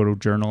a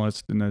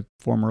photojournalist in a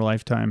former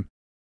lifetime,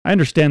 I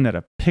understand that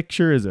a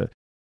picture is a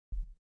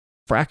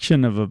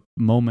fraction of a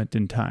moment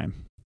in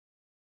time.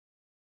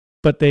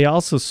 But they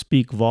also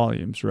speak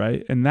volumes,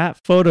 right? And that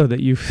photo that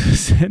you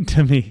sent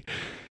to me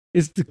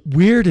is the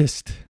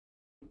weirdest,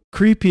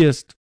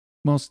 creepiest,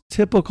 most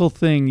typical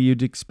thing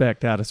you'd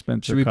expect out of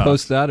Spencer Cox. Should we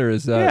post that, or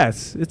is that...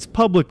 Yes, it's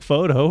public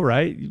photo,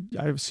 right?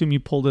 I assume you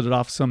pulled it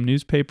off some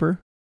newspaper.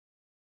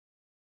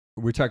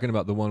 We're talking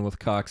about the one with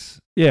Cox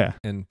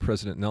and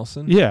President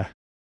Nelson? Yeah.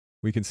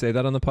 We can say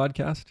that on the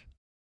podcast?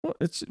 Well,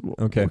 it's...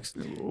 Okay.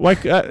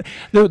 Like,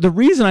 the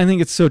reason I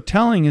think it's so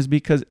telling is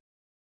because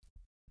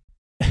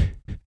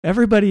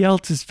everybody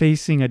else is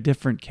facing a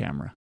different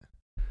camera.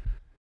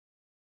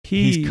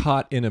 He's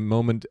caught in a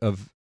moment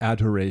of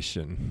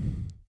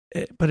adoration.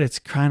 But it's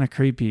kind of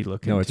creepy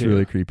looking. No, it's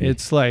really creepy.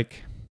 It's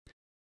like,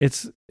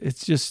 it's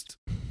just.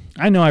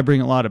 I know I bring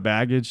a lot of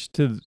baggage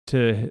to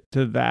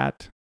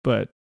that,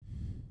 but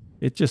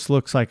it just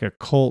looks like a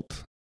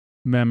cult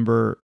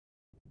member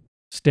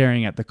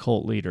staring at the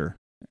cult leader.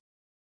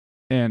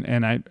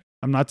 And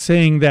I'm not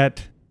saying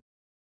that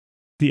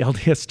the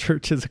LDS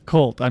Church is a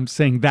cult. I'm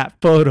saying that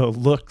photo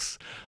looks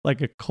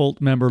like a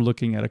cult member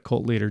looking at a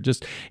cult leader.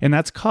 And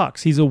that's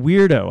Cox. He's a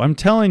weirdo. I'm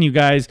telling you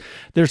guys,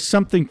 there's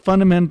something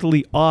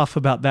fundamentally off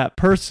about that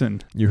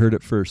person. You heard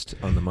it first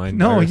on the Mind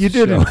No, Virus you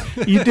didn't.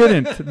 show. You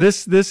didn't.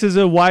 This is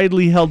a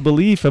widely held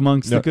belief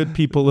amongst the good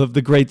people of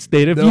the great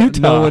state of Utah.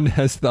 No one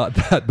has thought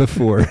that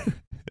before.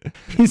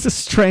 He's a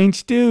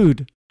strange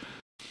dude.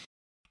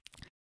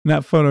 And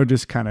that photo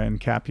just kind of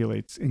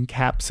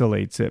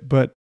encapsulates it.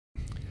 But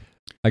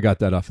I got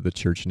that off of the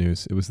church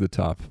news. It was the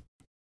top.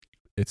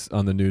 It's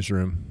on the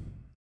newsroom,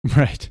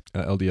 right.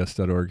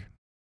 LDS.org.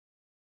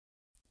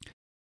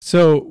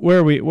 So where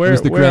are we? It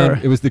was the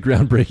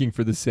groundbreaking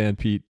for the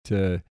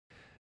Sanpete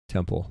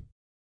temple.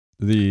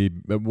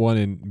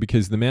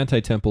 Because the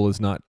Manti temple is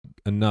not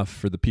enough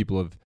for the people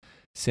of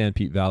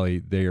Sanpete Valley.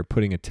 They are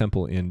putting a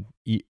temple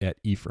at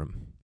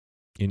Ephraim,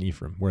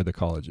 where the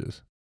college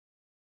is.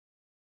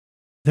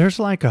 There's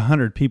like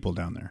 100 people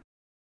down there.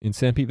 In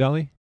Sanpete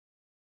Valley?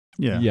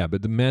 Yeah. Yeah,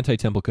 but the Manti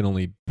temple can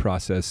only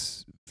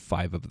process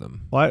 5 of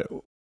them.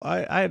 Well,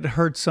 I had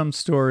heard some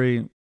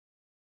story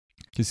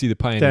To see the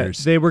pioneers.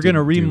 that they were going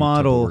to do temple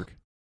remodel. work.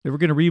 They were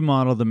going to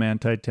remodel the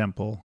Manti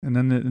temple, and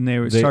then they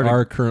They started.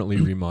 are currently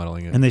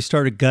remodeling it. And they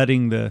started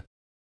gutting the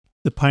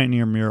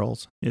pioneer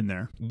murals in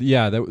there.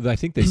 Yeah, I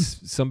think there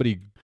was some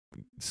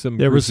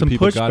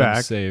people got them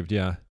pushback. saved.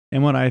 Yeah,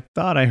 And what I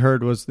thought I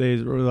heard was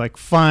they were like,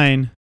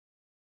 "Fine,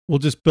 we'll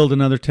just build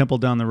another temple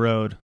down the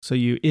road. So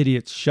you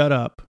idiots, shut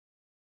up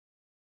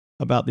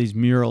about these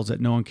murals that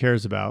no one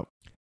cares about."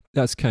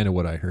 that's kind of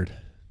what I heard.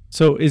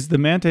 So is the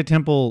Manti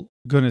temple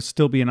going to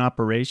still be in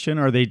operation?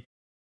 Are they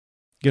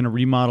going to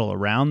remodel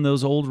around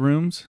those old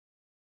rooms?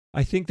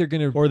 I think they're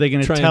going to, Or are they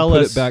going to try tell and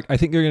put us it back. I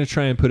think they're going to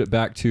try and put it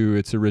back to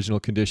its original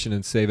condition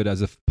and save it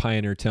as a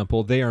pioneer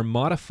temple. They are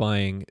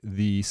modifying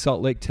the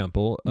Salt Lake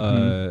Temple.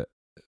 Mhm.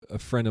 A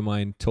friend of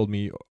mine told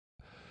me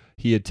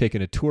he had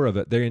taken a tour of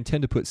it. They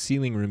intend to put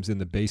ceiling rooms in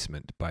the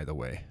basement, by the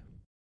way.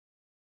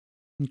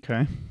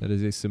 Okay. That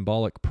is a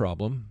symbolic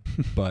problem,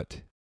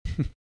 but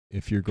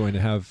if you're going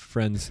to have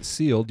friends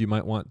sealed, you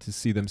might want to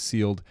see them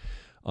sealed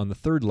on the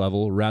 3rd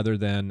level rather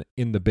than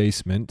in the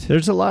basement.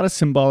 There's a lot of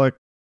symbolic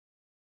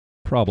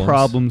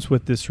problems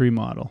with this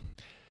remodel.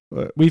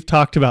 We've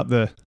talked about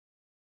the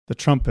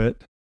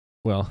trumpet,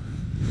 Well,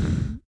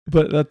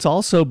 but that's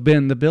also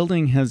been, the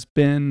building has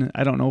been,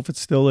 I don't know if it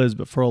still is,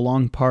 but for a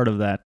long part of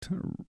that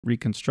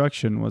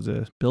reconstruction was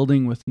a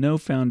building with no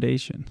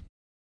foundation.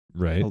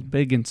 right. A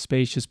big and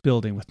spacious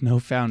building with no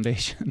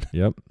foundation.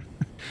 Yep.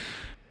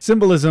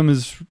 Symbolism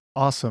is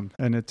awesome,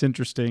 and it's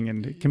interesting,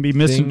 and it can be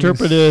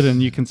misinterpreted,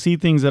 and you can see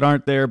things that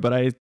aren't there, but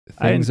I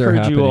Things are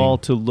encourage you happening. all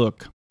to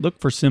look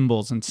for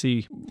symbols and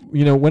see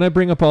When I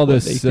bring up all what,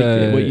 this,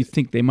 what you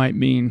think they might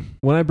mean.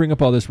 when I bring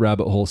up all this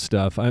rabbit hole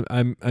stuff,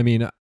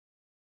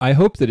 I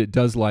hope that it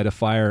does light a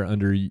fire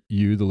under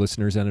you, the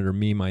listeners, and under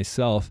me,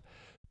 myself,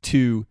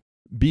 to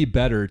be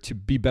better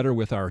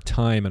with our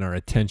time and our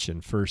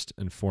attention first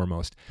and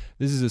foremost.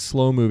 This is a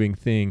slow-moving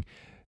thing.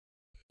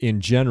 In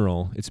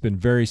general, it's been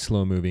very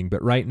slow-moving,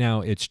 but right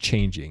now it's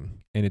changing,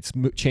 and it's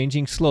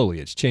changing slowly.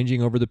 It's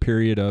changing over the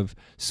period of,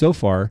 so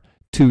far,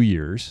 2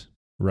 years,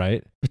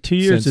 right? But 2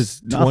 years Since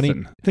is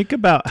nothing. Think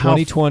about how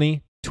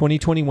 2020,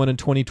 2021, and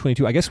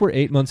 2022. I guess we're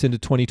 8 months into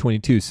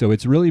 2022, so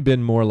it's really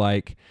been more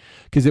like,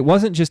 because it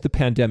wasn't just the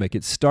pandemic.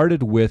 It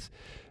started with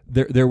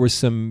there was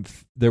some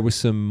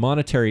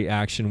monetary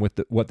action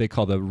with what they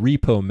call the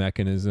repo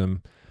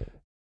mechanism,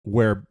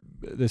 where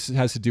this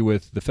has to do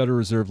with the Federal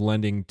Reserve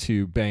lending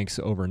to banks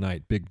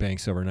overnight, big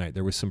banks overnight.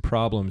 There was some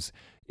problems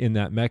in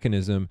that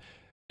mechanism,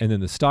 and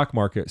then the stock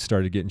market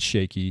started getting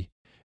shaky,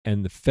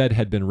 and the Fed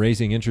had been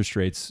raising interest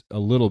rates a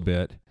little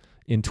bit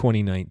in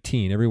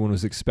 2019. Everyone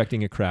was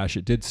expecting a crash.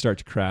 It did start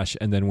to crash,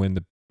 and then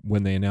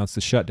when they announced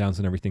the shutdowns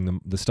and everything,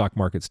 the stock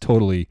market's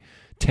totally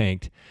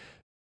tanked.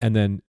 And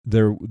then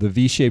the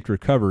V-shaped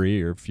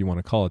recovery, or if you want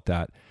to call it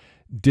that,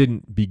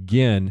 didn't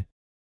begin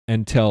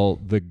until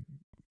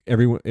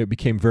it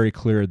became very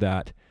clear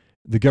that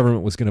the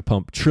government was going to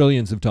pump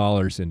trillions of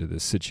dollars into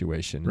this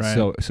situation. Right.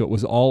 So it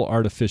was all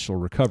artificial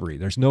recovery.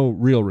 There's no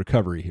real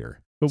recovery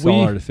here. But It's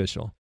all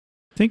artificial.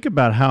 think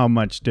about how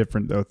much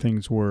different though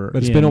things were. But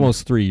it's in been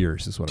almost 3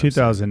 years, is what I'm saying.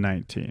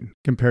 2019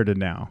 compared to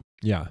now.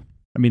 Yeah.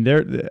 I mean,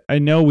 I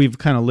know we've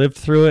kind of lived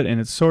through it,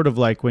 and it's sort of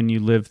like when you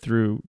live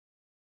through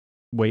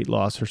weight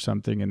loss or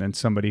something, and then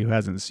somebody who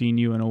hasn't seen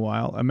you in a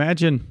while.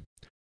 Imagine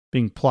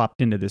being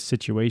plopped into this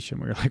situation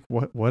where you're like,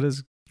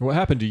 What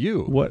happened to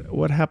you?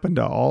 what happened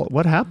to all?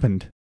 What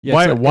happened? Yeah,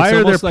 why it's are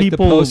there almost like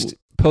people the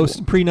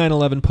post pre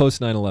 9/11,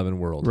 post 9/11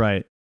 world?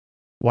 Right.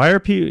 Why are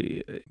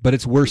people? But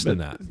it's worse than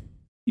that.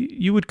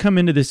 You would come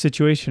into this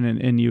situation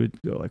and you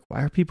would go like,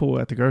 why are people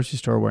at the grocery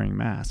store wearing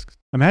masks?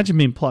 Imagine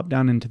being plopped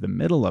down into the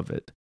middle of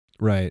it.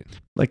 Right.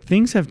 Like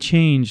things have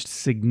changed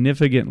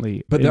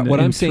significantly. But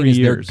what I'm saying is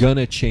they're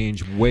gonna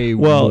change way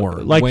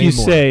more. Like way you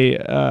more. say,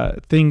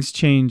 things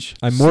change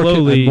I'm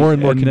slowly. more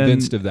and more then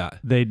convinced of that.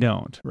 They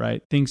don't,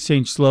 right? Things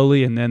change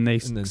slowly and then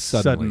And then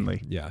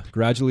suddenly. Yeah.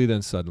 Gradually,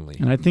 then suddenly.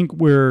 And I think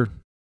we're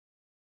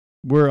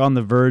on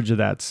the verge of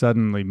that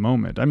suddenly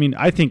moment. I mean,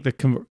 I think the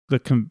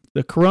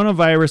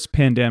coronavirus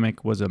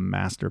pandemic was a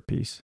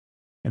masterpiece,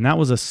 and that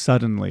was a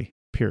suddenly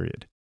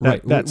period.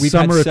 Right. That We've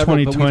summer had of several,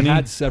 2020. But we've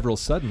had several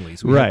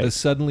suddenlies. We Right. had the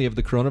suddenly of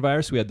the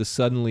coronavirus. We had the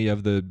suddenly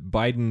of the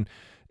Biden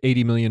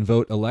 80 million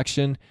vote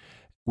election.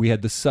 We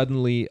had the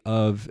suddenly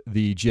of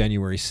the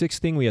January 6th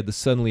thing. We had the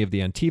suddenly of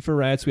the Antifa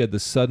riots. We had the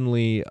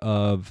suddenly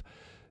of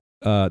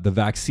the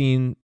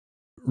vaccine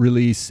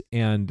release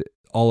and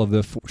all of the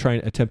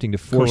attempting to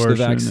force the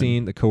Coercion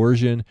vaccine, the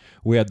coercion.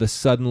 We had the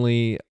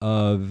suddenly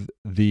of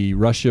the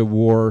Russia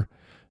war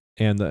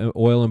and the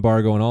oil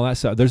embargo and all that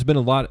stuff. There's been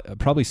a lot,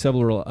 probably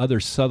several other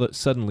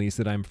suddenlies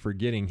that I'm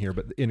forgetting here,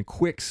 but in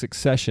quick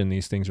succession,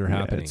 these things are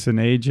happening. It's an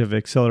age of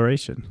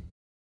acceleration,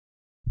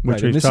 which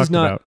Right, and we've this is talked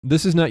about.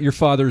 this is not your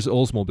father's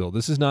Oldsmobile.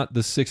 This is not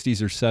the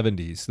 60s or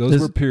 70s. Those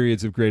were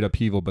periods of great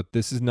upheaval, but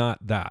this is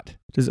not that.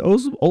 Does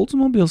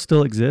Oldsmobile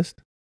still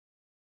exist?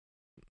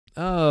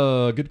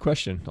 Oh, good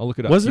question. I'll look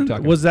it up. Was Keep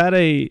talking.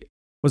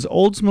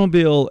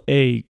 Oldsmobile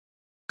a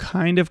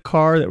kind of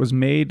car that was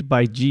made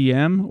by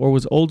GM, or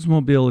was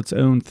Oldsmobile its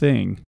own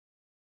thing?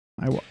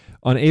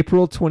 On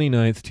April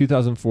 29th,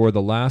 2004,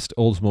 the last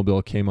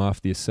Oldsmobile came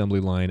off the assembly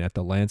line at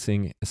the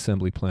Lansing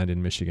Assembly Plant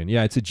in Michigan.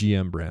 Yeah, it's a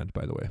GM brand,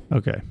 by the way.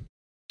 Okay.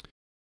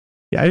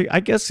 Yeah, I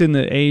guess in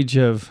the age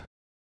of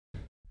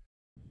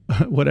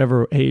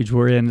whatever age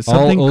we're in,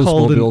 something all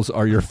called Oldsmobiles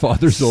are your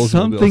father's Oldsmobiles.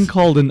 something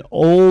called an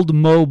old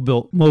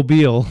mobile.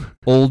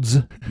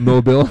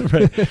 Oldsmobile.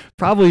 Right.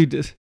 Probably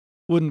just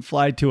wouldn't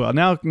fly too well.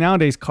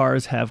 Nowadays,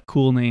 cars have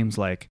cool names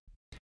like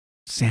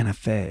Santa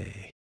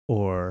Fe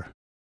or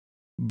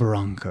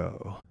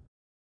Bronco.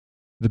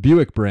 The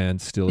Buick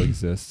brand still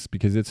exists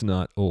because it's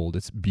not old.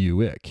 It's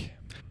Buick.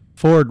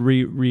 Ford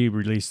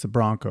re-released the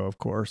Bronco, of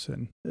course,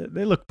 and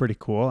they look pretty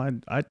cool.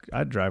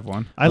 I'd drive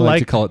one. I like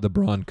to call it the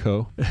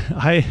Bronco.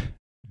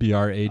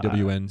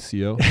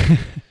 BRAWNCO.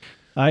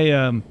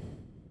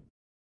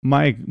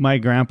 My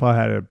grandpa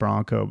had a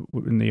Bronco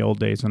in the old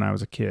days when I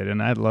was a kid,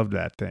 and I loved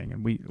that thing.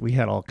 And we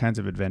had all kinds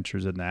of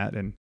adventures in that.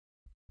 And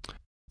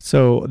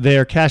so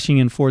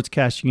Ford's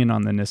cashing in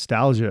on the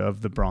nostalgia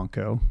of the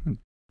Bronco, and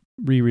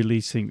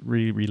re-releasing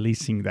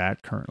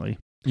that currently.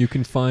 You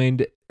can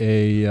find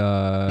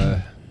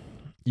a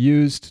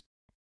used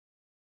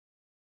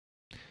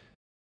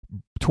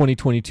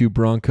 2022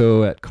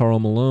 Bronco at Karl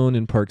Malone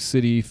in Park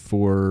City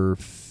for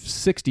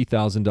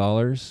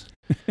 $60,000.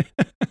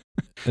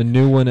 A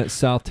new one at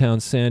Southtown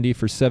Sandy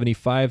for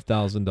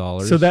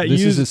 $75,000. So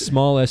this is a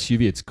small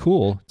SUV. It's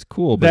cool.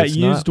 But that it's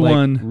used not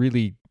one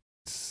really.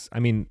 I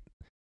mean,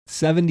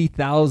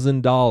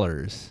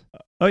 $70,000.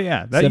 Oh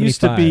yeah, that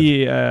used to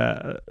be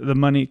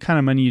the kind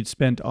of money you'd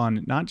spent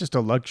on not just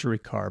a luxury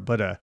car,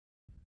 but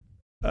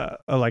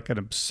like an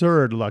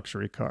absurd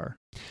luxury car.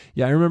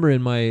 Yeah, I remember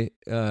in my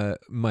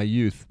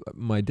youth,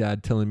 my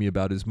dad telling me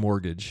about his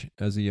mortgage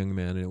as a young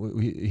man.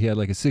 And he had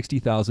like a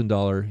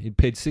 $60,000. He'd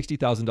paid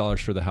 $60,000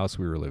 for the house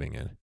we were living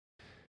in.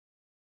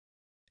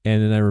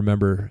 And then I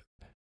remember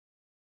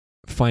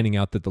finding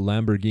out that the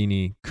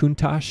Lamborghini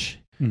Countach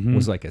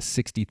was like a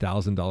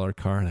 $60,000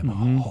 car, and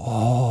I'm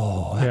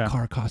like, that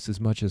car costs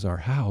as much as our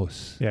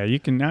house. Yeah, you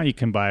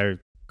can buy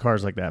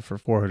cars like that for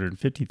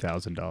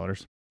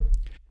 $450,000.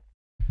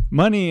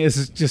 Money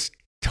is just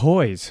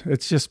toys.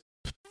 It's just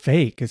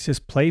fake. It's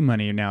just play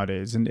money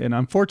nowadays, and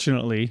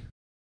unfortunately,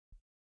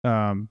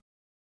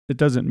 it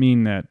doesn't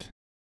mean that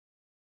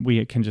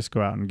we can just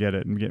go out and get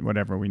it and get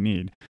whatever we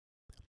need.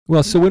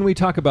 Well, so when we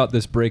talk about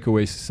this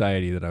breakaway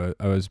society that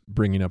I was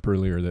bringing up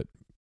earlier, that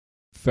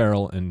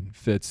Farrell and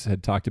Fitz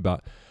had talked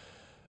about,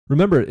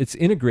 remember, it's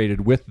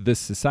integrated with this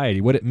society.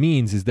 What it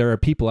means is there are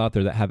people out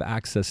there that have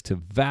access to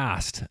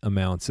vast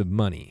amounts of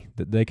money,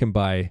 that they can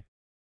buy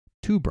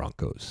 2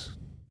 Broncos,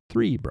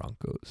 3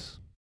 Broncos,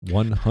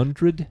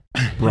 100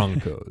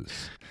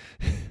 Broncos,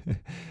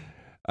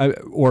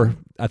 or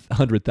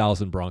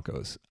 100,000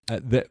 Broncos.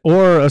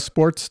 Or a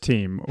sports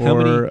team,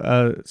 or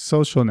a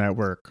social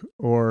network,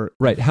 or...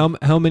 Right.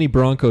 How many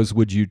Broncos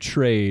would you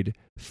trade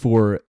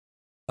for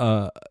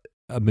a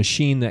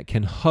machine that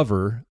can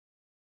hover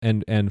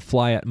and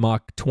fly at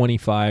Mach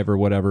 25 or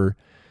whatever,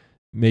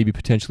 maybe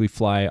potentially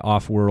fly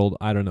off-world?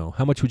 I don't know.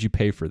 How much would you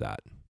pay for that?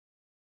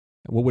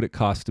 What would it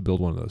cost to build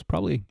one of those?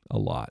 Probably a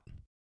lot.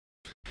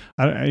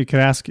 You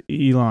could ask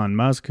Elon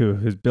Musk,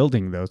 who's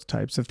building those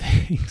types of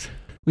things.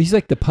 Well, he's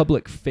like the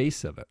public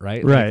face of it,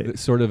 right? Right. Like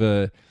sort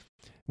of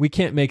we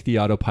can't make the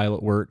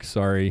autopilot work.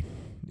 Sorry.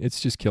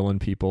 It's just killing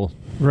people.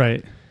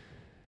 Right.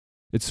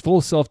 It's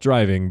full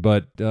self-driving,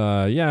 but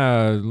we'll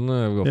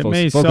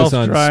may focus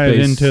on self-drive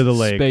into the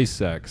lake.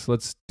 SpaceX.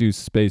 Let's do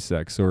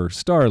SpaceX or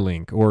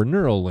Starlink or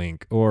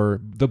Neuralink or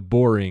the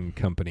Boring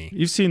Company.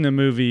 You've seen the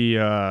movie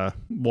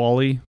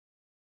WALL-E?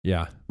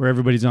 Yeah. Where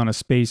everybody's on a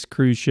space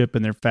cruise ship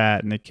and they're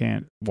fat and they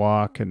can't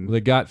walk. And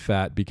they got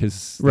fat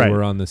because they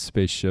were on the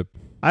spaceship.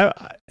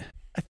 I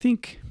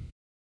think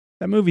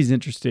that movie's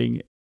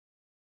interesting.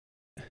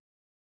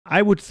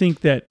 I would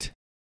think that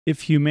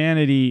if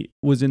humanity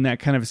was in that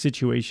kind of a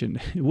situation,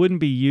 it wouldn't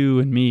be you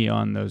and me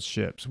on those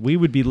ships. We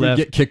would be left.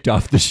 We'd get kicked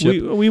off the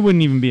ship. We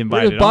wouldn't even be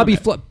invited. Bobby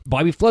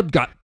Flood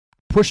got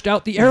pushed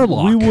out the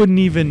airlock. We wouldn't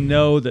even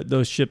know that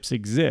those ships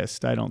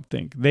exist, I don't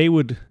think.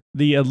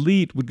 The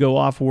elite would go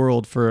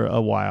off-world for a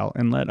while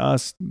and let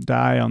us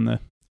die on the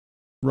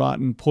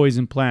rotten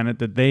poison planet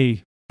that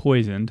they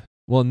poisoned.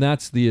 Well, and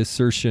that's the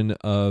assertion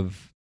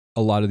of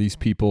a lot of these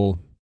people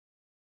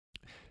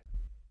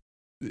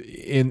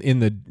in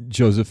the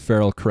Joseph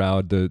Farrell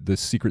crowd, the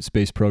secret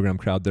space program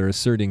crowd. They're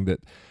asserting that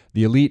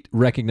the elite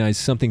recognize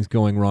something's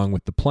going wrong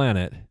with the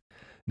planet.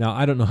 Now,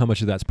 I don't know how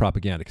much of that's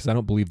propaganda because I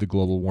don't believe the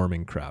global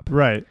warming crap.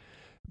 Right.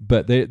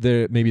 But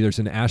maybe there's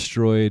an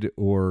asteroid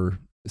or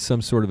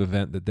some sort of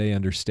event that they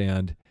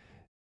understand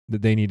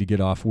that they need to get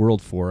off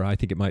world for. I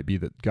think it might be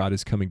that God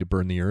is coming to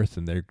burn the earth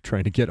and they're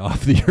trying to get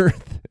off the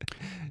earth.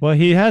 Well,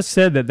 he has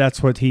said that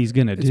that's what he's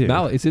going to do.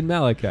 It's in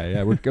Malachi.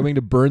 Yeah, we're coming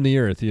to burn the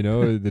earth.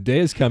 The day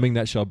is coming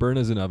that shall burn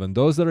as an oven.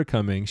 Those that are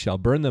coming shall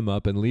burn them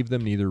up and leave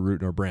them neither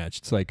root nor branch.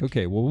 It's like,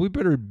 okay, well, we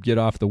better get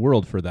off the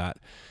world for that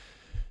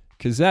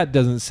because that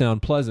doesn't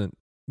sound pleasant.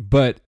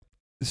 But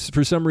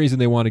for some reason,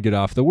 they want to get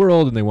off the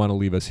world and they want to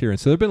leave us here. And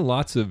so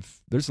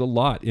there's a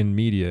lot in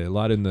media, a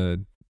lot in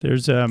the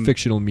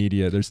fictional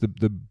media. There's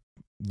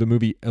the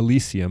movie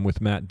Elysium with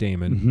Matt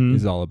Damon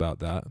is all about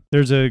that.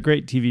 There's a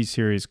great TV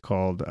series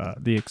called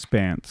The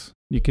Expanse.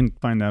 You can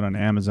find that on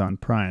Amazon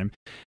Prime.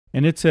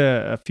 And it's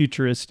a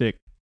futuristic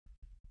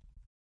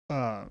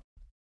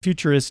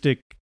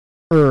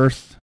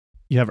Earth.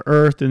 You have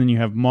Earth and then you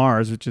have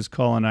Mars, which is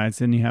colonized.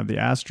 Then you have the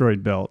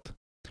asteroid belt,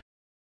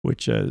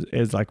 which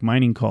is like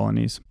mining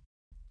colonies.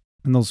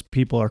 And those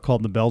people are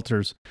called the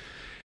Belters.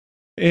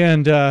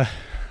 And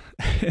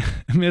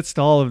amidst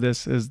all of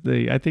this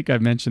I think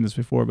I've mentioned this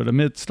before, but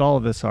amidst all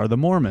of this are the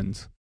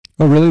Mormons.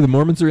 Oh, really? The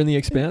Mormons are in the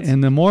Expanse?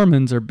 And the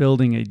Mormons are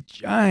building a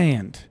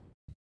giant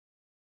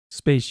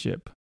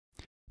spaceship.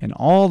 And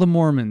all the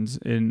Mormons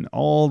in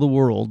all the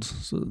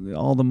worlds, so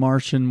all the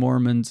Martian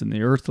Mormons and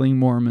the Earthling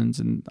Mormons,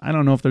 and I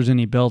don't know if there's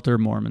any Belter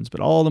Mormons,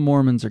 but all the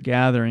Mormons are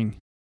gathering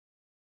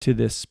to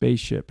this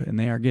spaceship, and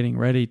they are getting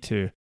ready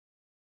to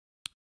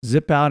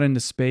zip out into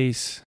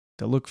space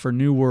to look for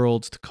new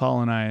worlds to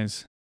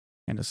colonize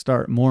and to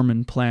start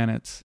Mormon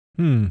planets.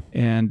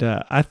 And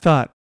I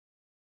thought,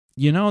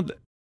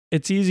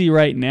 it's easy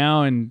right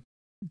now in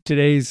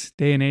today's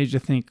day and age to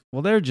think,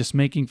 well, they're just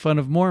making fun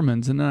of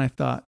Mormons. And then I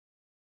thought,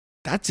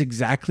 that's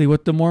exactly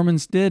what the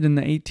Mormons did in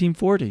the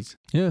 1840s.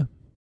 Yeah.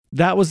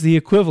 That was the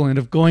equivalent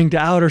of going to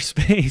outer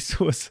space,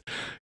 was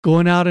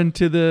going out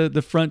into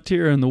the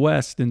frontier in the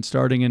West and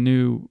starting a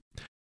new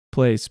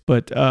place.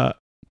 But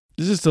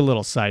this is just a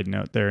little side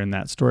note there in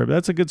that story, but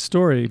that's a good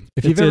story.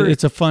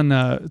 It's a fun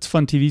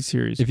TV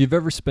series. If you've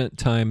ever spent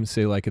time,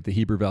 say, like at the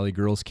Heber Valley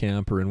Girls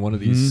Camp or in one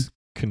of these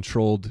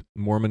controlled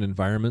Mormon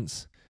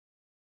environments,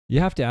 you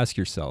have to ask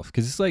yourself,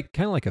 because it's like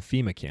kind of like a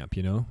FEMA camp,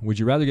 would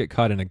you rather get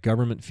caught in a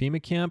government FEMA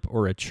camp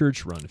or a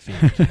church-run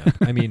FEMA camp?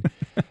 I mean,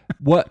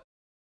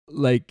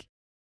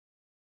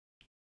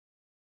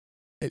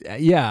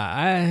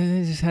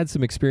 I just had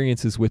some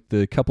experiences with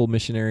the couple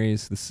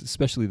missionaries,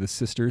 especially the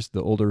sisters,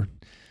 the older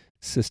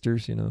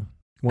sisters,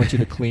 want you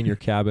to clean your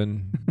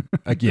cabin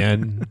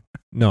again.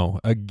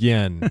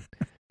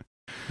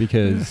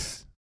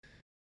 Because,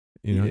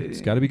 it's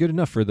got to be good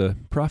enough for the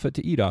prophet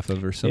to eat off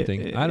of or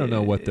something. I don't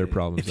know what their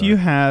problems are.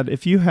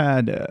 If you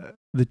had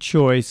the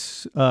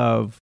choice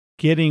of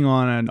getting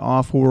on an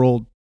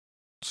off-world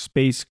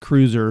space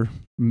cruiser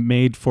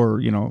made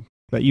for,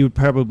 that you would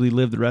probably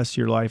live the rest of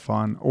your life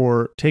on,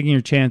 or taking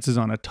your chances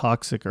on a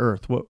toxic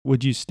Earth, what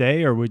would you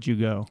stay or would you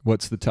go?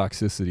 What's the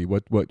toxicity?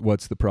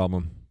 What's the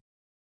problem?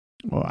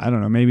 Well, I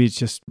don't know. Maybe it's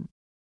just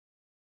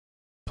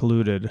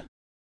polluted.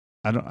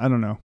 I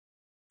don't know.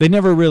 They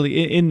never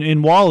really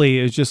in WALL-E.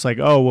 It's just like,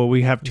 oh well,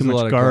 we have too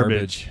much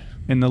garbage,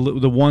 and the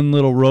one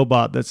little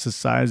robot that's the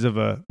size of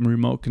a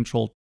remote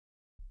control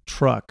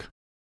toy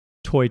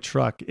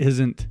truck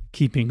isn't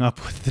keeping up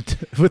with the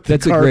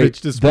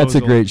garbage disposal. That's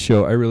a great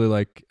show. I really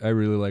like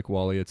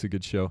WALL-E. It's a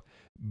good show,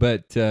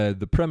 but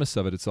the premise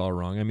of it's all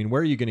wrong. I mean,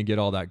 where are you going to get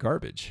all that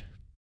garbage?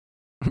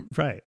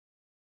 Right.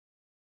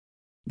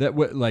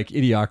 Like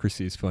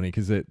Idiocracy is funny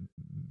because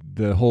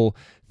the whole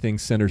thing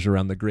centers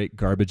around the great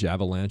garbage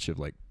avalanche of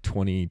like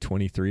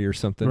 2023 or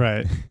something.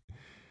 Right.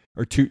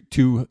 Or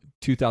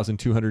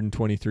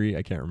 2,223.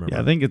 I can't remember.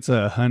 Yeah, I think it's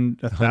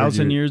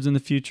 1,000 years in the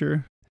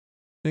future. I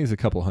think it's a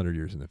couple hundred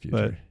years in the future.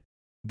 But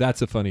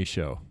that's a funny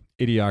show.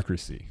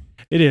 Idiocracy.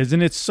 It is,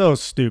 and it's so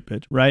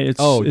stupid, right?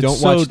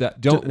 Don't watch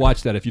that. Don't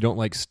watch that if you don't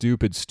like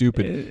stupid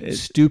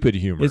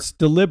humor. It's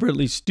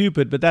deliberately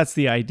stupid, but that's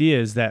the idea,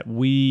 is that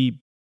we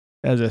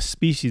as a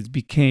species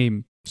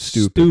became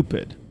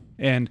stupid.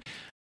 And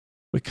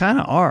we kind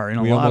of are in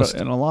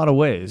a lot of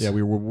ways. Yeah,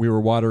 we were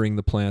watering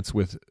the plants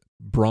with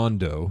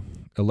Brawndo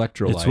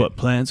electrolyte. It's what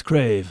plants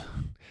crave.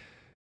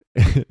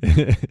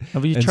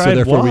 Have you and tried so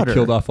therefore water? We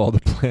killed off all the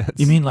plants.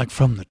 You mean like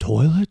from the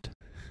toilet?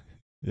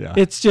 Yeah.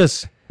 It's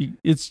just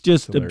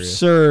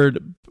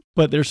absurd,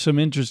 but there's some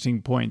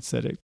interesting points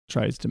that it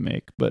tries to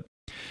make. But,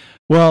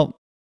 well,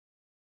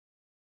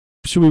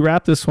 should we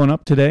wrap this one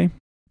up today?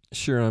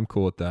 Sure, I'm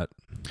cool with that.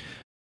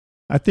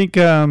 I think...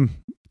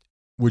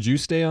 would you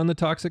stay on the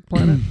toxic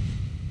planet?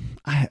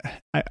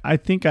 I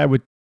think I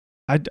would.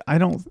 I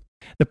don't.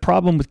 The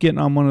problem with getting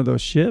on one of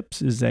those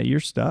ships is that you're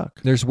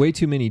stuck. There's way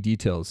too many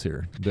details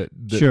here.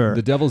 Sure.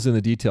 The devil's in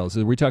the details.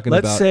 Are we talking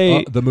Let's about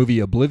say, the movie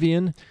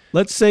Oblivion?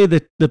 Let's say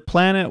that the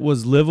planet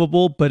was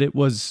livable, but it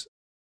was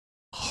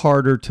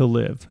harder to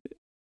live.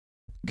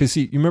 Because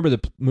you remember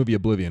the movie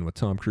Oblivion with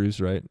Tom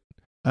Cruise, right?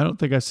 I don't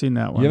think I've seen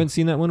that one. You haven't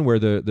seen that one where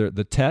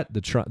the Tet,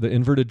 the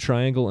inverted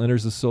triangle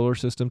enters the solar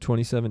system,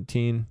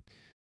 2017.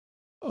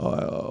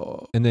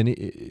 Oh, And then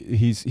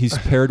he's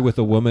paired with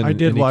a woman. I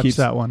did and he watch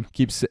that one.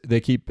 They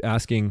keep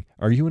asking,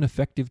 "Are you an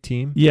effective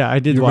team?" Yeah, I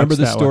did. You watch remember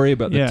the that story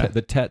one. about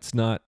the Tet's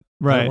not.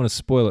 I Right. don't want to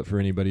spoil it for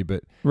anybody,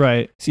 but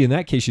Right. see, in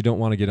that case, you don't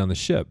want to get on the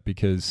ship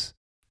because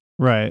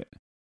Right.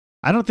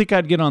 I don't think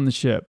I'd get on the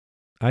ship.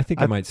 I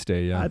think I might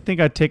stay. Yeah, I think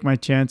I'd take my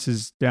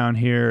chances down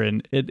here,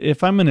 and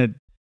if I'm gonna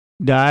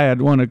die,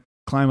 I'd want to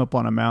climb up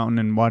on a mountain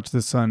and watch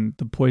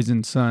the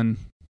poisoned sun,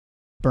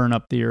 burn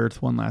up the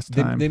earth one last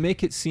time. They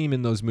make it seem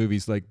in those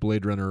movies like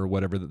Blade Runner or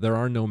whatever that there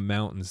are no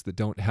mountains that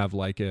don't have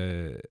like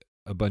a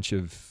bunch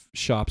of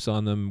shops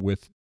on them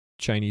with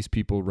Chinese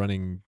people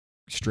running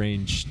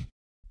strange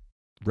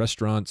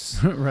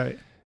restaurants. Right.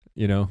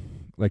 You know,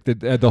 like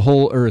the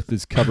whole earth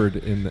is covered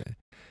in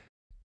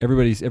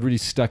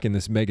everybody's stuck in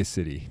this mega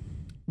city.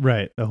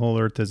 Right. The whole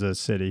earth is a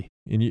city.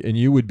 And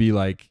you would be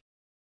like,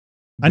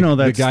 I know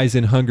the that's guys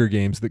in Hunger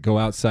Games that go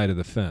outside of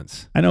the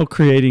fence. I know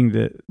creating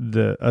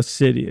a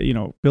city,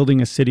 building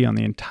a city on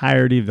the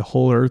entirety of the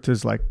whole earth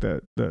is like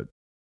the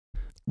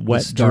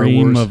wet Star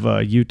dream Wars. of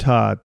a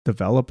Utah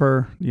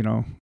developer,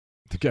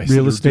 The guys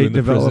real that are estate doing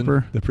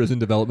developer. the prison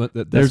development.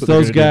 That's There's what they're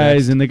those gonna do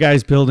guys next. and the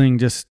guys building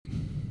just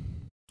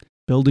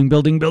building.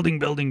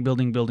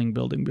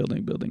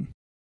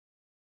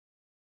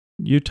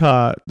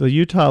 The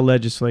Utah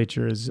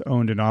legislature is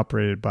owned and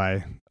operated by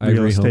real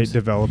Ivory estate Homes.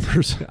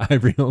 developers.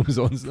 Ivory Homes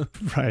owns them.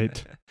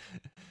 Right.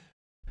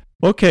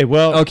 Okay,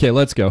 well, Okay,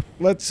 let's go.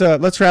 let's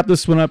wrap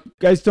this one up.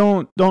 Guys,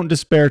 don't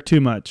despair too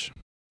much.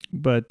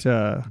 But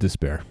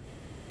Despair.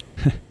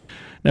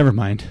 never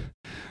mind.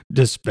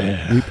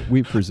 Despair.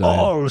 We preside.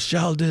 All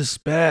shall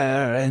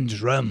despair and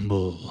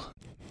tremble.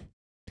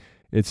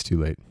 It's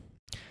too late.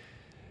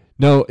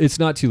 No, it's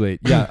not too late.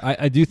 Yeah,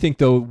 I do think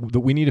though that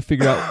we need to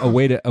figure out a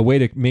way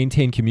to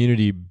maintain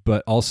community,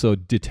 but also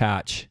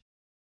detach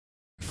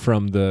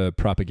from the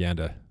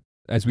propaganda.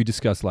 As we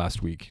discussed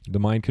last week, the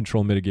mind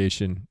control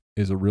mitigation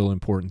is a real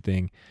important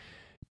thing,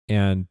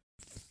 and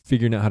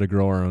figuring out how to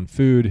grow our own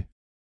food,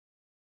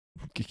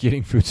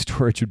 getting food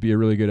storage would be a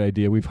really good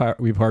idea. We've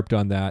harped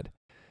on that.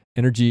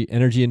 Energy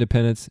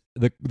independence.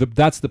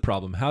 That's the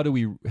problem. How do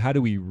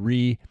we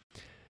restart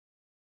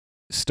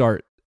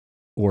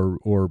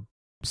or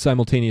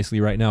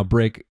simultaneously right now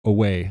break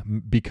away,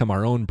 become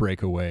our own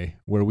breakaway,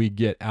 where we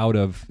get out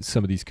of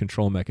some of these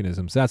control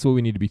mechanisms? That's what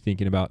we need to be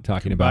thinking about,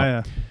 talking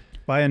about.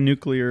 Buy a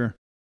nuclear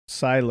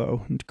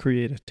silo and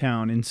create a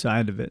town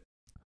inside of it.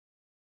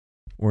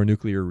 Or a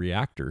nuclear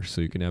reactor, so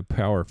you can have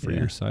power for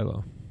your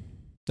silo.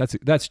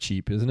 That's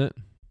cheap, isn't it?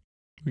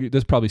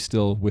 That's probably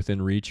still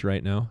within reach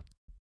right now.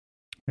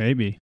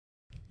 Maybe.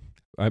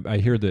 I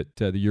hear that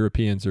the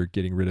Europeans are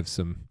getting rid of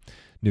some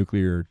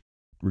nuclear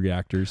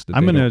reactors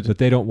that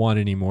they don't want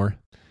anymore.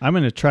 I'm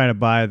going to try to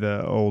buy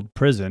the old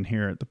prison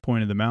here at the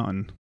point of the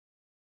mountain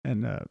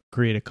and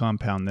create a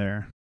compound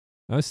there.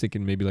 I was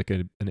thinking maybe like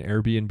an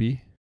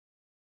Airbnb.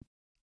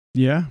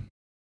 Yeah.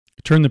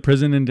 Turn the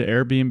prison into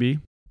Airbnb.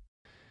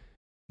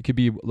 It could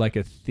be like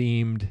a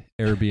themed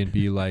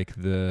Airbnb, like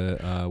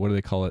the what do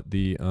they call it?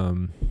 The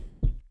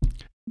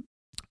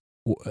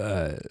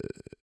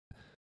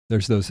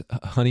there's those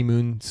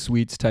honeymoon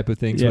suites type of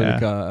things.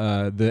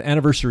 Yeah. The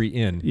Anniversary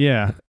Inn.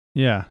 Yeah.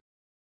 Yeah.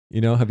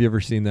 Have you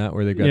ever seen that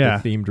where they've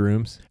got the themed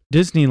rooms?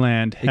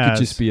 Disneyland has... It could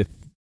just be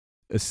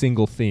a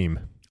single theme.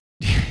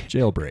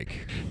 Jailbreak.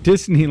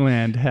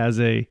 Disneyland has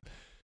a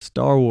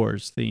Star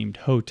Wars themed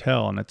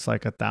hotel, and it's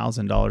like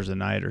 $1,000 a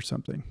night or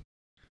something.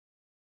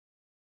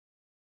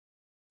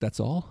 That's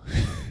all?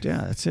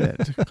 Yeah, that's it.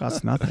 It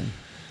costs nothing.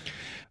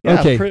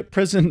 Yeah, okay.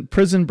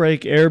 Prison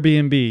break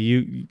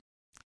Airbnb.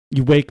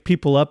 You wake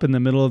people up in the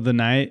middle of the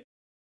night,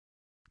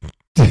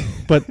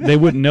 but they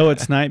wouldn't know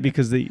it's night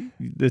because the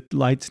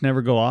lights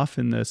never go off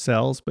in the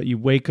cells. But you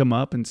wake them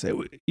up and say,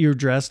 you're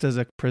dressed as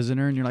a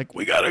prisoner, and you're like,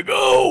 we gotta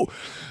go.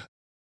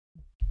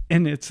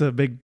 And it's a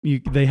big.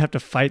 They have to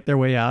fight their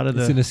way out of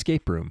It's an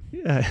escape room.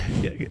 Yeah,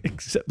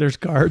 except there's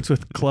guards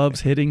with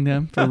clubs hitting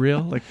them for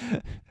real. Like,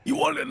 you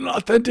wanted an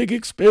authentic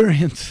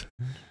experience.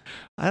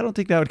 I don't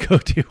think that would go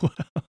too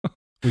well.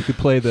 We could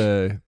play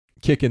the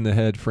kick in the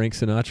head Frank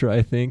Sinatra,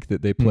 I think,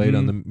 that they played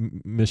on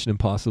the Mission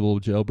Impossible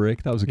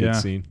Jailbreak. That was a good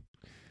scene.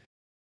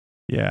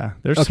 Yeah,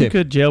 there's some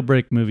good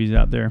jailbreak movies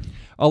out there.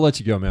 I'll let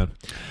you go, man.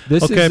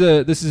 This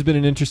has been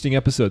an interesting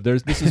episode.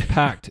 This is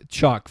packed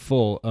chock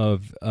full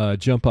of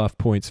jump off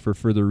points for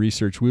further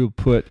research. We will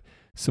put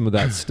some of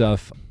that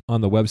stuff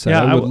on the website.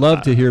 Yeah, I would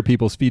love to hear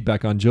people's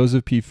feedback on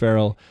Joseph P.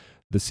 Farrell,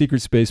 the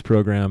Secret Space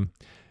Program,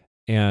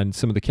 and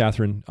some of the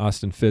Catherine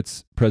Austin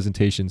Fitts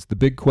presentations. The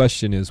big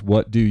question is,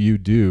 what do you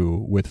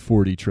do with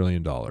 $40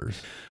 trillion?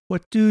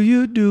 What do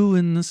you do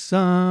in the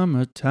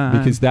summertime?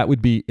 Because that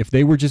would be, if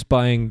they were just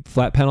buying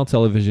flat panel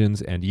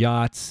televisions and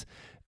yachts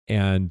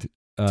and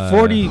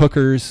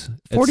hookers,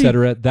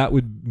 etc., that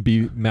would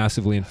be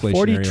massively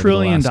inflationary. $40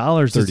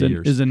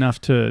 trillion is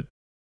enough to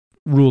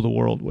rule the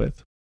world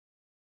with.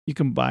 You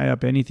can buy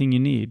up anything you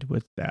need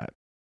with that.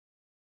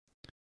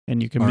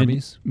 And you can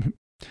armies?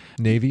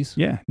 Navies,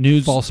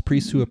 news, false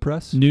priests who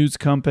oppress, news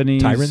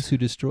companies, tyrants who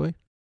destroy,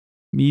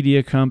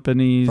 media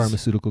companies,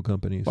 pharmaceutical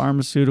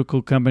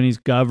companies.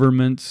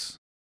 Governments.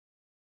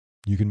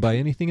 You can buy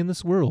anything in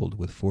this world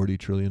with $40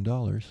 trillion.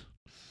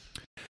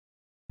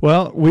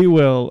 Well, we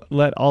will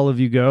let all of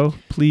you go.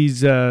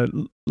 Please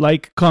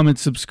like, comment,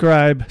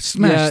 subscribe,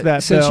 smash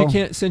that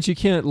bell. Since you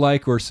can't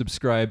like or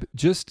subscribe,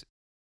 just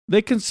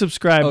they can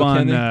subscribe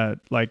on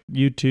like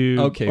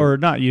YouTube, or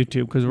not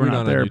YouTube because we're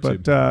not there,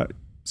 but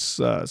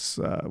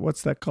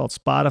what's that called?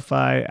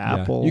 Spotify,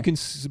 Apple. You can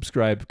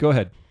subscribe. Go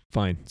ahead.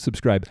 Fine.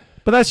 Subscribe.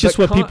 But that's just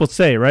what people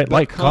say, right?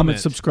 Like, comment,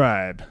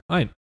 subscribe.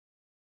 Fine.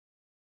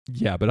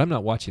 Yeah, but I'm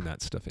not watching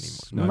that stuff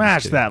anymore.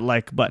 Smash that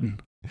like button.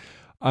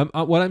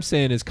 What I'm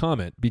saying is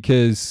comment,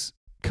 because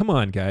come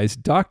on, guys.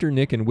 Dr.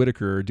 Nick and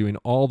Whitaker are doing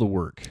all the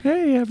work.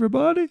 Hey,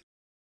 everybody.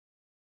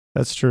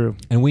 That's true.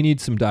 And we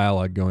need some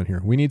dialogue going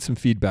here. We need some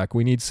feedback.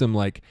 We need some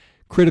like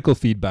critical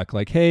feedback.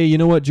 Like, hey, you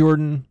know what,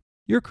 Jordan?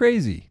 You're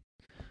crazy.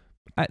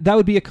 That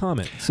would be a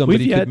comment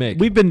somebody could make.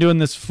 We've been doing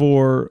this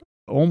for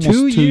almost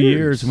 2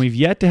 years, and we've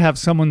yet to have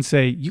someone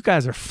say, you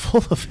guys are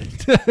full of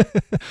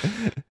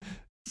it.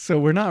 So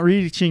we're not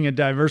reaching a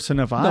diverse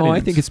enough audience. No, I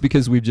think it's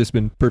because we've just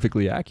been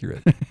perfectly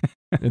accurate.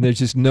 And there's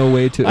just no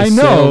way to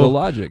assail the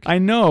logic. I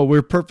know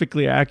we're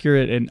perfectly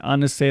accurate and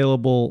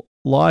unassailable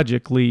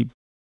logically,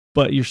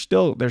 but there's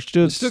still going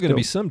to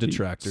be some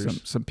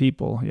detractors. Some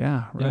people,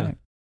 yeah, right. Yeah.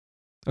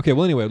 Okay,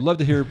 well, anyway, I'd love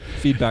to hear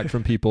feedback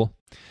from people.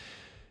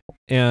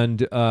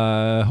 And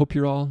hope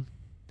you're all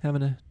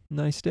having a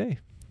nice day.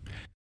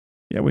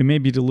 Yeah, we may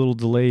be a little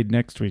delayed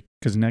next week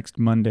because next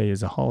Monday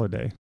is a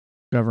holiday,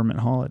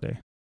 government holiday.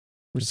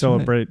 We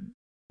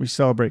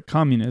celebrate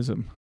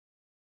communism.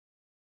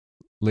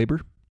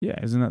 Labor? Yeah,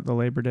 isn't that the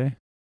Labor Day?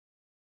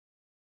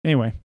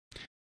 Anyway.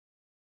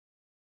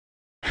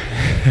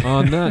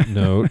 On that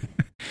note,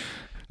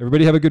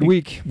 everybody have a good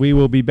week. We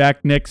will be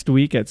back next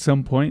week at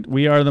some point.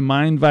 We are the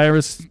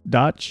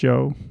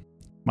mindvirus.show.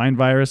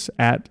 Mindvirus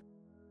at...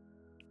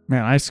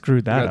 Man, I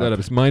screwed that up.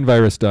 It's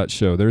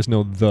mindvirus.show. There's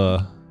no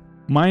the.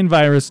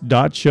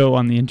 Mindvirus.show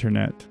on the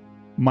internet.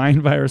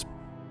 Mindvirus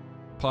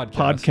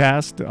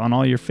podcast on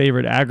all your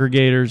favorite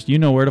aggregators. You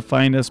know where to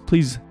find us.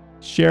 Please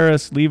share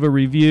us, leave a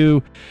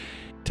review,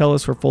 tell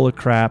us we're full of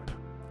crap.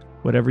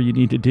 Whatever you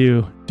need to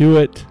do, do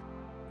it.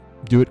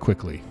 Do it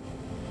quickly.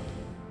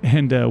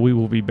 And we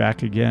will be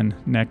back again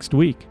next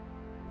week.